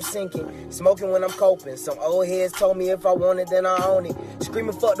drinking when I'm sinking, smoking when I'm coping. Some old heads told me if I want it, then I own it.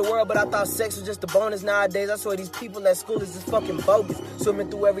 Screaming fuck the world, but I thought sex was just a bonus nowadays. I swear these people at school is just fucking bogus.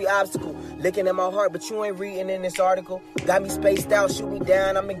 Swimming through every obstacle, looking at my heart, but you ain't reading in this article. Got me spaced out, shoot me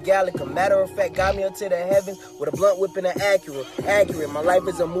down, I'm in Gallica. Matter of fact, got me up to the heavens with a blunt whip and an Accurate. My life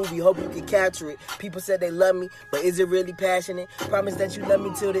is a movie, hope you can capture it. People said they love me, but is it really passionate? Promise that you love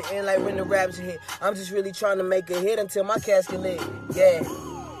me till the end, like when the rapture hit. I'm just really trying to make a hit until my casket lit. Yeah.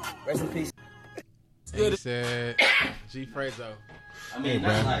 Rest in peace. He said G Frazo. I mean, Hey,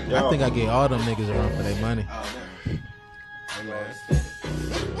 bro. not like I think I get all them niggas around for their money.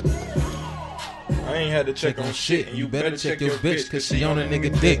 I ain't had to check on shit, and you better check your bitch, cause she on a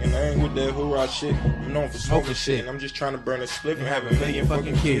nigga dick. And I ain't with that hoorah shit. I'm known for smoking shit, and I'm just trying to burn a split and have a million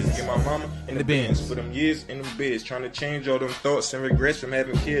fucking kids. Get my mama in the bins for them years in them beds, trying to change all them thoughts and regrets from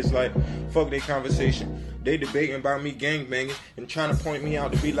having kids. Like, fuck they conversation. They debating about me gangbanging and trying to point me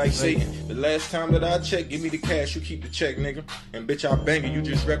out to be like Satan. The last time that I checked, give me the cash, you keep the check, nigga. And bitch, I bang it, you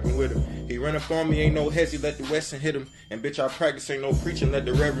just reppin' with him. He run up on me, ain't no hezzy, let the Westin hit him. And bitch, I practice, ain't no preaching, let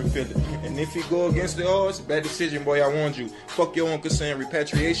the Reverend feel it. And if he go against the odds, bad decision, boy, I warned you. Fuck your Uncle Sam,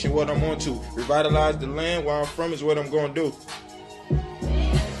 repatriation, what I'm on to. Revitalize the land, where I'm from is what I'm gonna do.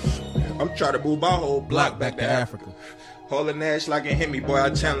 I'm trying to move my whole block back to Africa. Hauling Nash like it hit me, boy, I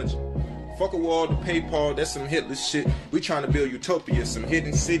challenge you. Fuck a wall to PayPal, that's some Hitler shit. We trying to build utopia, some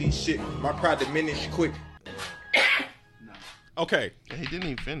hidden city shit. My pride diminished quick. Okay. He didn't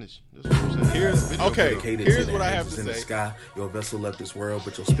even finish. That's what I'm saying. Here's what I have to in the say. sky. Your vessel left this world,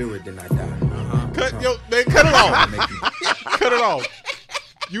 but your spirit did not die. Cut it off. Cut it off.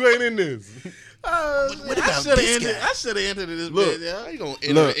 You ain't in this. I should have entered this Look, bitch. Yeah, I ain't gonna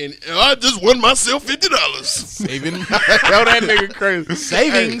enter in. I just won myself $50. Saving. Yo, that nigga crazy.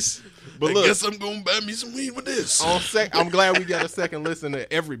 Savings. Hey, but I look, guess I'm gonna buy me some weed with this. I'm glad we got a second listen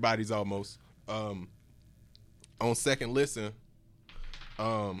to everybody's almost. On second listen,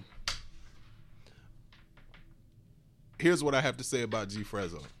 here's what I have to say about G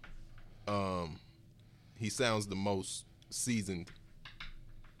Frezzo. He sounds the most seasoned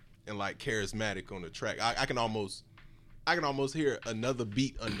and like charismatic on the track. I can almost hear another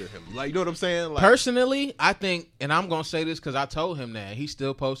beat under him. Like, you know what I'm saying? Like, Personally, I think, and I'm gonna say this because I told him that he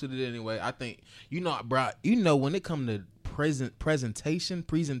still posted it anyway. I think bro. When it come to presentation.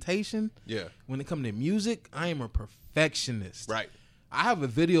 Yeah. When it come to music, I am a perfectionist. Right. I have a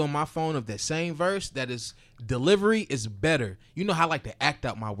video on my phone of that same verse that is delivery is better. You know how I like to act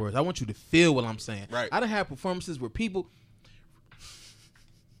out my words. I want you to feel what I'm saying. Right. I done had performances where people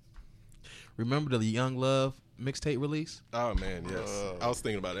remember the Young Love mixtape release. Oh man, yes. I was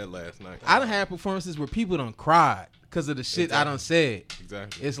thinking about that last night. I done had performances where people done cried because of the shit I done said.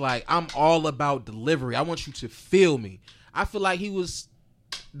 Exactly. It's like I'm all about delivery. I want you to feel me. I feel like this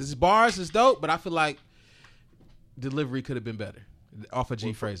bars is dope, but I feel like delivery could have been better off of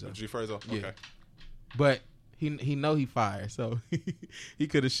G Frezzo. G Frezzo, okay. Yeah. But he know he fired, so he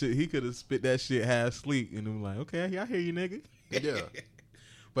could have spit that shit half sleep, and I'm like, okay, I hear you, nigga. Yeah.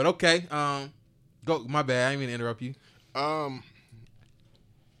 But okay, go. My bad, I didn't mean to interrupt you. You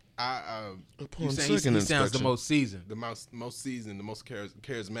saying he sounds the most seasoned, the most seasoned, the most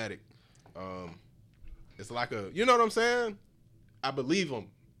charismatic. It's like you know what I'm saying? I believe him.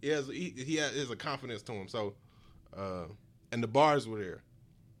 He has a confidence to him. So, and the bars were there.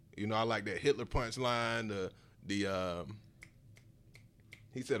 You know, I like that Hitler punchline. He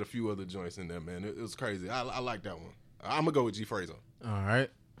said a few other joints in there, man. It was crazy. I like that one. I'm gonna go with G Frezzo. All right.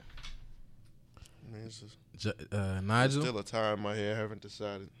 Nigel. Still a tie in my head. I haven't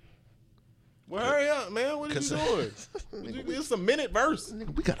decided. Well, hurry up, man. What are you doing? It's a minute verse.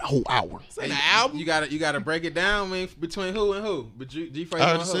 We got a whole hour. It's an album. You gotta break it down, man. Between who and who? But G Frezzo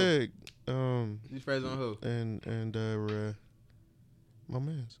I on who? said, G Frezzo on who? And my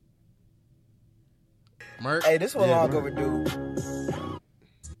man's. Merc. Hey, this one long overdue.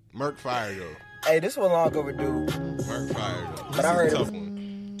 Merc fire though. Hey, this one long overdue. Merc fire though. But I heard a tough it. one.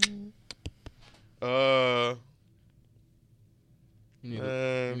 You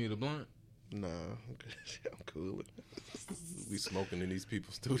need a blunt? Nah, I'm cool. We smoking in these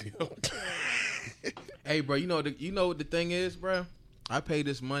people's studio. Hey, bro, you know what the thing is, bro? I pay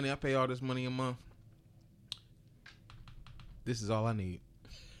all this money a month. This is all I need.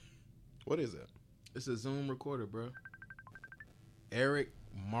 What is that? It's a Zoom recorder, bro. Eric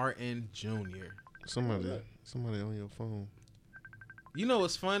Martin Jr. Somebody on your phone. You know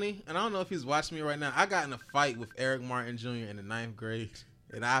what's funny? And I don't know if he's watching me right now. I got in a fight with Eric Martin Jr. in the 9th grade,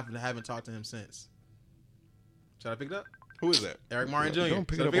 and I haven't talked to him since. Should I pick it up? Who is that? Eric Martin Jr. Don't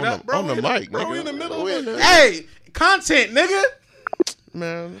pick Should I it up on the mic, bro. nigga. We in the middle of it. Hey, content, nigga.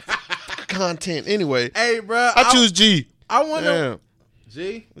 Man, content. Anyway, Hey, bro. I choose G. I want to. Yeah.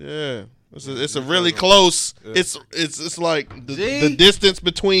 G? Yeah. It's a really close. Yeah. It's like G? the distance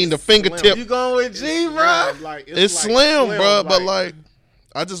between the fingertip. You going with G, bro? It's slim, bro. But like,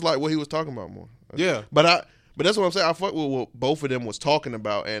 I just like what he was talking about more. Yeah. But that's what I'm saying. I fuck with what both of them was talking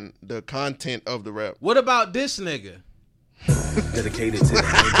about and the content of the rap. What about this nigga? Dedicated to the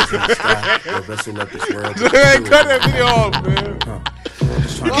angels in the sky, your vessel of this world. Hey, cut that video off, man.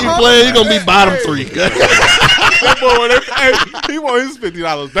 You keep playing, you're gonna be bottom three. That boy, he want his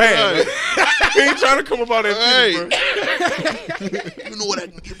 $50 bad. He ain't trying to come up out that $50, bro. You know what I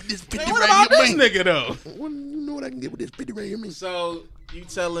can get with this 50 What right about here, this man? nigga though? You know what I can get with this 50 right here, man? So you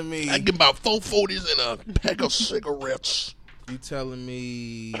telling me? I can get about 4 40s and a pack of cigarettes. You telling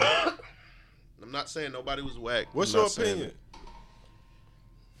me? I'm not saying nobody was whack. What's I'm your not saying opinion? it.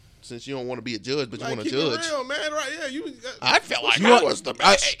 Since you don't want to be a judge, but you want to keep judge. it real, man. Right? Yeah, I felt like I was the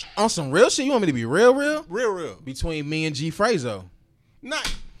best. On some real shit, you want me to be real? Real. Between me and G Frezzo. Not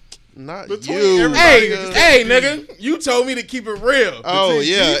between you. Hey, nigga, you told me to keep it real. Oh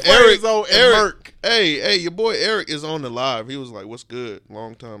Between yeah, G Frezzo and Eric. Merc. Hey, your boy Eric is on the live. He was like, "What's good?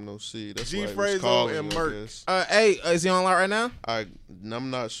 Long time no see." That's G why he was Frezzo calling and you, I Merc. guess. Hey, is he on live right now? I'm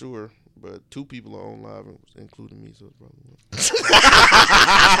not sure, but 2 people are on live, including me, so it's probably one.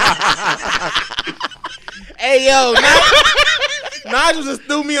 Hey, yo, Nigel just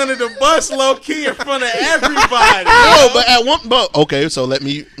threw me under the bus, low key, in front of everybody. No, but okay, so let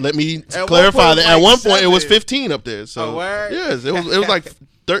me clarify that. At one point, it was 15 up there. So word? yes, it was like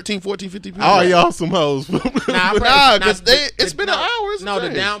 13, 14, 15 people. All y'all some hoes. Because it's been an hour. No, the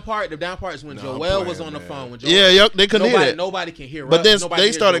down part is when Joel was on the phone. When Joel, they couldn't hear that. Nobody can hear. But then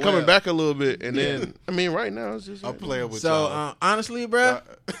they started coming back a little bit, and then right now it's just I'm playing with so, y'all. Honestly, bro,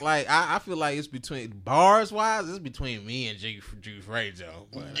 like I feel like it's between bars wise, it's between me and G Frazo.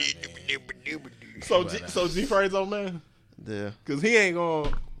 So G Frazo, man. Yeah, because he ain't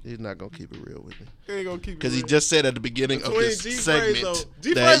gonna. He's not gonna keep it real with me. He ain't gonna keep it because real. he just said at the beginning of this segment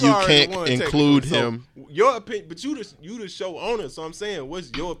that Frazo you can't include him. So your opinion, but you the show owner, so I'm saying, what's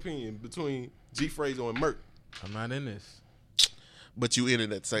your opinion between G Frazo and Merc? I'm not in this. But you in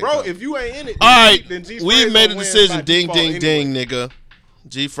it at the same time. Bro, if you ain't in it, all right, then G we Frazo made a decision. Ding, anyway. ding, nigga.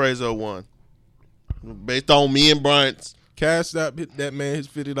 G Frazo won. Based on me and Bryant's. Cash that man his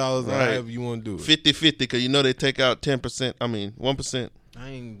 $50 or however you want to do it. 50-50, because you know they take out 10%. I mean, 1%. I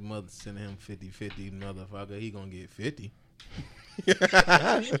ain't mother sending him 50-50, motherfucker. He gonna get 50. You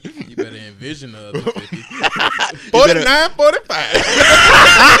better envision the other 50.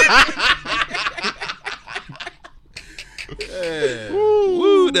 49-45. Yeah.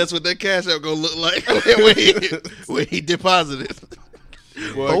 Woo, that's what that cash out gonna look like when he deposited.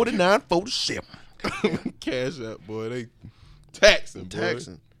 49-47. Cash out, boy. They taxing.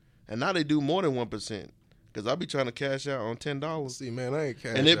 And now they do more than 1%. Because I'll be trying to cash out on $10. See, man, I ain't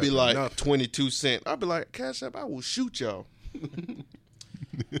cash out. And it'd be like nothing. 22 cents. I'll be like, cash up, I will shoot y'all. All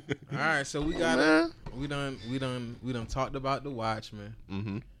right, so we done talked about the Watchmen.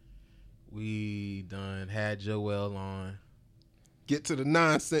 Mm-hmm. We done had Joel on. Get to the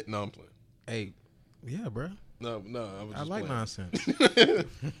 9 cent. No, I'm playing. Hey, yeah, bro. No, I like playing. 9 cents.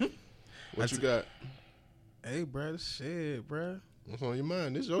 What you got? Hey, bro, shit, bro. What's on your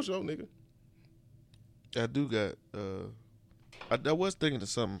mind? This your show, nigga. I do got. I was thinking of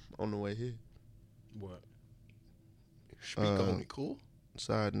something on the way here. What? Speak on it, cool.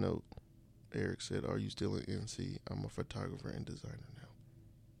 Side note: Eric said, "Are you still in NC? I'm a photographer and designer now,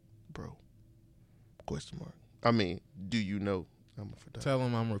 bro." Question mark. I mean, do you know I'm a photographer? Tell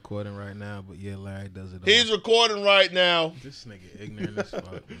him I'm recording right now, but yeah, Larry does it. He's recording right now. This nigga ignorant as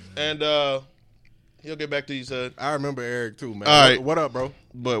fuck. And he'll get back to you, son. I remember Eric too, man. All right, what up, bro?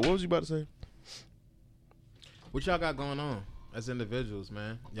 But what was you about to say? What y'all got going on as individuals,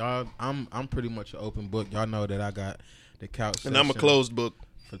 man? Y'all, I'm pretty much an open book. Y'all know that I got the couch session, and I'm a closed book.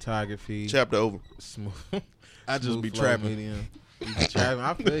 Photography. Chapter over. Smooth. I just be trapping. You be trapping.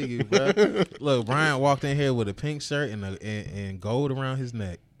 I feel you, bro. Look, Brian walked in here with a pink shirt and gold around his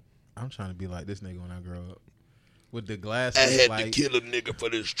neck. I'm trying to be like this nigga when I grow up. With the glasses, I had to kill a nigga for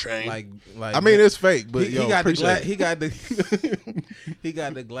this train. Like I mean, it's fake, but he got the he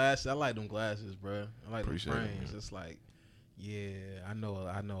got the glasses. I like them glasses, bro. I like them frames. It's like, yeah, I know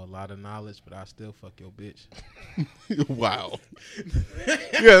a lot of knowledge, but I still fuck your bitch. Wow.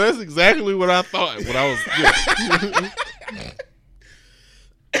 Yeah, that's exactly what I thought when I was. Yeah.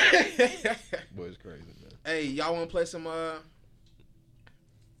 Boy, it's crazy, man. Hey, y'all want to play some?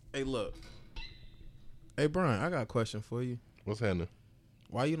 Hey, look. Hey, Brian, I got a question for you. What's happening?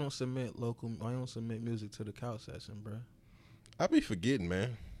 Why you don't submit music to the couch session, bro? I be forgetting,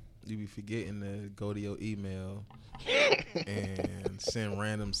 man. You be forgetting to go to your email and send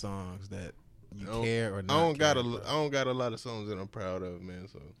random songs that you care or not. I don't got a lot of songs that I'm proud of, man.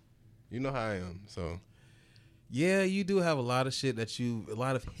 So you know how I am. So yeah, you do have a lot of shit a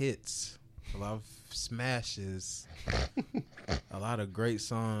lot of hits, a lot of smashes. A lot of great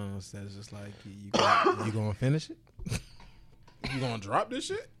songs that's just like you gonna finish it? You gonna drop this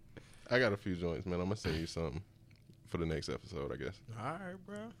shit? I got a few joints, man. I'm gonna send you something for the next episode, I guess. All right,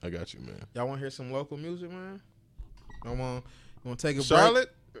 bro. I got you, man. Y'all want to hear some local music, man? You want to take a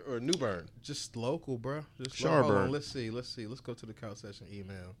Charlotte break? Or New Bern? Just local, bro. Just Sharburn. Hold on. Let's see. Let's go to the couch session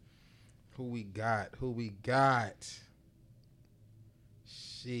email. Who we got?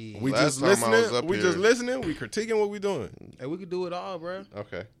 Shit. We just listening. We critiquing what we doing. Hey, we could do it all, bro.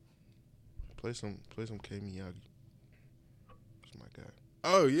 Okay. Play some K Miyagi. That's my guy.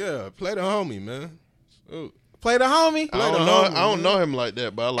 Oh yeah, play the homie, man. Ooh. Play the homie. I don't know him like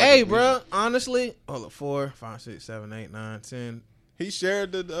that, but I like. Hey, bro. Honestly, hold up. 4, 5, 6, 7, 8, 9, 10. He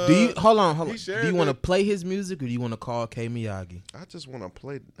shared the. Do you hold on? Do you want to play his music or do you want to call K Miyagi? I just want to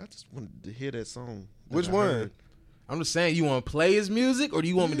play. I just want to hear that song. Which one? I'm just saying, you want to play his music, or do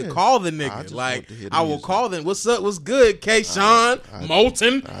you want me to call the nigga? Like, I will call them. What's up? What's good? K. Sean,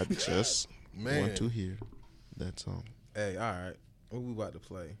 Molten. I just want to hear that song. Hey, all right. What we about to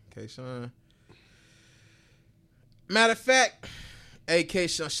play? K. Sean. Matter of fact, hey, K.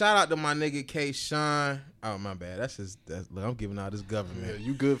 Sean. Shout out to my nigga K. Sean. Oh, my bad. Look, I'm giving out this government. Yeah,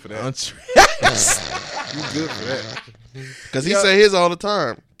 you good for that. You good for that. Because he say his all the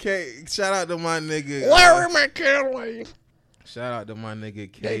time. Shout out to my nigga Larry McKinley. Shout out to my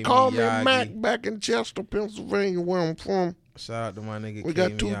nigga K. They call me Miyagi. Mac back in Chester, Pennsylvania, where I'm from. Shout out to my nigga We K.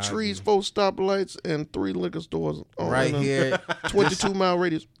 got 2 Miyagi. trees, 4 stoplights, and 3 liquor stores. Right here. 22-mile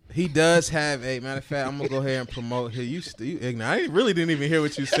radius. He does have a matter of fact. I'm gonna go ahead and promote here. You ignorant. I really didn't even hear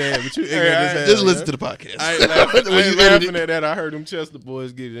what you said, but you ignorant as hell. Just listen to the podcast. I ain't laughing at that. I heard them Chester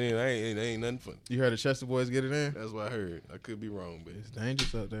boys get it in. Ain't nothing funny. You heard the Chester boys get it in? That's what I heard. I could be wrong, but It's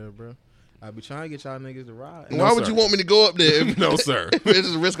dangerous up there, bro. I be trying to get y'all niggas to ride. Why would you want me to go up there? No, sir.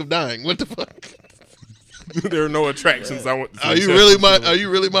 It's a risk of dying. What the fuck? There are no attractions. I want. To see Are you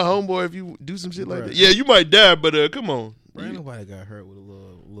really my homeboy if you do some shit like that? Yeah, you might die, but come on. Bro, ain't nobody got hurt with a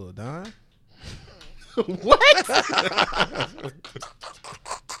little dime. What?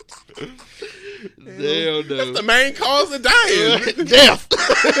 Damn, no. That's the main cause of dying. Death.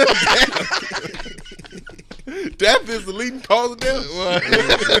 Death is the leading cause of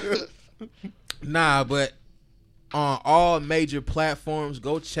death. Nah, but on all major platforms,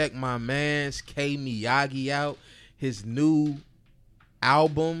 go check my man's K. Miyagi out. His new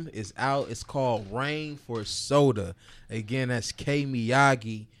album is out. It's called Rain for Soda. Again, that's K.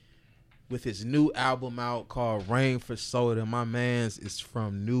 Miyagi with his new album out called Rain for Soda. My man's is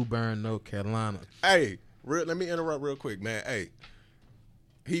from New Bern, North Carolina. Hey, let me interrupt real quick, man. Hey,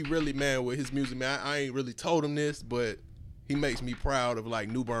 he really, man, with his music, man. I ain't really told him this, but he makes me proud of like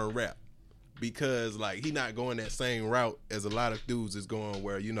New Bern rap because like he not going that same route as a lot of dudes is going,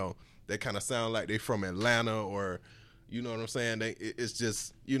 where you know they kind of sound like they from Atlanta or. You know what I'm saying? It's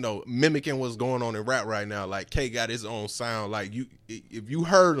just, you know, mimicking what's going on in rap right now. Like, K got his own sound. Like, if you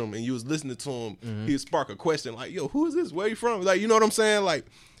heard him and you was listening to him, he'd spark a question like, yo, who is this? Where you from? Like, you know what I'm saying? Like,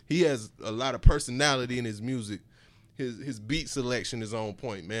 he has a lot of personality in his music. His beat selection is on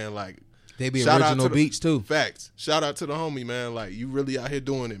point, man. Like, they be original beats, too. Facts. Shout out to the homie, man. Like, you really out here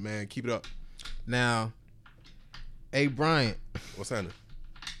doing it, man. Keep it up. Now, hey, Bryant. What's happening?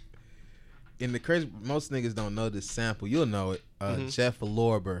 In the crazy, most niggas don't know this sample. You'll know it. Jeff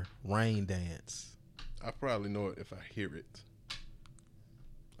Lorber, Rain Dance. I probably know it if I hear it.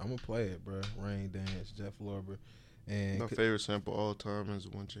 I'm gonna play it, bro. Rain Dance, Jeff Lorber. And my favorite sample all time is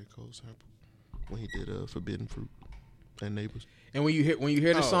the one J. Cole sample when he did Forbidden Fruit and Neighbors. And when you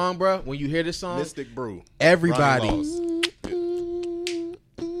hear the song, bro, when you hear the song, Mystic Brew. Everybody.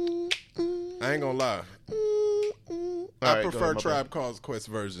 I ain't gonna lie. All I prefer Tribe Called Quest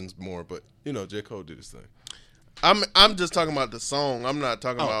versions more, but you know, J. Cole did his thing. I'm just talking about the song. I'm not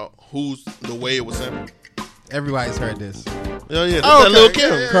talking about who's the way it was sampled. Everybody's heard this. Oh yeah, that's that Lil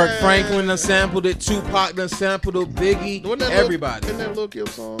Kim. Kirk Franklin done sampled it. Tupac done sampled it. Biggie. Everybody. Isn't that Lil Kim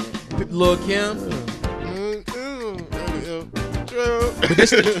song? Lil Kim. But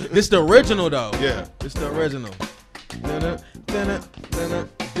this the original though. Yeah, it's the original.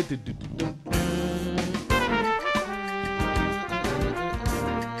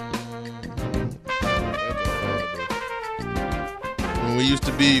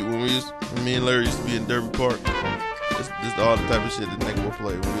 When me and Larry used to be in Derby Park, this all the type of shit that nigga would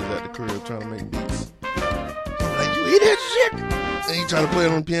play when we was at the crib trying to make beats. Like, you hear that shit? And he trying to play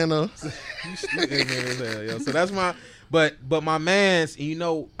it on the piano. So that's my, but my man's, and you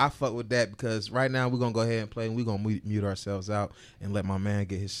know I fuck with that because right now we're gonna go ahead and play and we're gonna mute ourselves out and let my man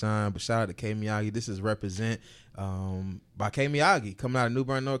get his shine. But shout out to K. Miyagi. This is Represent by K. Miyagi coming out of New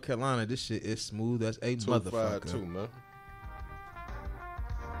Bern, North Carolina. This shit is smooth as a motherfucker. 252, man.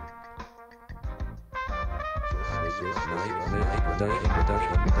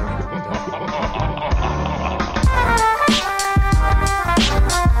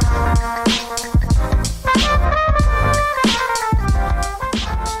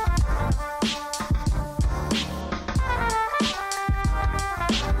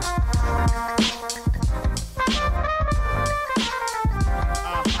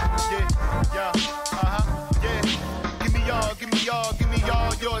 Give me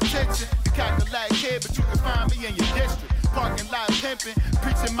all your attention. You calculate here, but you can find me in your district. Parking lot pimping,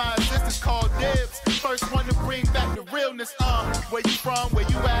 preaching my existence called dibs. First one to bring back the realness. Where you from, where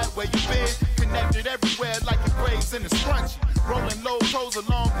you at, where you been? Connected everywhere like your braids in the scrunchie. Rolling low pros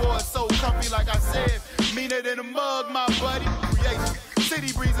along board, so comfy like I said. Meaner than a mug, my buddy. Creation.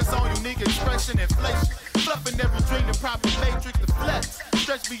 City breezes on unique expression, inflation. Fluffing every dream, the proper matrix, the flex.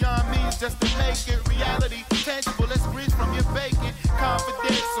 Stretch beyond means just to make it reality. Tangible, let's reach from your bacon.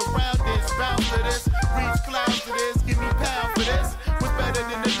 Confidence, surround this, bound to this. Reach clouds to this, give me pound for this. What's better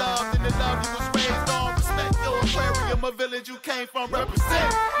than the love you was raised on? Respect your aquarium, a village you came from.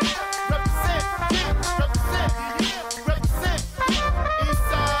 Represent, represent, represent, represent. East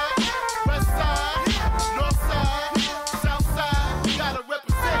side, west side, north side,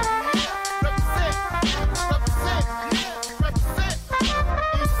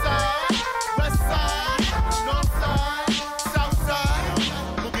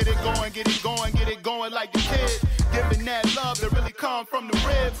 going like the kid. Giving that love that really come from the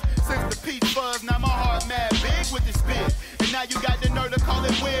ribs. Since the peach fuzz, now my heart mad big with this spit. And now you got the nerve to call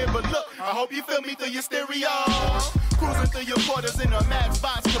it weird. But look, I hope you feel me through your stereo. Cruising through your quarters in a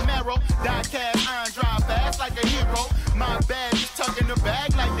Matchbox Camaro. Die cast, iron drive fast like a hero. My bag is tucking the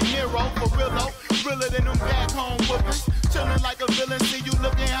bag like the hero. For real though, realer than them back home whoopers. Chilling like a villain, see you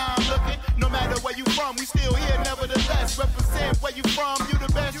looking how I'm looking. No matter where you from, we still here nevertheless. Represent where you from, you the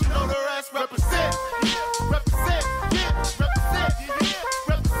best, you know the rest. Represent, represent, yeah, represent, yeah,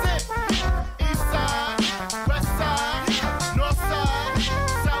 represent. East side, west side, north side,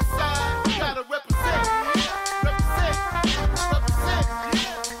 south side. Gotta represent, represent, represent,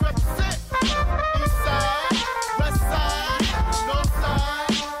 yeah, represent. East side, west side, north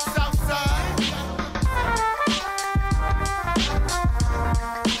side, south side.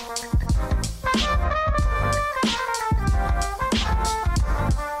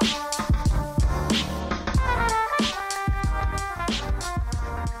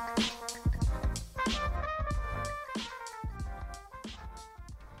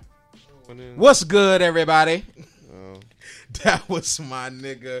 What's good, everybody? That was my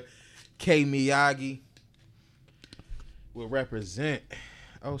nigga K Miyagi. Will represent.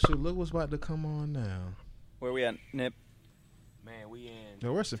 Oh shit! Look what's about to come on now. Where we at, Nip? Man, we in.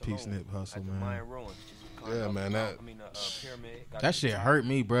 Yo, rest in peace, Nip Hustle, man. Mayan ruins. Yeah, man. Pyramid. That shit hurt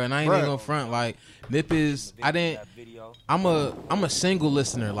me, bro. And I ain't even gonna front. Like Nip is. I'm a single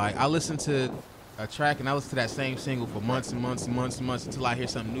listener. Like I listen to a track and I listen to that same single for months and months and months and months until I hear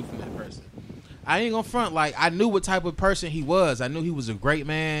something new from that person. I ain't gonna front. Like I knew what type of person he was. I knew he was a great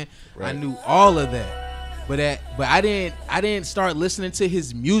man. Right. I knew all of that. But I didn't start listening to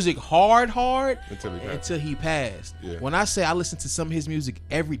his music hard until he passed. Yeah. When I say I listen to some of his music,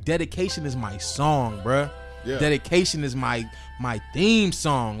 every Dedication is my song, bruh. Yeah. Dedication is my theme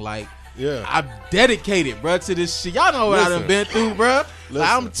song. Like, yeah, I'm dedicated, bruh, to this shit. Y'all know what I done been through, bruh. Like,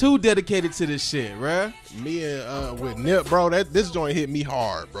 I'm too dedicated to this shit, bruh. Me and with Nip, bro, this joint hit me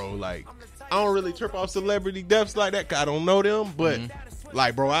hard, bro. Like, I don't really trip off celebrity deaths like that 'cause I don't know them, but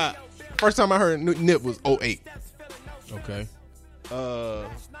like, bro, first time I heard Nip was 2008. Okay. The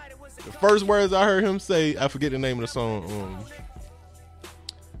first words I heard him say, I forget the name of the song.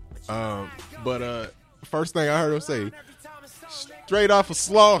 But first thing I heard him say, straight off of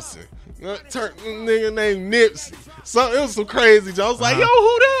Slauson, nigga named Nipsey. So it was some crazy. I was like, yo,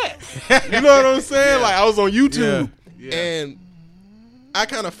 who that? You know what I'm saying? Yeah. Like I was on YouTube and I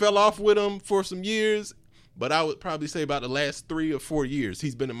kind of fell off with him for some years. But I would probably say about the last 3 or 4 years,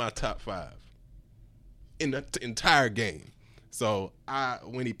 he's been in my top 5 in the entire game. So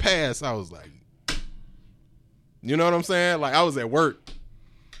when he passed, I was like, you know what I'm saying? Like I was at work,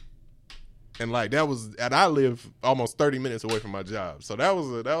 and like and I live almost 30 minutes away from my job. So that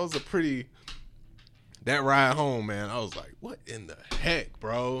was a pretty, that ride home, man. I was like, what in the heck,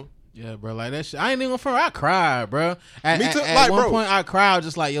 bro? Yeah, bro, like that shit. I ain't even gonna I cried, bro. Me too. At one point, I cried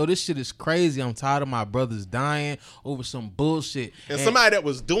just like, yo, this shit is crazy. I'm tired of my brothers dying over some bullshit. And somebody that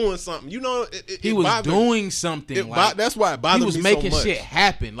was doing something, you know, he was doing something. That's why it bothered me so much. He was making shit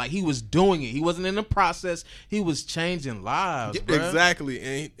happen. Like he was doing it. He wasn't in the process. He was changing lives, bro.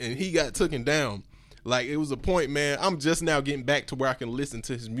 Exactly. And he got taken down. Like it was a point, man. I'm just now getting back to where I can listen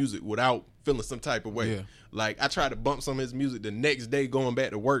to his music without feeling some type of way. Yeah. Like I tried to bump some of his music the next day going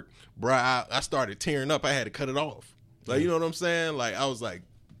back to work, bro. I started tearing up. I had to cut it off. Like you know what I'm saying? Like I was like,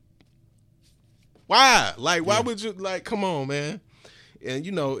 why? Like why would you? Like come on, man. And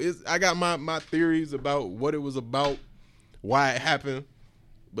you know, I got my theories about what it was about, why it happened,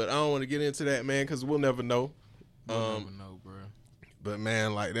 but I don't want to get into that, man, because we'll never know. We'll never know, bro. But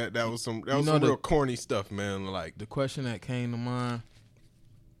man, like that was some real corny stuff, man. Like the question that came to mind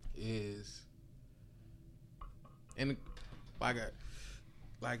is. And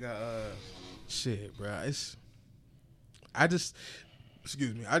shit, bro. I just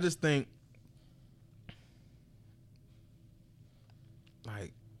think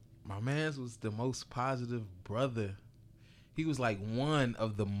like my man's was the most positive brother. He was like one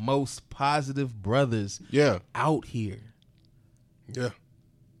of the most positive brothers out here. Yeah.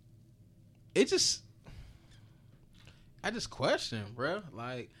 I just question, bro.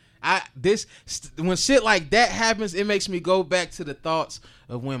 Like when shit like that happens, it makes me go back to the thoughts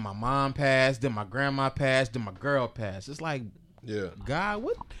of when my mom passed, then my grandma passed, then my girl passed. It's like, God,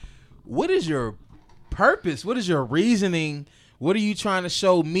 what is your purpose? What is your reasoning? What are you trying to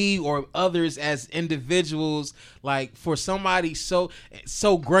show me or others as individuals? Like for somebody so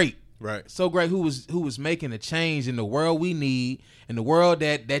great, Right. So great who was making a change in the world we need, in the world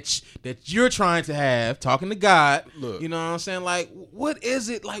that you're trying to have, talking to God. Look, you know what I'm saying? Like, what is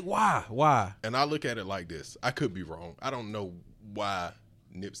it? Like, why? And I look at it like this. I could be wrong. I don't know why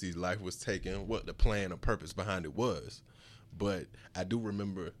Nipsey's life was taken, what the plan or purpose behind it was. But I do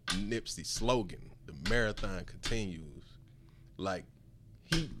remember Nipsey's slogan, the marathon continues. Like,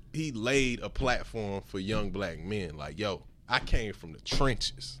 he laid a platform for young black men. Like, yo, I came from the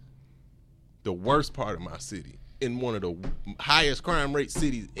trenches, the worst part of my city, in one of the highest crime rate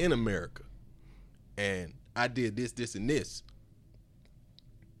cities in America. And I did this, this, and this.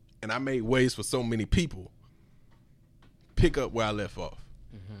 And I made ways for so many people pick up where I left off.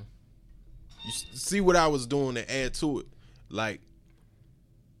 Mm-hmm. You see what I was doing to add to it. Like,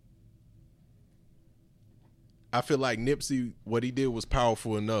 I feel like Nipsey, what he did was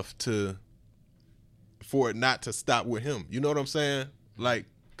powerful enough for it not to stop with him. You know what I'm saying? Like,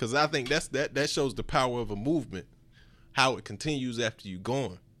 because I think that shows the power of a movement, how it continues after you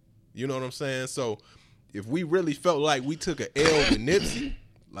gone. You know what I'm saying? So if we really felt like we took an L with Nipsey,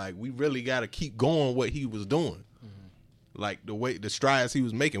 like, we really got to keep going what he was doing. Mm-hmm. Like, the strides he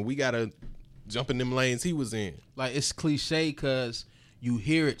was making, we got to jump in them lanes he was in. Like, it's cliche because you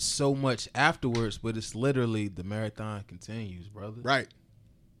hear it so much afterwards, but it's literally the marathon continues, brother. Right.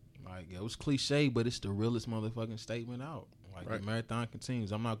 Like, it was cliche, but it's the realest motherfucking statement out. Like, right. The marathon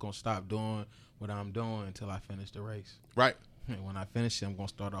continues. I'm not going to stop doing what I'm doing until I finish the race. Right. And when I finish it, I'm going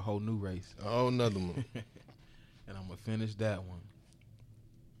to start a whole new race. A whole nother one. And I'm going to finish that one.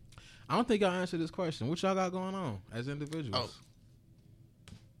 I don't think y'all answered this question. What y'all got going on as individuals?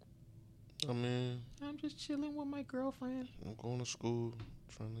 I mean, I'm just chilling with my girlfriend. I'm going to school,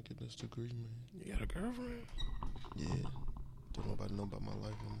 trying to get this degree, man. You got a girlfriend? Yeah. Don't nobody know about my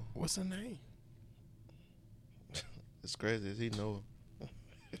life no more. What's her name? It's crazy. He know her.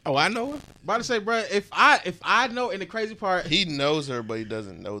 Oh, I know her? About to say, bro, if I know, and the crazy part, he knows her, but he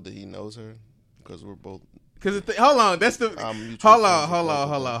doesn't know that he knows her because we're both. Because hold on, that's the hold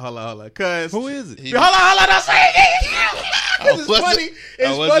on. Because who is it? Hold on. Don't say it. It's funny.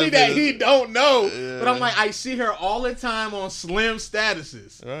 It's funny that he don't know, but I'm like, I see her all the time on Slim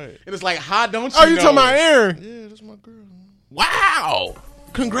statuses, right? And it's like, how don't you? Oh, you know talking about Aaron? Yeah, that's my girl. Wow!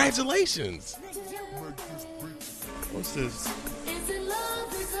 Congratulations. What's this?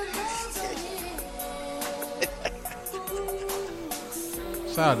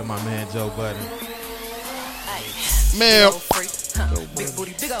 Shout out to my man Joe Budden. Man, big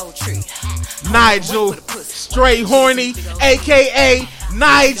booty, big old tree. Nigel, straight horny, aka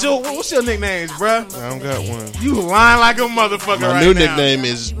Nigel. What's your nicknames, bro? I don't got one. You lying like a motherfucker my right new now. Nickname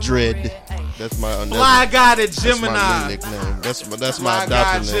is Dread. That's my Fly Guy to Gemini. That's my new nickname. That's my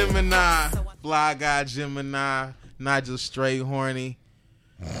adopted name. Gemini. Fly Guy Gemini. Nigel straight horny.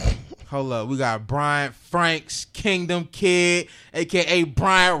 Hold up, we got Bryant Franks, Kingdom Kid, a.k.a.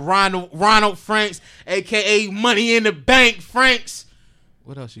 Bryant Ronald Franks, a.k.a. Money in the Bank Franks.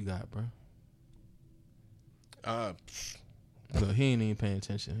 What else you got, bro? Look, he ain't even paying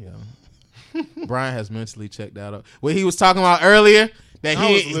attention, yo. Brian has mentally checked out. What he was talking about earlier, that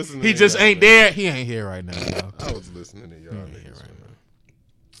he just ain't there. He ain't here right now, yo. I was listening to y'all. He ain't here right now.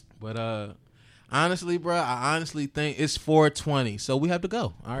 But honestly, bro, I honestly think it's 4:20, so we have to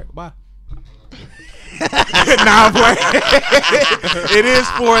go. All right, bye. Nah, boy. It is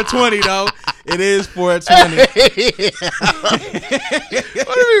 4:20 though. It is 4:20.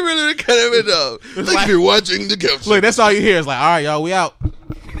 What are we really cut him though? Thank you for watching the caption. Look, that's all you hear. It's like, all right, y'all, we out.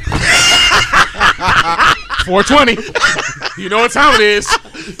 4:20. You know what time it is.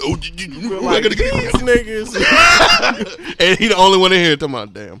 Like, these niggas. And he the only one in here talking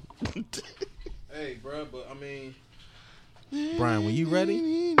about damn. Hey, bro, but I mean, Brian, when you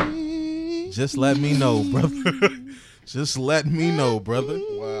ready, just let me know, brother. Just let me know, brother.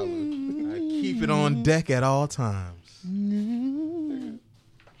 Wow. I keep it on deck at all times.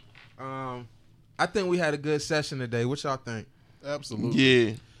 I think we had a good session today. What y'all think? Absolutely.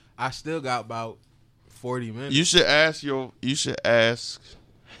 Yeah. I still got about 40 minutes. You should ask. Why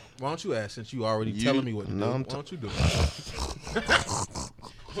don't you ask, since you already telling me what to do? Why don't you do it?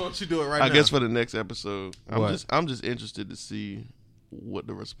 Why don't you do it right now? I guess for the next episode, What? I'm just interested to see what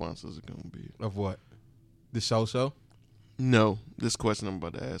the responses are going to be. Of what? The show? No, this question I'm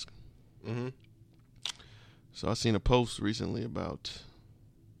about to ask. Mm-hmm. So I seen a post recently about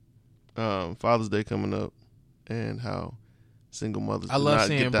Father's Day coming up and how single mothers. I love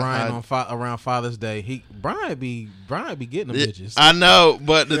seeing Brian around Father's Day. Brian be getting them bitches. I know,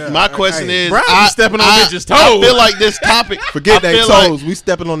 but my question is, Brian be stepping on bitches' toes. I feel like this topic. Forget their toes. We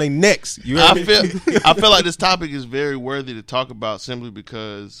stepping on their necks. You heard me? I feel like this topic is very worthy to talk about simply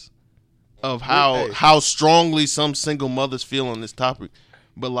because of how strongly some single mothers feel on this topic,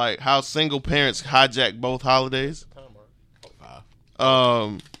 but like how single parents hijack both holidays.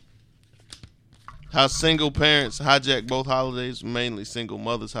 How single parents hijack both holidays, mainly single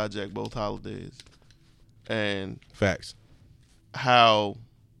mothers hijack both holidays, and facts. How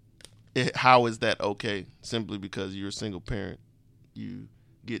is that okay? Simply because you're a single parent, you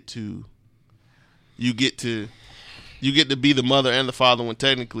get to be the mother and the father when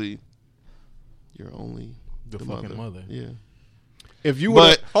technically you're only the fucking mother. Yeah. If you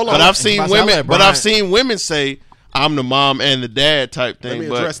but I've seen women say I'm the mom and the dad type thing. Let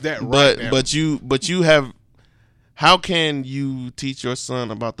me address that right now. But you have. How can you teach your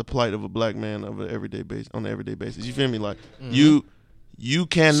son about the plight of a black man on an everyday basis? You feel me? Like you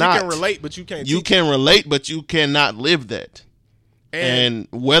cannot. She can relate, but you can't. You can relate, but you cannot live that. And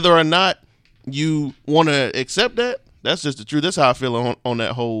whether or not you want to accept that, that's just the truth. That's how I feel on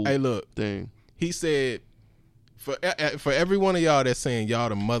that whole thing. He said, for every one of y'all that's saying y'all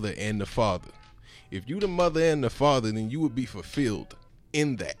the mother and the father, if you the mother and the father, then you would be fulfilled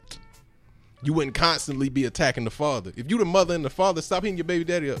in that. You wouldn't constantly be attacking the father. If you the mother and the father, stop hitting your baby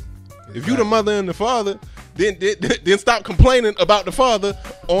daddy up. Exactly. If you the mother and the father, then stop complaining about the father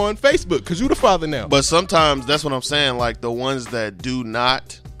on Facebook because you the father now. But sometimes that's what I'm saying. Like the ones that do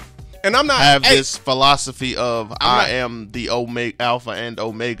not, and I'm not have this philosophy of I am the alpha and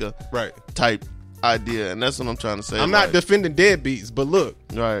omega type idea, and that's what I'm trying to say. I'm not defending deadbeats, but look,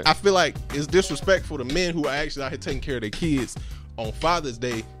 I feel like it's disrespectful to men who are actually out here taking care of their kids on Father's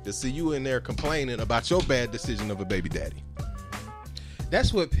Day to see you in there complaining about your bad decision of a baby daddy.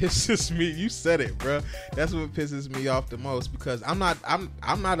 That's what pisses me. You said it, bro. That's what pisses me off the most because I'm not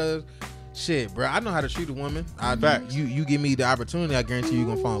a shit, bro. I know how to treat a woman. You give me the opportunity, I guarantee you're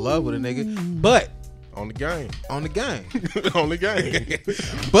gonna fall in love with a nigga. But on the game, on the game.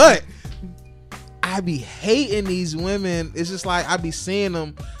 But I be hating these women. It's just like I be seeing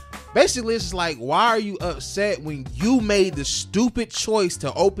them. Basically, it's just like, why are you upset when you made the stupid choice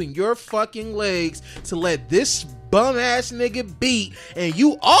to open your fucking legs to let this bum ass nigga beat, and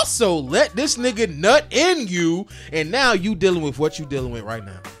you also let this nigga nut in you, and now you dealing with what you dealing with right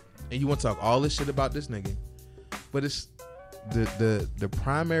now, and you want to talk all this shit about this nigga, but it's the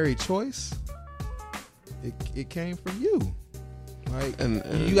primary choice. It came from you. Like,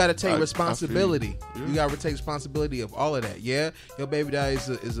 and you got to take responsibility. You got to take responsibility of all of that. Yeah, your baby daddy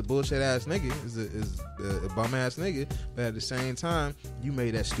is a bullshit ass nigga, is a bum ass nigga, but at the same time, you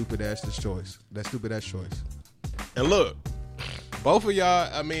made that stupid ass choice. And look, both of y'all.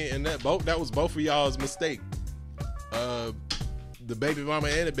 I mean, and that was both of y'all's mistake. The baby mama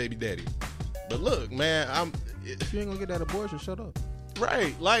and the baby daddy. But look, man, if you ain't gonna get that abortion, shut up.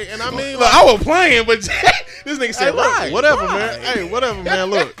 Right, like, and I mean, like, I was playing, but this nigga said, hey, whatever, man. Hey, whatever, man.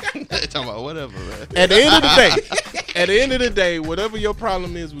 Look, talking about whatever, man. At the end of the day, whatever your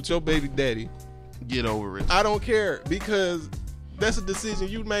problem is with your baby daddy, get over it. I don't care because that's a decision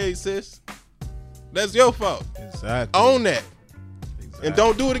you made, sis. That's your fault. Exactly. Own that, and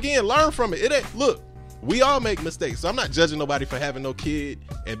don't do it again. Learn from it. Look, we all make mistakes, so I'm not judging nobody for having no kid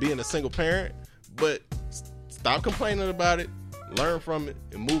and being a single parent, but stop complaining about it. Learn from it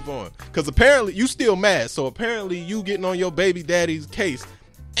and move on. Because apparently you still mad. So apparently you getting on your baby daddy's case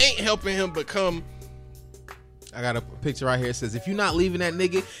ain't helping him become. I got a picture right here. It says, if you're not leaving that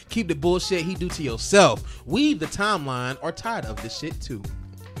nigga, keep the bullshit he do to yourself. We, the timeline, are tired of this shit too.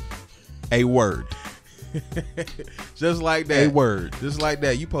 A word. Just like that. A word. Just like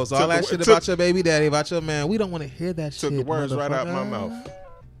that. You post all that shit about your baby daddy, about your man. We don't want to hear that shit. Took the words right out my mouth.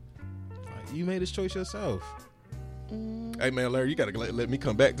 Like, you made this choice yourself. Hey man, Larry, you gotta let me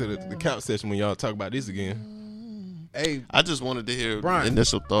come back to the couch session when y'all talk about this again. Hey, I just wanted to hear Brian,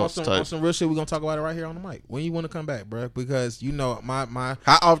 initial thoughts. On some real shit, we're gonna talk about it right here on the mic. When you want to come back, bro? Because you know my.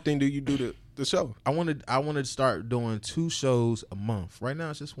 How often do you do the show? I wanted to start doing 2 shows a month. Right now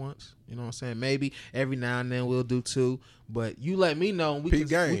it's just once. You know what I'm saying? Maybe every now and then we'll do 2. But you let me know. And we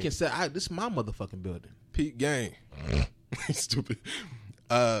can say this is my motherfucking building. Peak game. Stupid.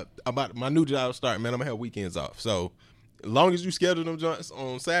 About my new job starting, man. I'm gonna have weekends off. So as long as you schedule them joints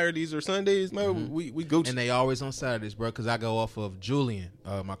on Saturdays or Sundays, man, we Gucci. And they always on Saturdays, bro, because I go off of Julian,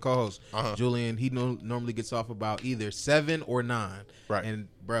 my co-host. Julian, he normally gets off about either 7 or 9. Right. And,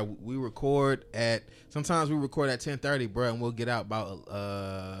 bro, sometimes we record at 10:30, bro, and we'll get out about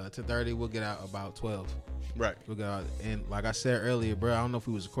 10:30. We'll get out about 12. Right. We'll get out. And like I said earlier, bro, I don't know if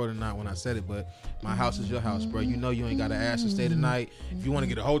we was recording or not when I said it, but my house is your house, bro. You know you ain't got to ask to stay the night. If you want to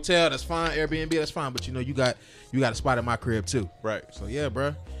get a hotel, that's fine. Airbnb, that's fine. But you know you got a spot at my crib too. Right. So yeah,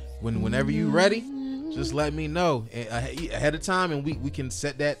 bro. Whenever you ready, just let me know ahead of time, and we can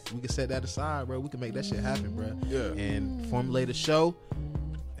set that aside, bro. We can make that shit happen, bro. Yeah. And formulate a show.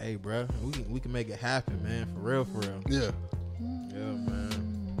 Hey, bro, we can make it happen, man. For real. Yeah.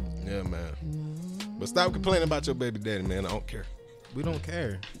 Yeah, man. But stop complaining about your baby daddy, man. I don't care. We don't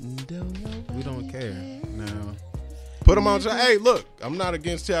care. We don't care. Now, put him on. Hey, look, I'm not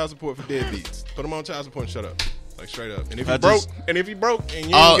against child support for deadbeats. Put him on child support and shut up. Like straight up. And if you broke and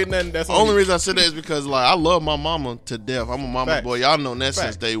you ain't getting nothing, that's the only reason I said that is because like I love my mama to death. I'm a mama's boy. Y'all know that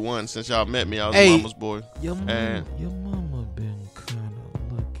since day one. Since y'all met me, I was a mama's boy. Your mama been kind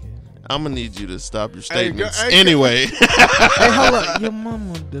of looking. I'm gonna need you to stop your statements anyway. Hey, hold up. Your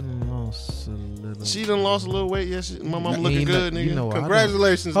mama done lost a little. She done lost a little weight. Yeah, my mama looking good, nigga. You know,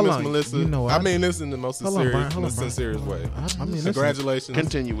 congratulations, Miss Melissa. You know, I mean this in the most sincere way. I mean, congratulations.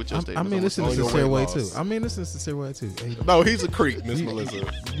 Continue with your statement. I mean this in a sincere way too. Hey, no, he's a creep, Miss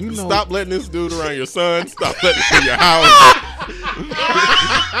Melissa. You know, stop letting this dude around your son. Stop letting him in your house.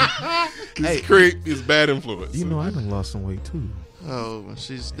 He's a creep. He's a bad influence. You know, I done lost some weight too. Oh,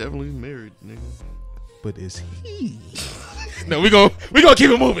 she's definitely married, nigga. But is he? No, we gonna keep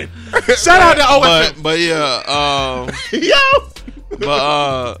it moving. Shout out to OFM. But yeah,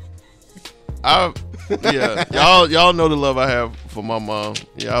 y'all know the love I have for my mom.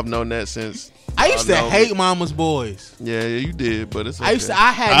 Yeah, I've known that since. I used to hate mama's boys. Yeah, you did, but it's okay.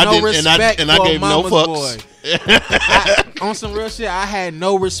 I had no respect for mama's boy. On some real shit, I had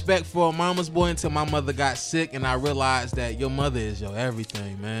no respect for a mama's boy until my mother got sick, and I realized that your mother is your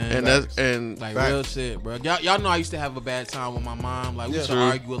everything, man. And real shit, bro. Y'all know I used to have a bad time with my mom. Like we used to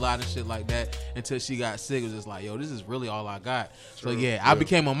argue a lot and shit like that until she got sick. It was just like, yo, this is really all I got. True. So yeah, I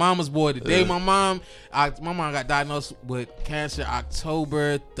became a mama's boy. The day my mom got diagnosed with cancer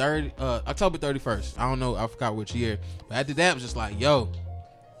October 31st. I don't know, I forgot which year. But after that, it was just like, yo,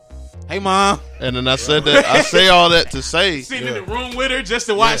 hey mom. And then I said that I say all that to say sitting in the room with her just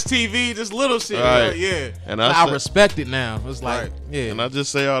to watch TV, just little shit. Right. Yeah. And I respect it now. It's like And I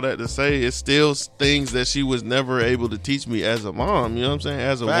just say all that to say it's still things that she was never able to teach me as a mom, you know what I'm saying?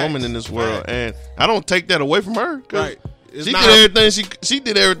 As a woman in this world. And I don't take that away from her. Right. She did everything she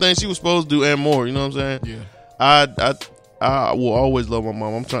did everything she was supposed to do and more, you know what I'm saying? Yeah. I will always love my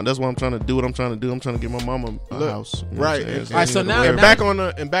mom. That's what I'm trying to do. What I'm trying to do. I'm trying to get my mama a house. You know right. All right. So now back on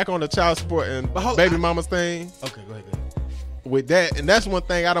the child support and baby mama's thing. Okay, go ahead. With that, and that's one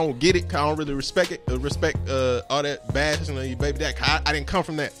thing I don't get it. 'Cause I don't really respect it. Respect all that bashing on your baby dad. I didn't come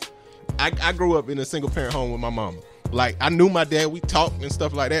from that. I grew up in a single parent home with my mama. Like I knew my dad. We talked and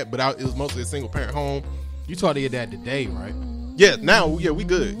stuff like that. But it was mostly a single parent home. You talked to your dad today, right? Yeah. Now, we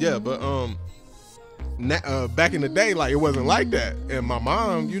good. Yeah, but back in the day, like it wasn't like that. And my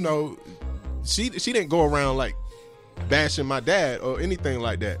mom, you know, she didn't go around like bashing my dad or anything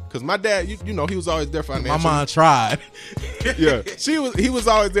like that. Because my dad, you know, he was always there financially. My mom tried. Yeah, he was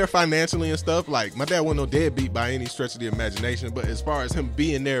always there financially and stuff. Like my dad wasn't no deadbeat by any stretch of the imagination. But as far as him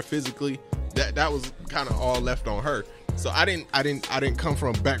being there physically, that was kind of all left on her. So I didn't come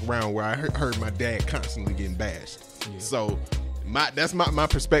from a background where I heard my dad constantly getting bashed. Yeah. So. That's my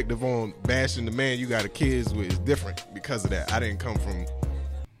perspective on bashing the man you got a kids with is different because of that. I didn't come from,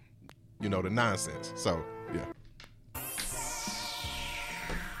 you know, the nonsense. So, yeah.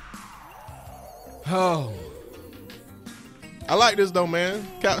 Oh. I like this though, man.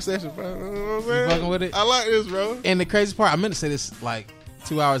 Couch session, bro. You know what I'm saying? You fucking with it? I like this, bro. And the crazy part, I meant to say this like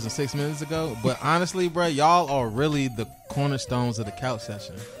 2 hours and 6 minutes ago, but honestly, bro, y'all are really the cornerstones of the couch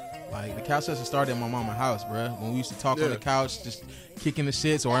session. Like, the couch session started at my mama's house, bro. When we used to talk on the couch, just kicking the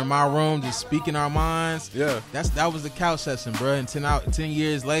shits, or in my room, just speaking our minds. Yeah. That was the couch session, bro. And 10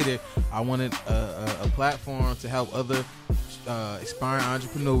 years later, I wanted a platform to help other aspiring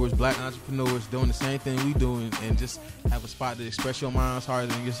entrepreneurs, black entrepreneurs, doing the same thing we do, and just have a spot to express your minds, heart,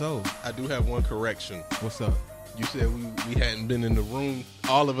 and your soul. I do have one correction. What's up? You said we hadn't been in the room,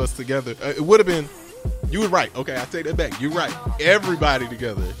 all of us together. It would have been... You were right. Okay, I take that back. You're right. Everybody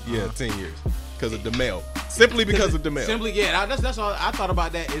together. Yeah, 10 years. Because of DeMel. Simply because of DeMel. Simply, yeah. That's all I thought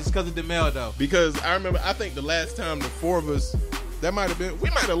about that. It's because of DeMel, though. Because I remember, I think the last time the four of us, we might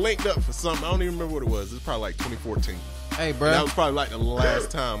have linked up for something. I don't even remember what it was. It was probably like 2014. Hey, bro. And that was probably like the last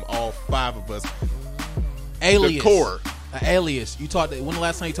time all five of us. Alias. The core. Alias. When the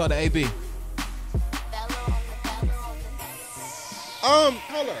last time you talked to AB?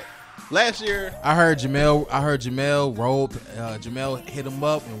 Hold up. Last year, I heard Jamel rolled. Jamel hit him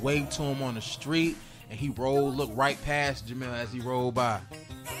up and waved to him on the street, and he looked right past Jamel as he rolled by.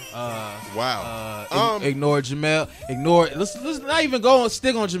 Wow. Ignore Jamel. Let's not even go and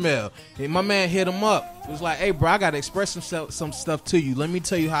stick on Jamel. Hey, my man hit him up. It was like, hey, bro, I gotta express some stuff to you. Let me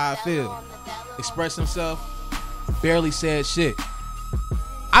tell you how I feel. expressed himself, barely said shit.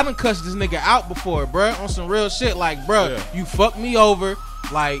 I done cussed this nigga out before, bruh, on some real shit. Like, bruh, you fucked me over.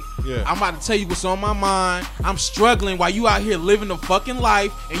 Like, I'm about to tell you what's on my mind. I'm struggling while you out here living a fucking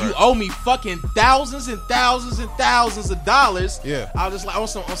life, and you owe me fucking thousands and thousands and thousands of dollars. Yeah. I was just like on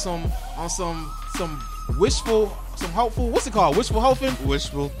some wishful, some hopeful. What's it called? Wishful hoping.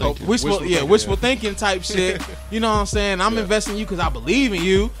 Wishful thinking. Wishful thinking type shit. You know what I'm saying? I'm investing in you because I believe in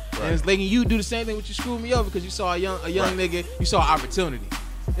you, and it's letting you do the same thing when you screwed me over because you saw a young nigga. You saw opportunity.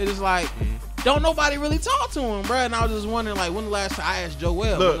 It is like, don't nobody really talk to him, bro. And I was just wondering, like, when the last time I asked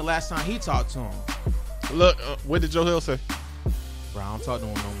Joel, when the last time he talked to him? Look, what did Joel say? Bro, I don't talk to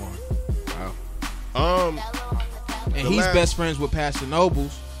him no more. Wow. And he's best friends with Pastor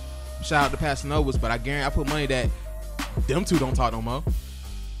Nobles. Shout out to Pastor Nobles, but I guarantee I put money that them two don't talk no more.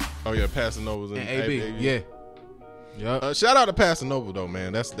 Oh yeah, Pastor Nobles and AB. Yeah. Yep. Shout out to Pastor Noble though,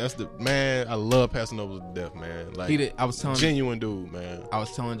 man. That's the man. I love Pastor Noble to death, man. Like I was telling genuine dude, man. I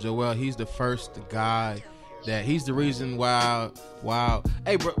was telling Joel, he's the first guy that he's the reason why.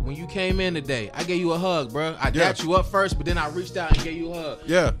 Hey, bro, when you came in today, I gave you a hug, bro. I got you up first, but then I reached out and gave you a hug.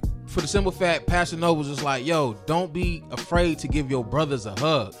 Yeah. For the simple fact, Pastor Noble was just like, yo, don't be afraid to give your brothers a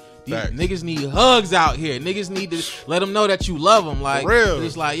hug. These niggas need hugs out here. Niggas need to let them know that you love them. Like, real.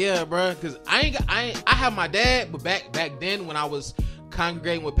 It's like, yeah, bro. Because I have my dad, but back then when I was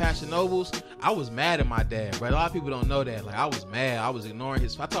congregating with Pastor Nobles, I was mad at my dad, bro. A lot of people don't know that. Like, I was mad. I was ignoring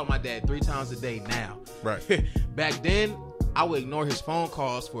his. I talk to my dad 3 times a day now. Right. Back then, I would ignore his phone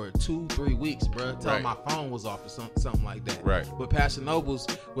calls for 2-3 weeks, bro. Tell him my phone was off or something like that. Right. But Pastor Nobles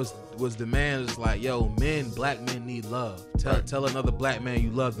was the man who's like, yo, black men need love. Tell another black man you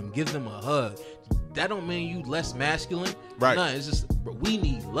love them. Give them a hug. That don't mean you less masculine. Right. No, it's just we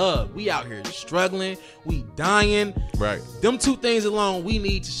need love. We out here struggling. We dying. Right. Them 2 things alone, we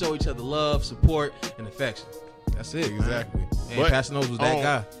need to show each other love, support, and affection. That's it. Exactly. Man. And Pastor Nobles was that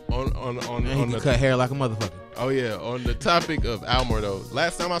guy. On he could cut hair like a motherfucker. Oh yeah, on the topic of Almore though,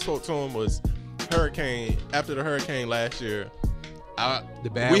 last time I spoke to him was after the hurricane last year.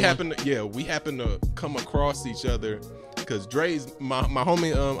 We happened to come across each other because my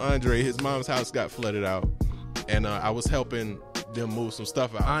homie Andre, his mom's house got flooded out, and I was helping them move some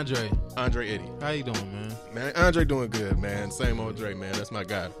stuff out. Andre Eddie, how you doing, man? Man, Andre doing good, man. Same old Dre, man. That's my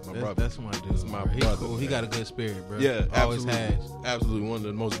guy, my brother. That's my dude. That's my brother. Cool. He got a good spirit, bro. Yeah, always absolutely. has. Absolutely, one of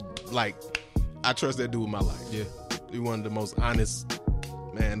the most I trust that dude with my life. Yeah, he one of the most honest.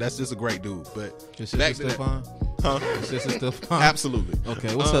 Man, that's just a great dude. But your sister still fine? Huh? Your sister still fine? Absolutely.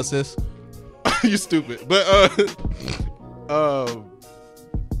 Okay, what's up, sis? You stupid. But the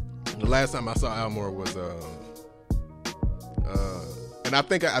last time I saw Almore was and I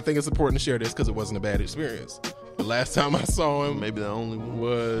think it's important to share this because it wasn't a bad experience. The last time I saw him, maybe the only one,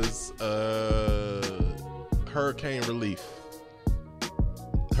 was hurricane relief.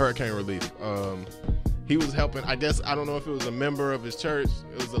 He was helping, I guess, I don't know if it was a member of his church.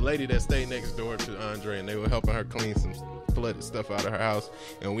 It was a lady that stayed next door to Andre, and they were helping her clean some flooded stuff out of her house.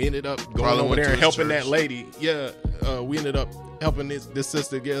 And we ended up going over there and helping that lady. Yeah, we ended up helping this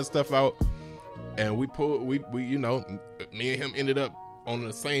sister get her stuff out. And we you know, me and him ended up on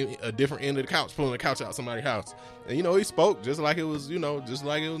a different end of the couch, pulling the couch out somebody's house. And, you know, he spoke just like it was, just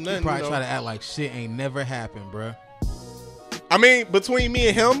like it was nothing. He probably try to act like shit ain't never happened, bro. I mean, between me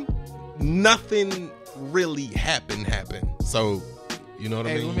and him, nothing really happened. So, you know what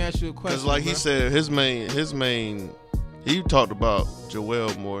I mean? Let me ask you a question. Because like he said, his main, he talked about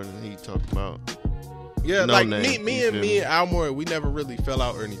Joel more than he talked about. Yeah, like me and Almore, we never really fell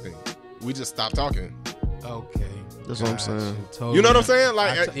out or anything. We just stopped talking. Okay. That's what I'm saying. You know what I'm saying?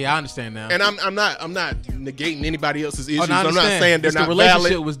 Like, I understand now. And I'm not negating anybody else's issues. No, I'm not saying they're not the valid.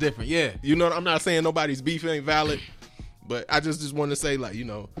 relationship was different. Yeah. You know, I'm not saying nobody's beef ain't valid. But I just want to say, like, you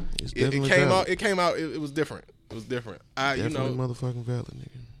know, it came out. It was different. It was different. Definitely motherfucking valid, nigga.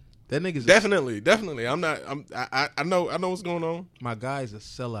 That nigga's definitely. I know what's going on. My guy's a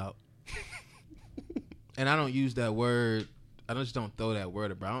sellout, and I don't use that word. I just don't throw that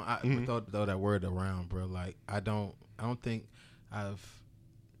word around. I throw that word around, bro. Like I don't think I've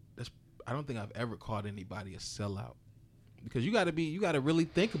ever called anybody a sellout. Because you got to really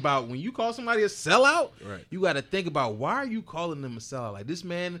think about when you call somebody a sellout. Right. You got to think about, why are you calling them a sellout? Like,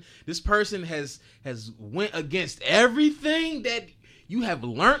 this person has went against everything that you have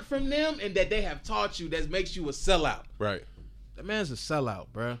learned from them and that they have taught you that makes you a sellout. Right. That man's a sellout,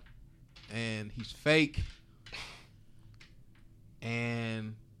 bro, and he's fake.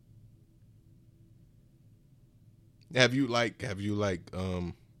 And have you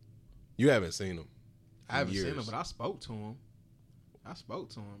you haven't seen him? I haven't seen him, but I spoke to him. I spoke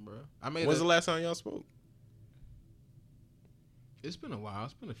to him, bro. When's the last time y'all spoke? It's been a while.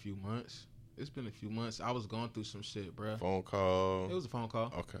 It's been a few months. I was going through some shit, bro. Phone call. It was a phone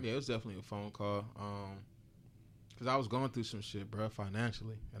call. Okay. Yeah, it was definitely a phone call. Cause I was going through some shit, bro,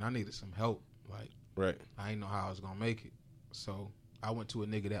 financially, and I needed some help. Like, right. I didn't know how I was gonna make it, so I went to a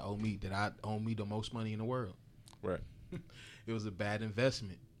nigga that owed me the most money in the world. Right. It was a bad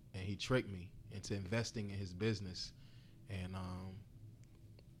investment, and he tricked me into investing in his business, and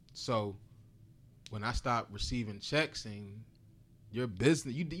so when I stopped receiving checks and your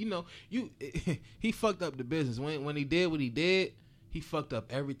business, he fucked up the business. When he did what he did, he fucked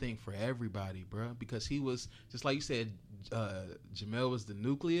up everything for everybody, bro. Because he was just like you said, Jamel was the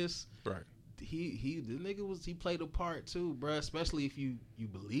nucleus. Right. The nigga he played a part too, bro. Especially if you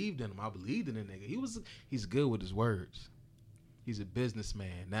believed in him. I believed in the nigga. He's good with his words. He's a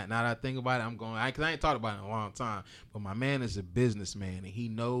businessman. Now that I think about it, because I ain't thought about it in a long time. But my man is a businessman, and he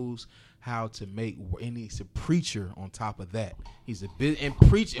knows how to make. And he's a preacher on top of that. He's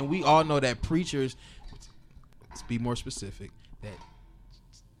and we all know that preachers. Let's be more specific. That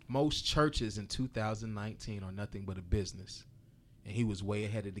most churches in 2019 are nothing but a business, and he was way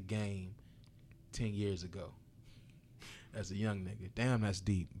ahead of the game 10 years ago. As a young nigga. Damn, that's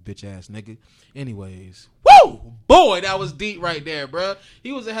deep, bitch ass nigga. Anyways. Woo! Boy, that was deep right there, bruh.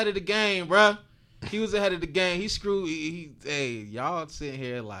 He was ahead of the game, bruh. He was ahead of the game. He screwed. Hey, y'all sitting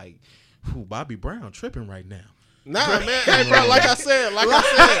here like, Bobby Brown tripping right now. Nah, man. Hey, bro, like I said.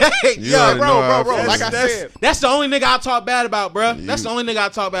 Yeah, bro. Like I said. That's the only nigga I talk bad about, bruh. That's the only nigga I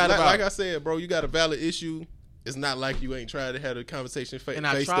talk bad about. Like I said, bro, you got a valid issue. It's not like you ain't tried to have a conversation face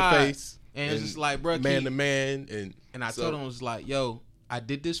to face. And it's just like, bro, man to man. And I told him, I was like, yo, I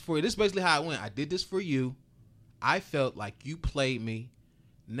did this for you. This is basically how it went. I did this for you. I felt like you played me.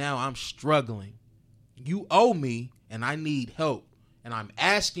 Now I'm struggling. You owe me, and I need help. And I'm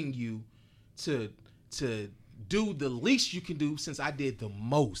asking you to do the least you can do since I did the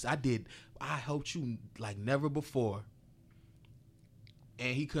most. I helped you like never before.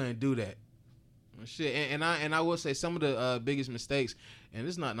 And he couldn't do that. Shit, and I will say some of the biggest mistakes, and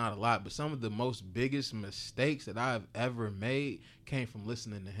it's not a lot, but some of the most biggest mistakes that I've ever made came from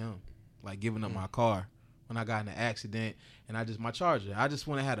listening to him, like giving up my car when I got in an accident, and my Charger, I just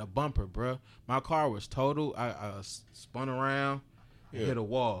went and had a bumper, bro. My car was total. I spun around and hit a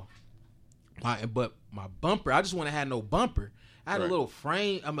wall. But my bumper, I just went and had no bumper. I had a little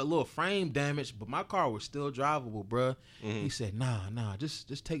frame damage, but my car was still drivable, bro. He said, nah,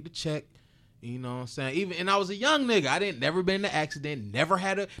 just take the check. You know what I'm saying? And I was a young nigga. I never been in an accident, never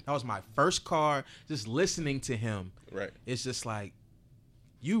had that was my first car. Just listening to him. Right. It's just like,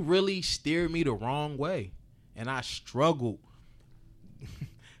 you really steered me the wrong way. And I struggled.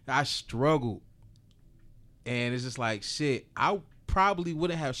 And it's just like, shit, I probably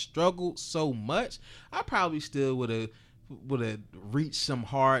wouldn't have struggled so much. I probably still would have reached some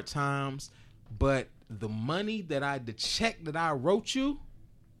hard times. But the check that I wrote you,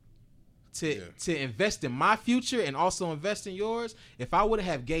 to invest in my future and also invest in yours, if I would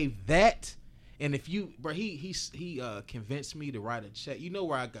have gave that, and if you, bro, he convinced me to write a check. You know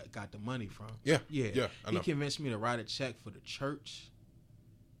where I got the money from? Yeah. I know. He convinced me to write a check for the church.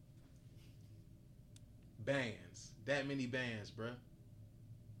 Bands, that many bands, bro.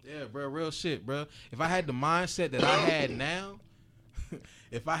 Yeah, bro, real shit, bro. If I had the mindset that I had now,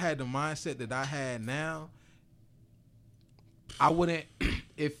 I wouldn't.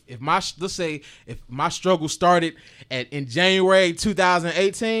 If my struggle started in January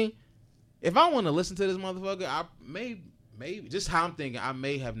 2018, if I want to listen to this motherfucker, I maybe just how I'm thinking, I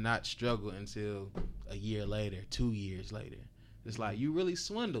may have not struggled until a year later, 2 years later. It's like, you really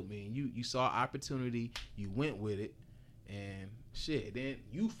swindled me, and you saw opportunity, you went with it, and shit, then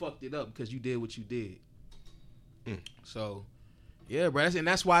you fucked it up because you did what you did. So. Yeah, bro, and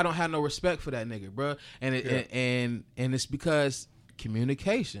that's why I don't have no respect for that nigga, bro. And it's because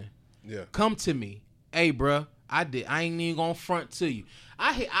communication. Yeah. Come to me. Hey, bro, I ain't even gonna front to you.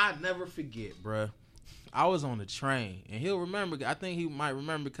 I never forget, bro. I was on the train, and he'll remember. I think he might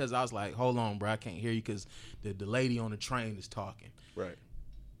remember because I was like, hold on, bro, I can't hear you because the lady on the train is talking. Right.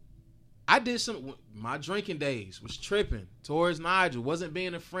 I did my drinking days was tripping towards Nigel. Wasn't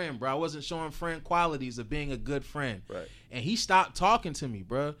being a friend, bro. I wasn't showing friend qualities of being a good friend. Right. And he stopped talking to me,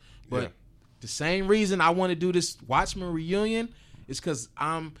 bro. But the same reason I want to do this Watchmen reunion is because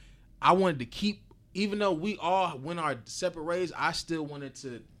I wanted to keep, even though we all went our separate ways, I still wanted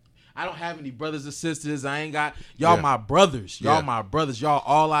to. I don't have any brothers or sisters. I ain't got y'all. My brothers. Y'all my brothers. Y'all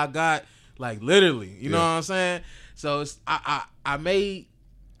all I got. Like literally. You know what I'm saying? So it's I made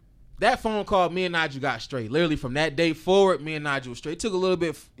that phone call, me and Nigel got straight. Literally from that day forward, me and Nigel were straight. It took a little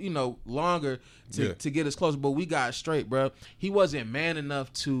bit, longer to get us closer, but we got straight, bro. He wasn't man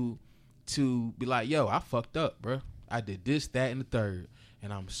enough to be like, yo, I fucked up, bro. I did this, that, and the third.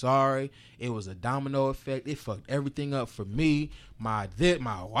 And I'm sorry. It was a domino effect. It fucked everything up for me, my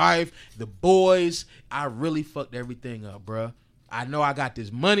wife, the boys. I really fucked everything up, bro. I know I got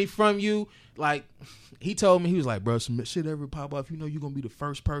this money from you. Like, he told me, he was like, bro, some shit ever pop up, you're going to be the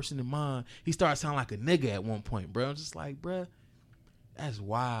first person in mind. He started sounding like a nigga at one point, bro. I'm just like, bro, that's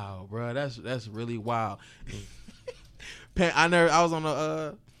wild, bro. That's really wild. I was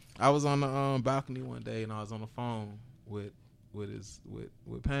on the balcony one day, and I was on the phone with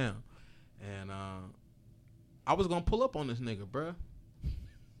Pam, and I was gonna pull up on this nigga, bruh.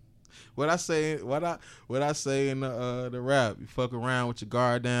 What I say in the rap? You fuck around with your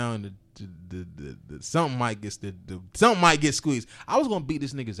guard down, and something might get squeezed. I was gonna beat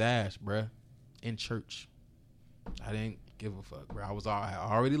this nigga's ass, bruh, in church. I didn't give a fuck, bruh. I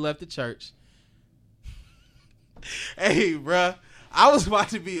already left the church. Hey, bruh. I was about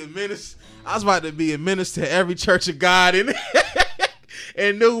to be a menace. To every church of God in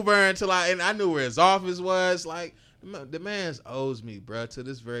New Bern and I knew where his office was. Like, the man's owes me, bro. To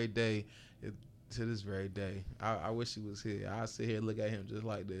this very day. I wish he was here. I'll sit here and look at him just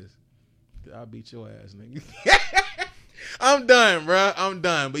like this. I'll beat your ass, nigga. I'm done, bro. I'm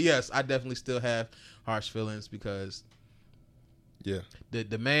done. But yes, I definitely still have harsh feelings because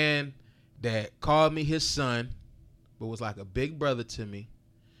the man that called me his son, but was like a big brother to me,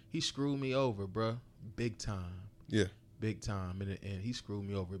 he screwed me over, bro. Big time. Yeah. Big time. And he screwed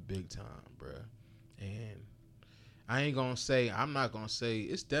me over big time, bro. And I'm not going to say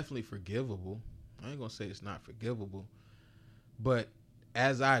it's definitely forgivable. I ain't going to say it's not forgivable. But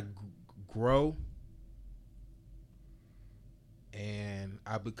as I grow and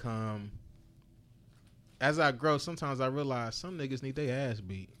sometimes I realize some niggas need their ass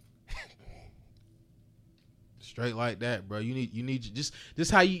beat. Straight like that, bro. You need just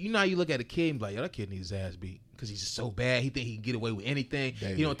how you how you look at a kid and be like, yo, that kid needs his ass beat because he's just so bad. He think he can get away with anything.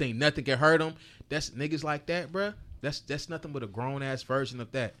 David. He don't think nothing can hurt him. That's niggas like that, bro. That's nothing but a grown ass version of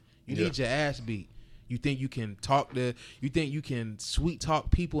that. You need your ass beat. You think you can sweet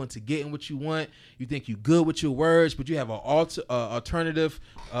talk people into getting what you want. You think you good with your words, but you have an alternative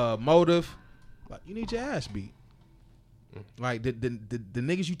motive. Like, you need your ass beat. Like the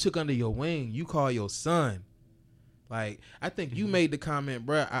niggas you took under your wing, you call your son. Like, I think you made the comment,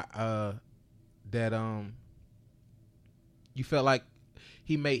 bro, that you felt like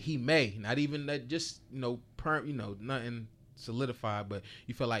he may not even that just nothing solidified, but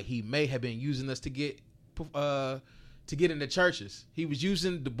you felt like he may have been using us to get into churches. He was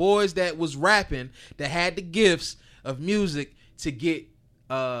using the boys that was rapping, that had the gifts of music, to get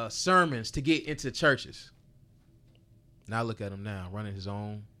sermons, to get into churches. Now look at him now, running his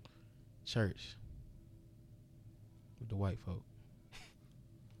own church with the white folk.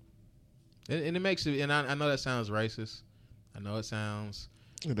 And it makes it, and I know that sounds racist. I know it sounds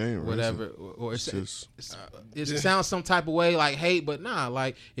it ain't whatever, racist. or it sounds some type of way like hate, but nah,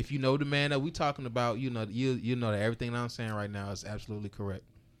 like if you know the man that we talking about, you know that everything that I'm saying right now is absolutely correct.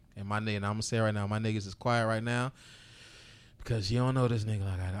 And I'm gonna say right now, my niggas is quiet right now because you don't know this nigga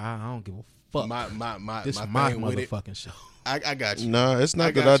like I don't give a fuck. This is my motherfucking show. I got you. Nah, it's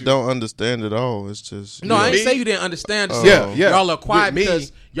not that I don't understand at all. It's just I ain't say you didn't understand. Y'all are quiet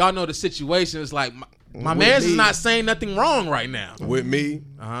because y'all know the situation is like my man's is not saying nothing wrong right now. With me,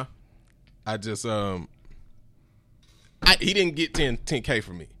 I just he didn't get 10K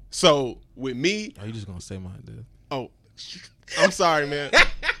from me. So with me, you just gonna say mine, dude? Oh, I'm sorry, man.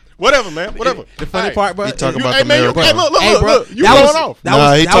 Whatever, man. Whatever. The funny part, bro. He talking about the marathon. Hey, look. You going off?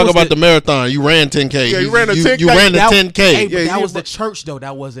 He talking about the marathon. You ran 10K. Yeah, you ran a 10K. You ran the 10K. Hey, but that was the church, though.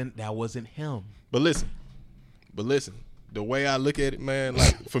 That wasn't him. But listen. The way I look at it, man,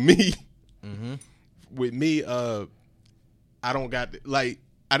 like for me, with me, I don't got I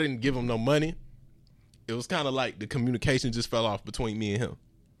didn't give him no money. It was kind of like the communication just fell off between me and him.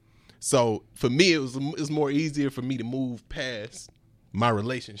 So for me, it was more easier for me to move past my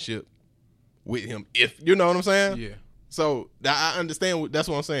relationship with him, if you know what I'm saying. Yeah. So I understand. That's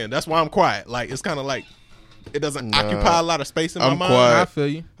what I'm saying. That's why I'm quiet. Like, it's kind of like it doesn't occupy a lot of space in my mind. Quiet. I feel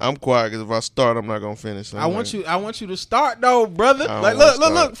you. I'm quiet because if I start, I'm not gonna finish. I want you to start though, brother. Like,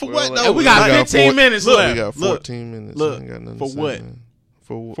 look. For what though? We got 15 minutes left. We got 14 minutes. Look, I ain't got nothing for to say, what? Man.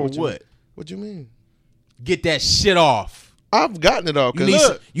 For what? What you mean? Get that shit off. I've gotten it off.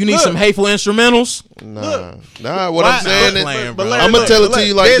 You need some hateful instrumentals? Nah. What I'm saying is, I'm gonna tell it to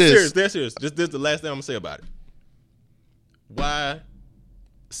you like this. That's serious. This is the last thing I'm gonna say about it. Why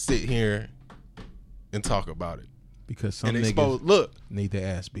sit here and talk about it. Because some and niggas need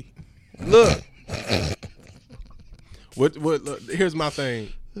their ass beat. Look. Look, here's my thing.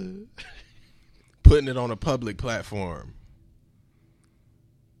 Putting it on a public platform.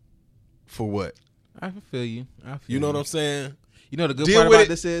 For what? I feel you. You know what I'm saying? You know the good part about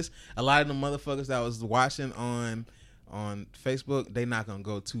this is a lot of the motherfuckers that was watching on Facebook, they not gonna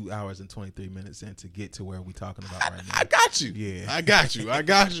go 2 hours and 23 minutes in to get to where we talking about right now. I got you. Yeah, I got you.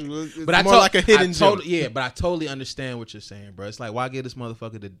 It's but more like a hidden gem. Yeah, but I totally understand what you're saying, bro. It's like, why give this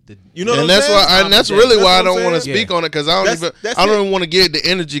motherfucker the you know? And that's why. And that's really why I don't want to speak on it, because I don't even want to get the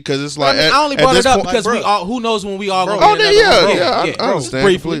energy, because it's like I only brought it up because we all, who knows when we all gonna I bro, understand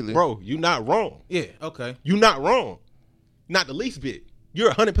briefly, completely. bro. You not wrong. Yeah, okay. You not wrong. Not the least bit.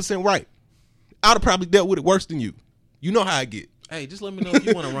 You're 100% right. I'd have probably dealt with it worse than you. You know how I get. Hey, just let me know if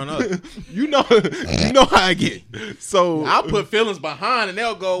you want to run up. you know how I get. So I'll put feelings behind, and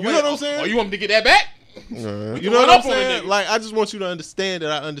they'll go. You know what I'm saying? Oh, you want me to get that back? You know what I'm saying? Like, I just want you to understand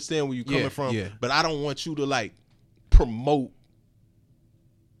that I understand where you're coming from. Yeah. But I don't want you to like promote.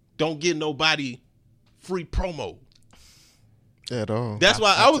 Don't get nobody free promo at all. That's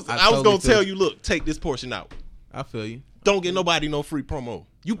why I was gonna tell you, look, take this portion out. I feel you. Don't get nobody no free promo.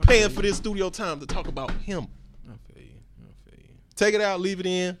 You paying for this studio time to talk about him. I feel you. Take it out, leave it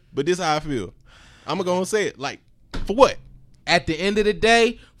in. But this is how I feel. I'm gonna say it. Like, for what? At the end of the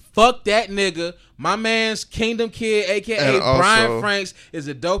day, fuck that nigga. My man's Kingdom Kid, aka And Brian also- Franks, is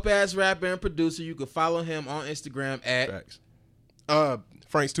a dope ass rapper and producer. You can follow him on Instagram at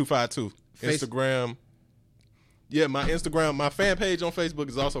Franks252. Instagram. Yeah, my Instagram, my fan page on Facebook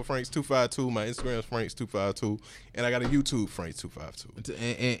is also Franks252. My Instagram is Franks252, and I got a YouTube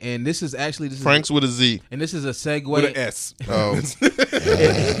Franks252. And this is Franks with a Z. And this is a segue with an S. Oh.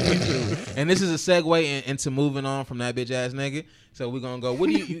 And this is a segue into moving on from that bitch ass nigga. So we're gonna go. What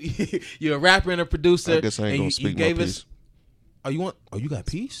do you you're a rapper and a producer. I guess I ain't gonna speak gave no us. piece. Oh, you got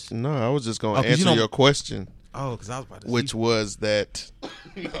peace? No, I was just gonna 'cause you answer don't- your question. Oh, because I was about to. Which was that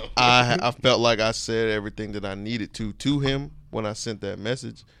I felt like I said everything that I needed to him when I sent that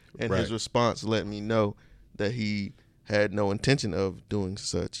message, and his response let me know that he had no intention of doing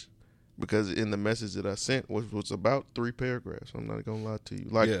such, because in the message that I sent, which was about 3 paragraphs, I'm not gonna lie to you.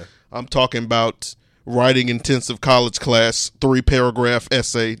 Like, I'm talking about writing intensive college class 3-paragraph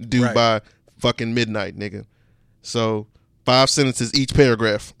essay due by fucking midnight, nigga. So 5 sentences each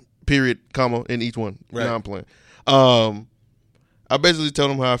paragraph. Period, comma, in each one. Right. Now I'm playing. I basically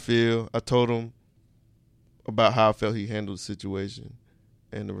told him how I feel. I told him about how I felt he handled the situation.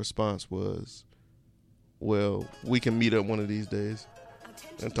 And the response was, well, we can meet up one of these days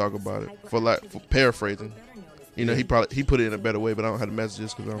and talk about it. For paraphrasing. You know, he put it in a better way, but I don't have the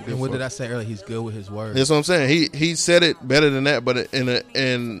messages because I don't give a fuck. And what did I say earlier? He's good with his words. That's what I'm saying. He said it better than that, but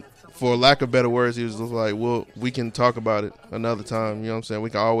in for lack of better words, he was just like, well, we can talk about it another time. You know what I'm saying?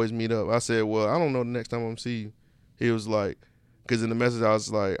 We can always meet up. I said, well, I don't know the next time I'm going to see you. He was like, because in the message I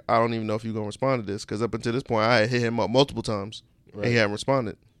was like, I don't even know if you're going to respond to this, because up until this point, I had hit him up multiple times, and he hadn't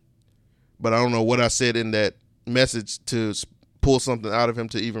responded. But I don't know what I said in that message to pull something out of him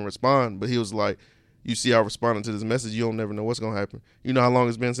to even respond, but he was like, you see I responded to this message, you don't never know what's going to happen. You know how long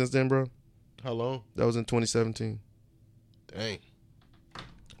it's been since then, bro? How long? That was in 2017. Dang.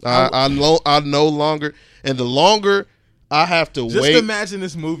 I no longer, and the longer I have to wait. Just imagine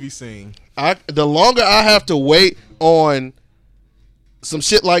this movie scene. The longer I have to wait on some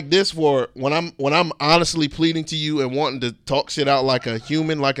shit like this for when I'm honestly pleading to you and wanting to talk shit out like a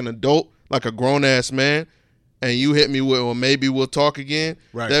human, like an adult, like a grown ass man, and you hit me with, well, maybe we'll talk again.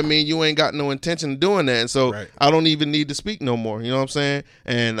 Right. That means you ain't got no intention of doing that. And so I don't even need to speak no more. You know what I'm saying?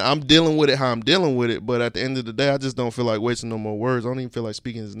 And I'm dealing with it how I'm dealing with it. But at the end of the day, I just don't feel like wasting no more words. I don't even feel like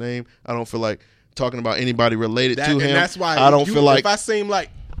speaking his name. I don't feel like talking about anybody related to him. And that's why I don't feel like. If I seem like,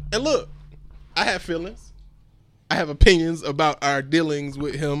 and look, I have feelings. I have opinions about our dealings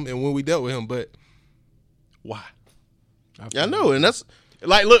with him and when we dealt with him, but why? I know, and that's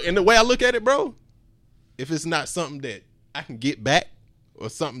like, look, and the way I look at it, bro, if it's not something that I can get back or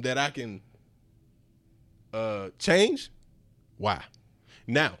something that I can change, why?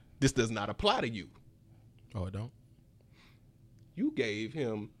 Now, this does not apply to you. Oh, it don't? You gave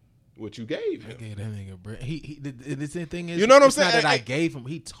him what you gave him. I gave that nigga, bro. The thing is, you know what I'm it's not saying? that I gave him.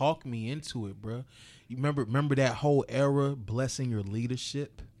 He talked me into it, bro. You remember that whole era, blessing your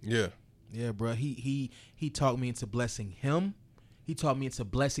leadership? Yeah. Yeah, bro. He talked me into blessing him. He taught me into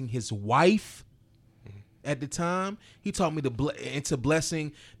blessing his wife at the time. He taught me into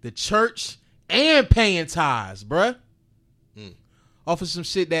blessing the church and paying tithes, bruh. Off of some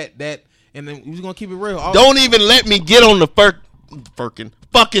shit that and then we was gonna keep it real. Don't even let me get on the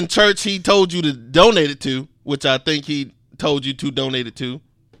fucking church he told you to donate it to, which I think he told you to donate it to.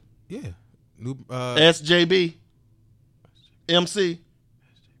 Yeah. SJB. MC.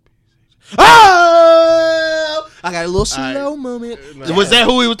 Oh! I got a little slow moment. Was that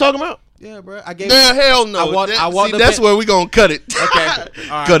who he was talking about? Yeah, bro. I gave. No, hell no. That's where we gonna cut it. Okay. All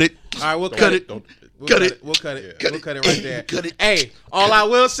right. Cut it. All right, we'll cut it. We'll cut it. We'll cut it. We'll cut it right there. Cut it. Hey, all I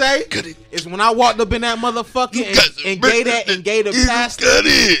will say is when I walked up in that motherfucker and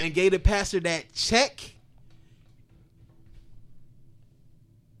gave the pastor that check,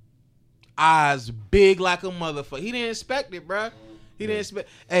 eyes big like a motherfucker. He didn't expect it, bro. He didn't expect.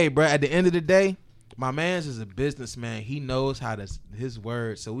 Hey, bro. At the end of the day, my man's is a businessman. He knows how to his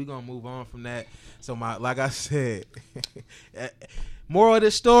word. So we gonna move on from that. So like I said, moral of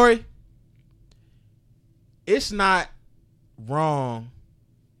this story. It's not wrong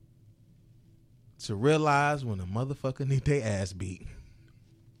to realize when a motherfucker need their ass beat.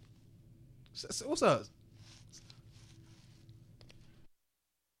 So what's up?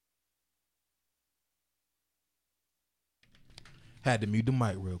 Had to mute the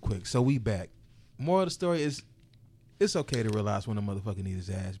mic real quick. So we back. Moral of the story is it's okay to realize when a motherfucker needs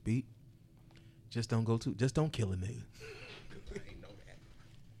his ass beat. Just don't kill a nigga.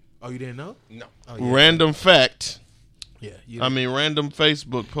 Oh, you didn't know? No. Oh, yeah. Random fact. Yeah. Random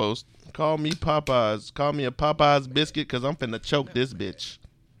Facebook post. Call me Popeyes. Call me a Popeyes biscuit because I'm finna choke this bitch.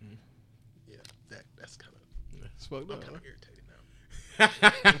 Yeah, that's kind of irritated now.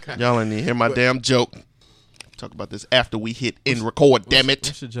 Y'all ain't even hear my damn joke. Talk about this after we hit and record, damn it.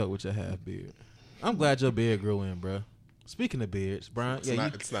 What's your joke with your half beard? I'm glad your beard grew in, bro. Speaking of beards, Brian,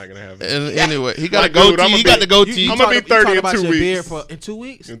 it's not gonna happen. Anyway, he got to go to. He got to go to. I'm gonna be 30 in 2 weeks. In 2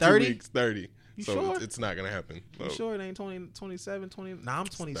 weeks? In 30? 2 weeks, 30. You so sure? It's not gonna happen. You sure it ain't 27, 20? Nah, I'm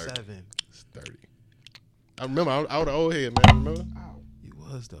 27. It's 30. I remember. I was the old head, man. Remember? You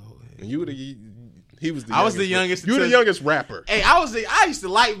was the old head. And you were the. He was the. I was the youngest. You were the youngest rapper. Hey, I used to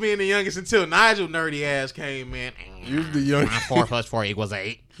like being the youngest until Nigel nerdy ass came in. You was the youngest. 4 + 4 = 8.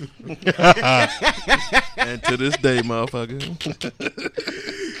 And to this day, motherfucker.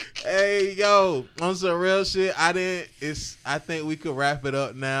 Hey, yo, on some real shit, I think we could wrap it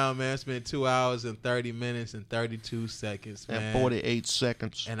up now, man. It's been 2 hours and 30 minutes and 32 seconds, man. And 48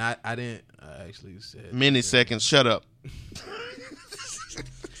 seconds. And I actually said milliseconds. Shut up.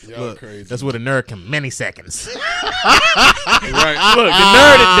 Y'all crazy. That's what a nerd can. Milliseconds. Right. Look,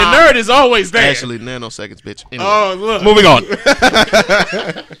 the nerd is always there. Actually, nanoseconds, bitch. Anyway, look. Moving on.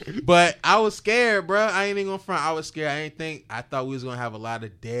 But I was scared, bro. I ain't even gonna front. I was scared. I thought we was gonna have a lot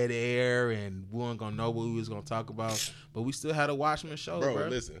of dead air and we weren't gonna know what we was gonna talk about. But we still had a Watchmen show, bro.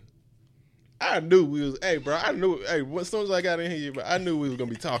 Listen. I knew we was. Hey, bro. I knew. Hey, as soon as I got in here, bro, I knew we was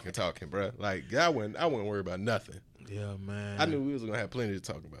gonna be talking, bro. Like I wouldn't worry about nothing. Yeah, man. I knew we was gonna have plenty to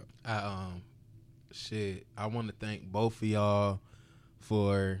talk about. I want to thank both of y'all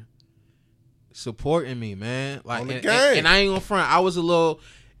for supporting me, man. Like, and I ain't gonna front. I was a little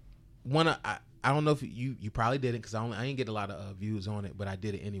I don't know if you probably didn't because I didn't get a lot of views on it, but I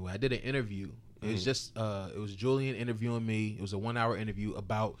did it anyway. I did an interview. It was just it was Julian interviewing me. It was a 1-hour interview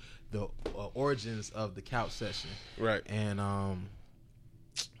about the origins of the couch session. Right. And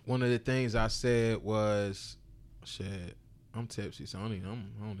one of the things I said was, shit, I'm tipsy, so I don't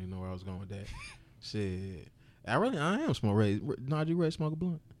even know where I was going with that. Shit, I am smoking ready. Nah, you ready to smoke a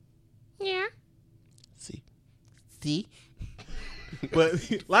blunt? Yeah. See. But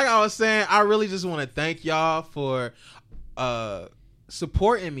like I was saying, I really just want to thank y'all for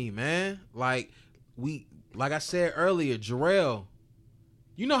supporting me, man. Like I said earlier, Jarrell.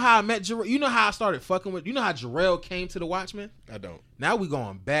 You know how I met Jarrell? You know how I started fucking with? You know how Jarrell came to the Watchmen? I don't. Now we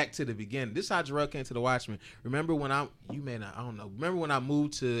going back to the beginning. This is how Jarrell came to the Watchmen. Remember when I don't know. Remember when I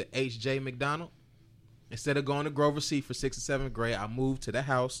moved to H.J. McDonald? Instead of going to Grover C for 6th and 7th grade, I moved to the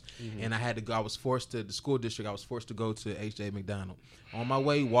house, and I had to go. I was forced to the school district. I was forced to go to H.J. McDonald. On my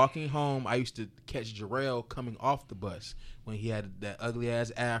way walking home, I used to catch Jarrell coming off the bus when he had that ugly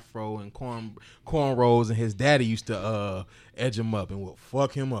ass afro and cornrows, and his daddy used to edge him up and will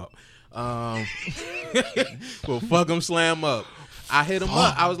fuck him up. Will fuck him, slam up. I hit him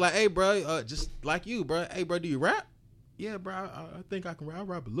up. I was like, "Hey, bro, just like you, bro. Hey, bro, do you rap? Yeah, bro. I think I can rap. I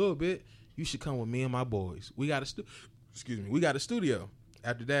rap a little bit. You should come with me and my boys. We got a we got a studio.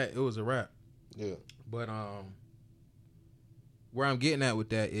 After that, it was a wrap. Yeah. But where I'm getting at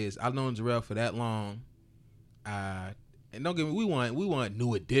with that is I've known Jarrell for that long. And don't get me, we want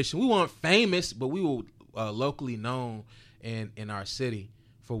New Edition. We weren't famous, but we were locally known in our city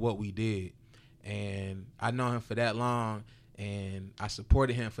for what we did. And I know him for that long, and I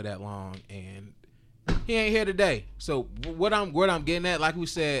supported him for that long, and he He ain't here today. So what I'm getting at, like we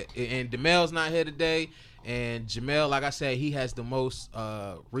said, and Demel's not here today, and Jamel, like I said, he has the most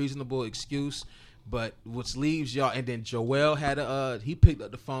reasonable excuse, but which leaves y'all. And then Joel had he picked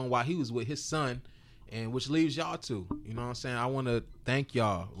up the phone while he was with his son, and which leaves y'all two. You know what I'm saying? I want to thank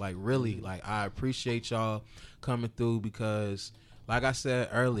y'all, like really, like I appreciate y'all coming through because, like I said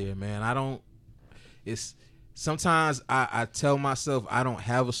earlier, man, sometimes I tell myself I don't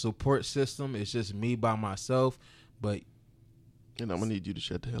have a support system. It's just me by myself. But and I'm gonna need you to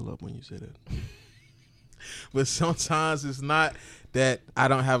shut the hell up when you say that. But sometimes it's not that I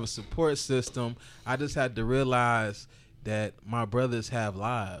don't have a support system. I just had to realize that my brothers have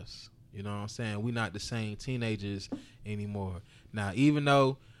lives. You know what I'm saying? We're not the same teenagers anymore. Now, even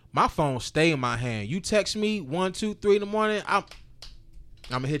though my phone stay in my hand, you text me 1, 2, 3 in the morning, I'm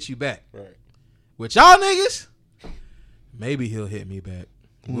gonna hit you back. Right. With y'all niggas, maybe he'll hit me back.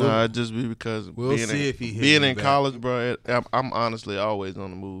 Nah, it just be because we'll see if he being in college, bro. I'm honestly always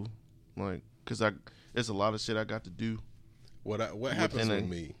on the move, like, cause it's a lot of shit I got to do. What happens with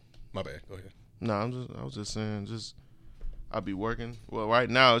me? My bad. Go ahead. Nah, I was just saying, I be working. Well, right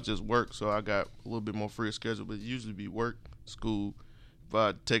now it's just work, so I got a little bit more free schedule. But it usually be work, school. If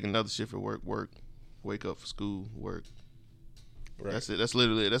I take another shift at work, wake up for school, work. Right. That's it.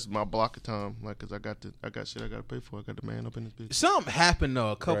 That's my block of time. Like, cause I got shit I gotta pay for. I got the man up in this bitch. Something happened though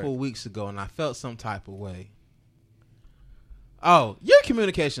a couple of weeks ago, and I felt some type of way. Oh, your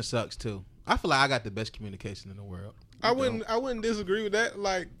communication sucks too. I feel like I got the best communication in the world. I wouldn't disagree with that.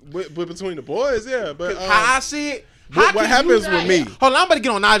 Like, but between the boys, yeah. But how I see it. What happens with me? Hold on, I'm about to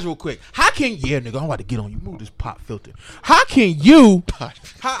get on Nigel real quick. Nigga, I'm about to get on you. Move this pop filter. How can you?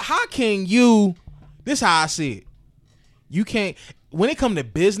 This how I see it. You can't. When it come to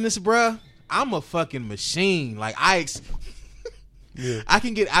business, bruh, I'm a fucking machine. Like I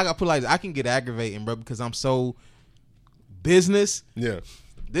can get aggravating, bro, because I'm so business. Yeah.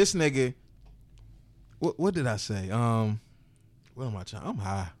 This nigga. What did I say? What am I trying? I'm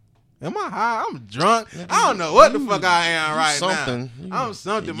high. Am I high? I'm drunk. I don't know what the fuck I am right now. I'm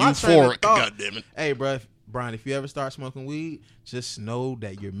something. My euphoric, goddammit. Hey, bro, Brian, if you ever start smoking weed, just know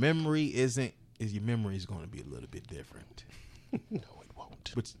that your memory is going to be a little bit different. No, it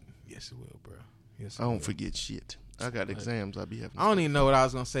won't. But yes, it will, bro. Yes, I don't forget shit. I got exams I be having. I don't even know what I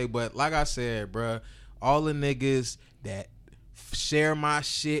was gonna say, but like I said, bro, all the niggas that share my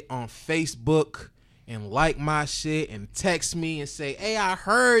shit on Facebook and like my shit and text me and say, hey, I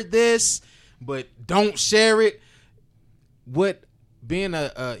heard this, but don't share it. What being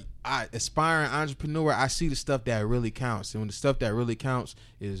a aspiring entrepreneur, I see the stuff that really counts. And when the stuff that really counts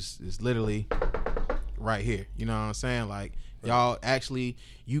is literally right here. You know what I'm saying? Like, y'all actually,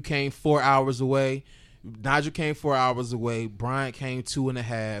 you came 4 hours away. Nigel came 4 hours away. Bryant came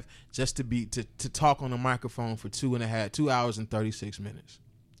 2.5 just to talk on the microphone for 2 hours and 36 minutes.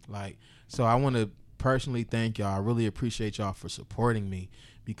 Like, so I want to personally thank y'all. I really appreciate y'all for supporting me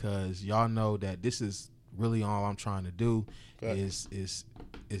because y'all know that this is really all I'm trying to do is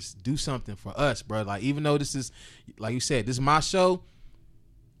do something for us, bro. Like, even though this is, like you said, this is my show.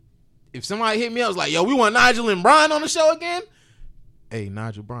 If somebody hit me up, I was like, yo, we want Nigel and Brian on the show again. Hey,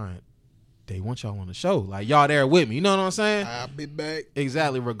 Nigel, Brian, they want y'all on the show. Like, y'all there with me. You know what I'm saying? I'll be back.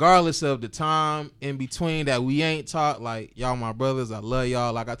 Exactly. Regardless of the time in between that we ain't talked, like, y'all my brothers. I love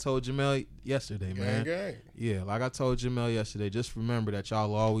y'all. Like I told Jamel yesterday, man. Gang. Yeah, like I told Jamel yesterday, just remember that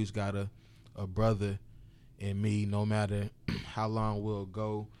y'all always got a brother in me, no matter how long we'll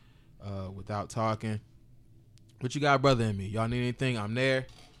go without talking. But you got a brother in me. Y'all need anything, I'm there.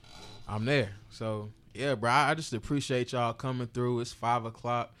 So, yeah, bro, I just appreciate y'all coming through. It's 5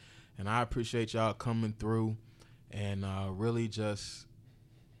 o'clock. And I appreciate y'all coming through and really just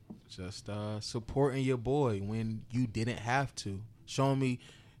supporting your boy when you didn't have to. Showing me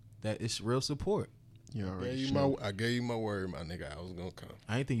that it's real support. I gave you my word, my nigga. I was gonna come.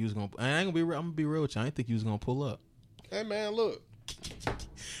 I ain't think you was gonna. I ain't gonna be real. I'm gonna be real with you. I ain't think you was gonna pull up. Hey man, look.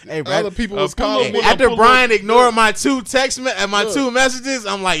 Hey, bro, other people was calling me. After Brian ignored my two two messages,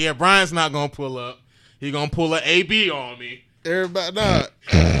 I'm like, yeah, Brian's not gonna pull up. He gonna pull an AB on me. Everybody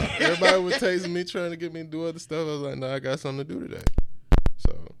was tasting me, trying to get me to do other stuff. I was like, nah, I got something to do today.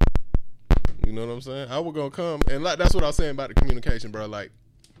 So, you know what I'm saying? I was gonna come, and like that's what I was saying about the communication, bro. Like,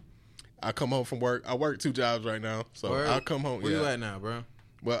 I come home from work. I work 2 jobs right now, so I come home. Where you at now, bro?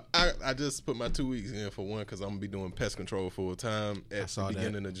 Well, I just put my 2 weeks in for one because I'm gonna be doing pest control full time at the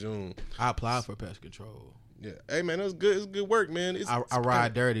beginning of June. I applied for pest control. Yeah. Hey man, that's good. It's good work, man. I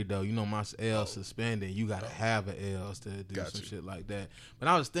ride dirty though. You know my L suspended. You gotta have an L to do some shit like that. But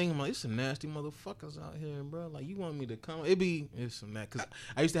I was thinking, like, it's some nasty motherfuckers out here, bro. Like, you want me to come? It's some that. Cause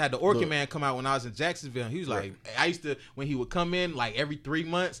I used to have the Orchid Man come out when I was in Jacksonville. He was like, I used to, when he would come in like every 3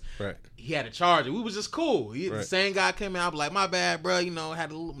 months. Right. He had a Charger. We was just cool. The Right. same guy came in. I was like, my bad, bro. You know,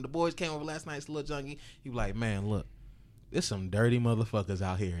 the boys came over last night. It's a little junkie. He was like, man, look. There's some dirty motherfuckers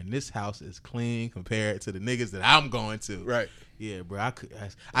out here, and this house is clean compared to the niggas that I'm going to. Right. Yeah, bro.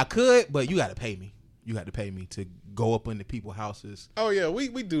 I could, but you got to pay me. You got to pay me to go up into people's houses. Oh yeah, we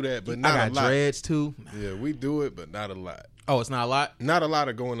do that, but not a lot. I got dreads too. Yeah, we do it, but not a lot. Oh, it's not a lot. Not a lot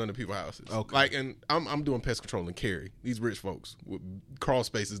of going under people's houses. Okay. Like, and I'm doing pest control in Cary. These rich folks with crawl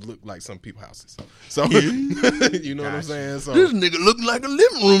spaces look like some people's houses. So you know what I'm saying. So this nigga look like a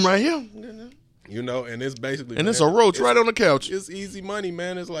living room right here. You know, and it's basically, and it's a roach right on the couch. It's easy money,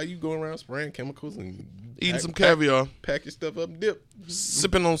 man. It's like you going around spraying chemicals and eating some caviar, pack your stuff up, and dip,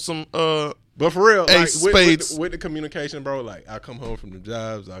 sipping on some. But for real, like, spades with the communication, bro. Like, I come home from the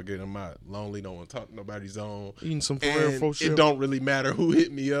jobs, I get in my lonely, don't want to talk to nobody's on, eating some for it don't really matter who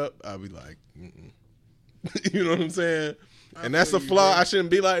hit me up. I'll be like, you know what I'm saying? And that's a flaw. I shouldn't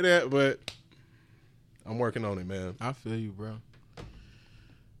be like that, but I'm working on it, man. I feel you, bro.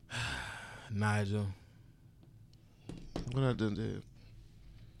 Nigel, what I done did?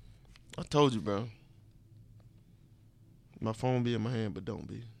 I told you, bro. My phone be in my hand, but don't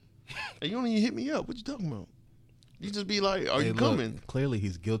be. Hey, you don't even hit me up. What you talking about? You just be like, "Are you coming?" Clearly,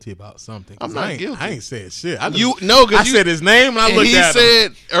 he's guilty about something. I'm not guilty. I ain't said shit. I said his name and I looked at him. He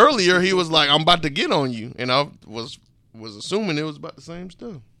said earlier he was like, "I'm about to get on you," and I was assuming it was about the same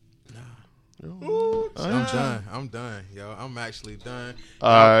stuff. I'm done, yo. I'm actually done. All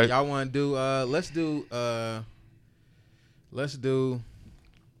right. Y'all want to do? Let's do.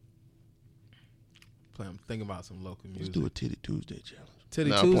 I'm thinking about some local music. Let's do a Titty Tuesday challenge.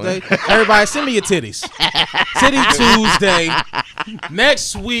 Titty Tuesday. Everybody, send me your titties. Titty Tuesday.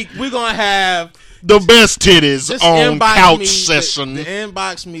 Next week we're gonna have the best titties on couch session.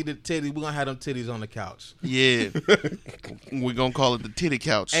 Inbox me the titties. We're gonna have them titties on the couch. Yeah. We're gonna call it the titty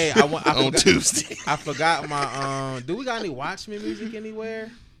couch. Hey, on Tuesday. I forgot my do we got any Watch Me music anywhere?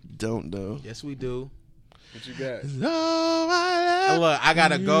 Don't know. Yes, we do. What you got? Look, I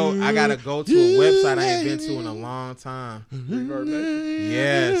gotta go to a website I ain't been to in a long time. Reverb Nation?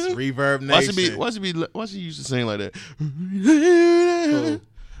 Yes, Reverb Nation. Why she used to sing like that? Cool.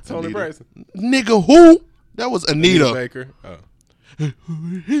 Tony Braxton. Nigga, who? That was Anita Baker. Oh.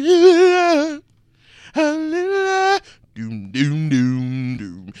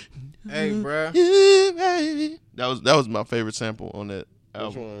 Hey, bro. That was my favorite sample on that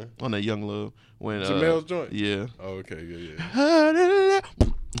album. Which one? On that Young Love. When Jamel's joint? Yeah. Oh, okay, yeah.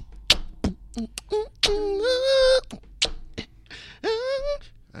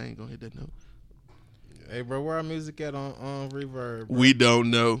 I ain't gonna hit that note. Hey, bro, where our music at on Reverb? Bro? We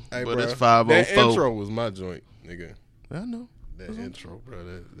don't know, Hey, but bro, it's 504. That intro was my joint, nigga. I know. That intro, bro.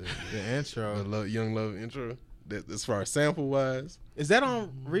 The intro. The Young Love intro. That, as far as sample wise. Is that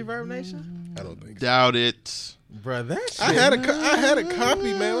on Reverb Nation? I don't think so. Doubt it. Bro, that shit. I had a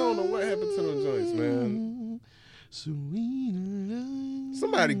copy, man. I don't know what happened to them joints, man.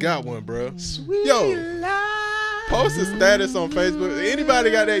 Somebody got one, bro. Yo, post a status on Facebook.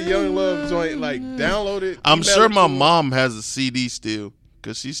 Anybody got that Young Love joint? Like, download it. I'm sure my mom has a CD still,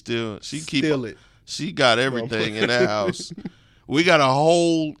 cause she keep it. She got everything in that house. We got a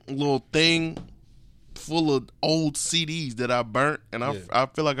whole little thing full of old CDs that I burnt, and I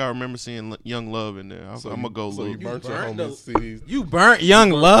feel like I remember seeing Young Love in there. I'm gonna go look. You burnt your homies CDs. You burnt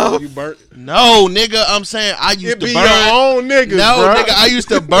Young Love? You burnt? No, nigga. I'm saying I used to burn your own niggas. No, bro. nigga. I used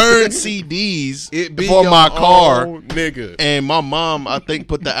to burn CDs be for my car, nigga. And my mom, I think,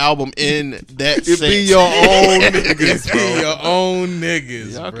 put the album in that. It be your own niggas. It be your own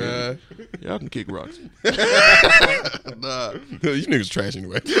niggas, y'all bro. Y'all can kick rocks. Nah. You niggas trash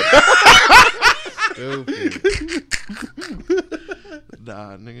anyway.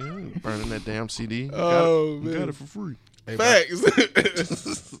 Nah, nigga, burning that damn CD. Man. Got it for free. Hey,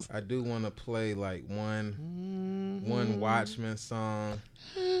 Facts. I do want to play like one Watchmen song.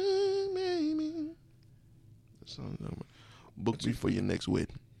 Book me for your next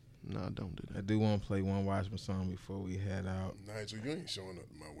wedding. Nah, don't do that. I do want to play one Watchmen song before we head out. Nigel, you ain't showing up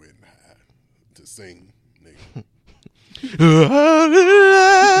to my wedding to sing, nigga.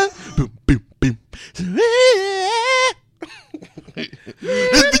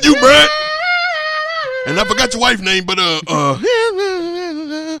 This for you, Brad. And I forgot your wife's name, but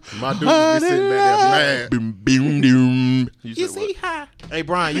My dude would be sitting back there mad. Boom, boom, doom. You see how? Hey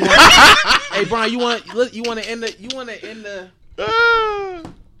Brian, you want to end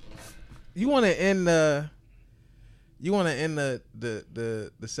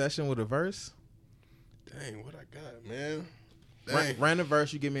the session with a verse? Dang, what I got, man. Random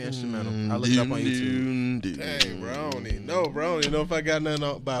verse, you give me an instrumental. I look it up on YouTube. Dang, bro, I don't even know, bro. I don't even know if I got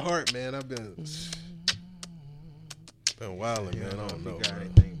nothing by heart, man. I've been wilding, man. I don't know. Got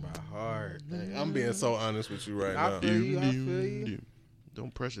anything by heart? Dang, I'm being so honest with you right now. I feel you.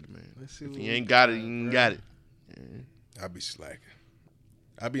 Don't pressure the man. Let's see if what he ain't got it, he ain't got it. I be slacking.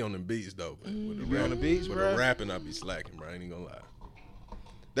 I be on them beats though, but with the be on the beats, with bro? the rapping, I be slacking, bro. I ain't even gonna lie.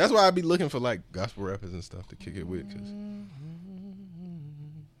 That's why I be looking for like gospel rappers and stuff to kick it with,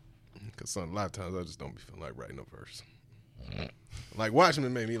 cause a lot of times I just don't be feeling like writing a verse. Like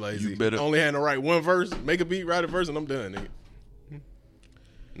Watchmen made me lazy. You better only had to write one verse, make a beat, write a verse, and I'm done, nigga.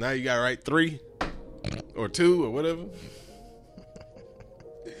 Now you gotta write 3 or 2 or whatever.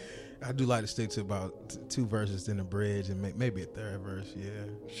 I do like to stick to about 2 verses in the bridge and maybe a 3rd verse, yeah.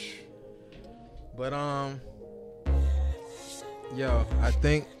 But yo, I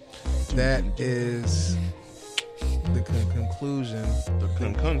think that is the conclusion. The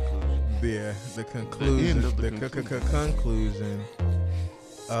conclusion. Yeah, the conclusion. The conclusion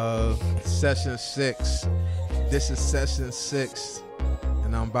of session 6. This is session 6,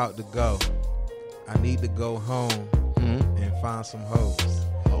 and I'm about to go. I need to go home and find some hoes.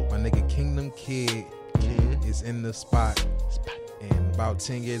 My nigga Kingdom Kid is in the spot. And about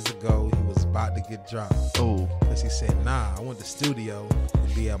 10 years ago, he was about to get dropped. Oh. Because he said, nah, I want the studio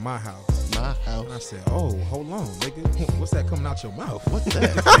to be at my house. My house. And I said, oh, hold on, nigga. What's that coming out your mouth? What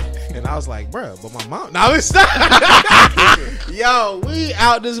that? And I was like, bruh, but my mom. Now it's not. Yo, we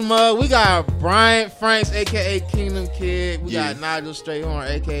out this mug. We got Bryant Franks, a.k.a. Kingdom Kid. We got Nigel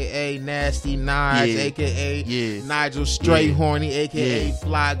Strayhorn, a.k.a. Nasty Nige, a.k.a. Nigel Strayhorny, a.k.a.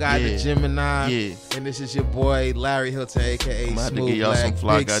 Fly Guy the Gemini. Yeah. And this is your boy, Larry Hilton, a.k.a. I'm about to Smooth give y'all Black, some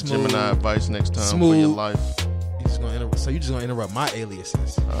Fly Big Guy Smooth, Gemini advice next time Smooth. for your life. So you just gonna interrupt my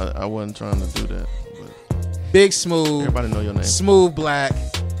aliases? I wasn't trying to do that. But Big Smooth. everybody know your name. Smooth Black.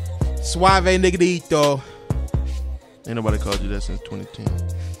 Suave Niggadito. Ain't nobody called you that since 2010.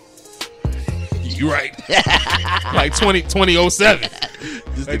 You right. Like 2007.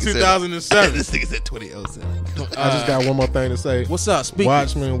 Like 2007. This nigga said 2007. I just got one more thing to say. What's up? Speaking.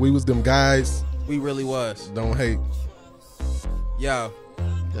 Watchmen, we was them guys. We really was. Don't hate. Yo.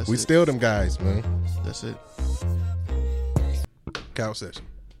 We still them guys, man. That's it. Couch session.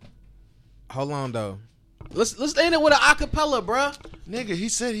 Hold on though. Let's end it with an acapella, bruh. Nigga, he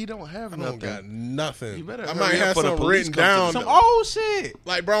said he don't have nothing. I don't got nothing. You better I hurry might up have for the something police written come to down. the Some old shit.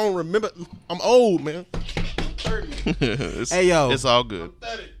 Like, bro, I don't remember. I'm old, man. Hey, yo. It's all good.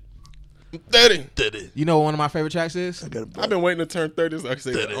 I'm 30. You know what one of my favorite tracks is? I've been waiting to turn 30 so I can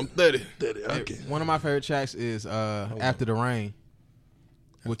say that. I'm 30. Okay. One of my favorite tracks is After the Rain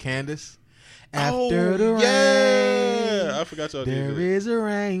with Candace. After Oh, the rain, yeah. I forgot y'all did there that. is a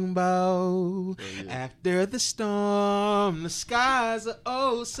rainbow. After the storm, the skies are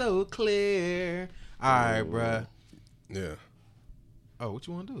oh so clear. All right, bruh. Yeah. Oh, what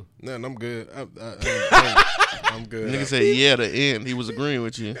you want to do? Nothing, I'm good. I'm good. Nigga said, yeah, the end. He was agreeing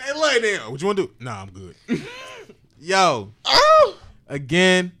with you. Hey, lay down. What you want to do? Nah, I'm good. Yo.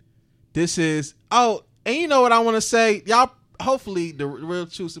 Again, this is... Oh, and you know what I want to say? Y'all, hopefully, the real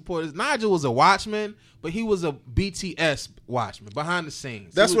true supporters. Nigel was a watchman, but he was a BTS watchman, behind the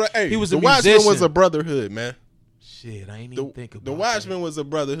scenes. That's he was, what. Hey, he was the a Watchman musician. was a brotherhood, man. Shit, I ain't even think about the Watchman was a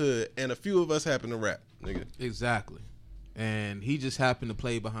brotherhood, and a few of us happen to rap, nigga. Exactly. And he just happened to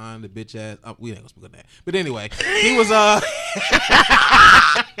play behind the bitch ass. We ain't gonna speak on that. But anyway, he was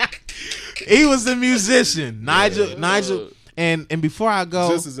he was a musician. Nigel. And before I go,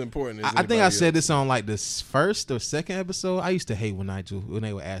 Just as important as I think I anybody said else. this on like this first or second episode. I used to hate when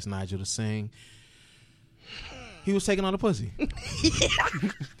they would ask Nigel to sing. He was taking all the pussy.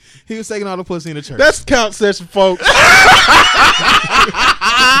 He was taking all the pussy in the church. That's count session, folks.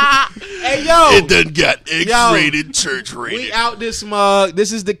 Hey, yo. It done got X-rated, church rated. We out this mug.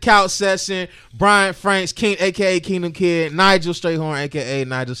 This is the couch session. Brian Franks, King, a.k.a. Kingdom Kid. Nigel Strayhorn, a.k.a.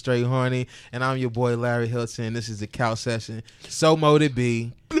 Nigel Strayhorny. And I'm your boy, Larry Hilton. This is the couch session. So mote it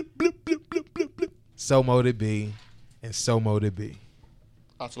be. So mote it be. And so mote it be.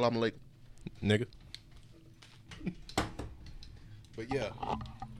 Assalamu alaikum. Nigga. But yeah.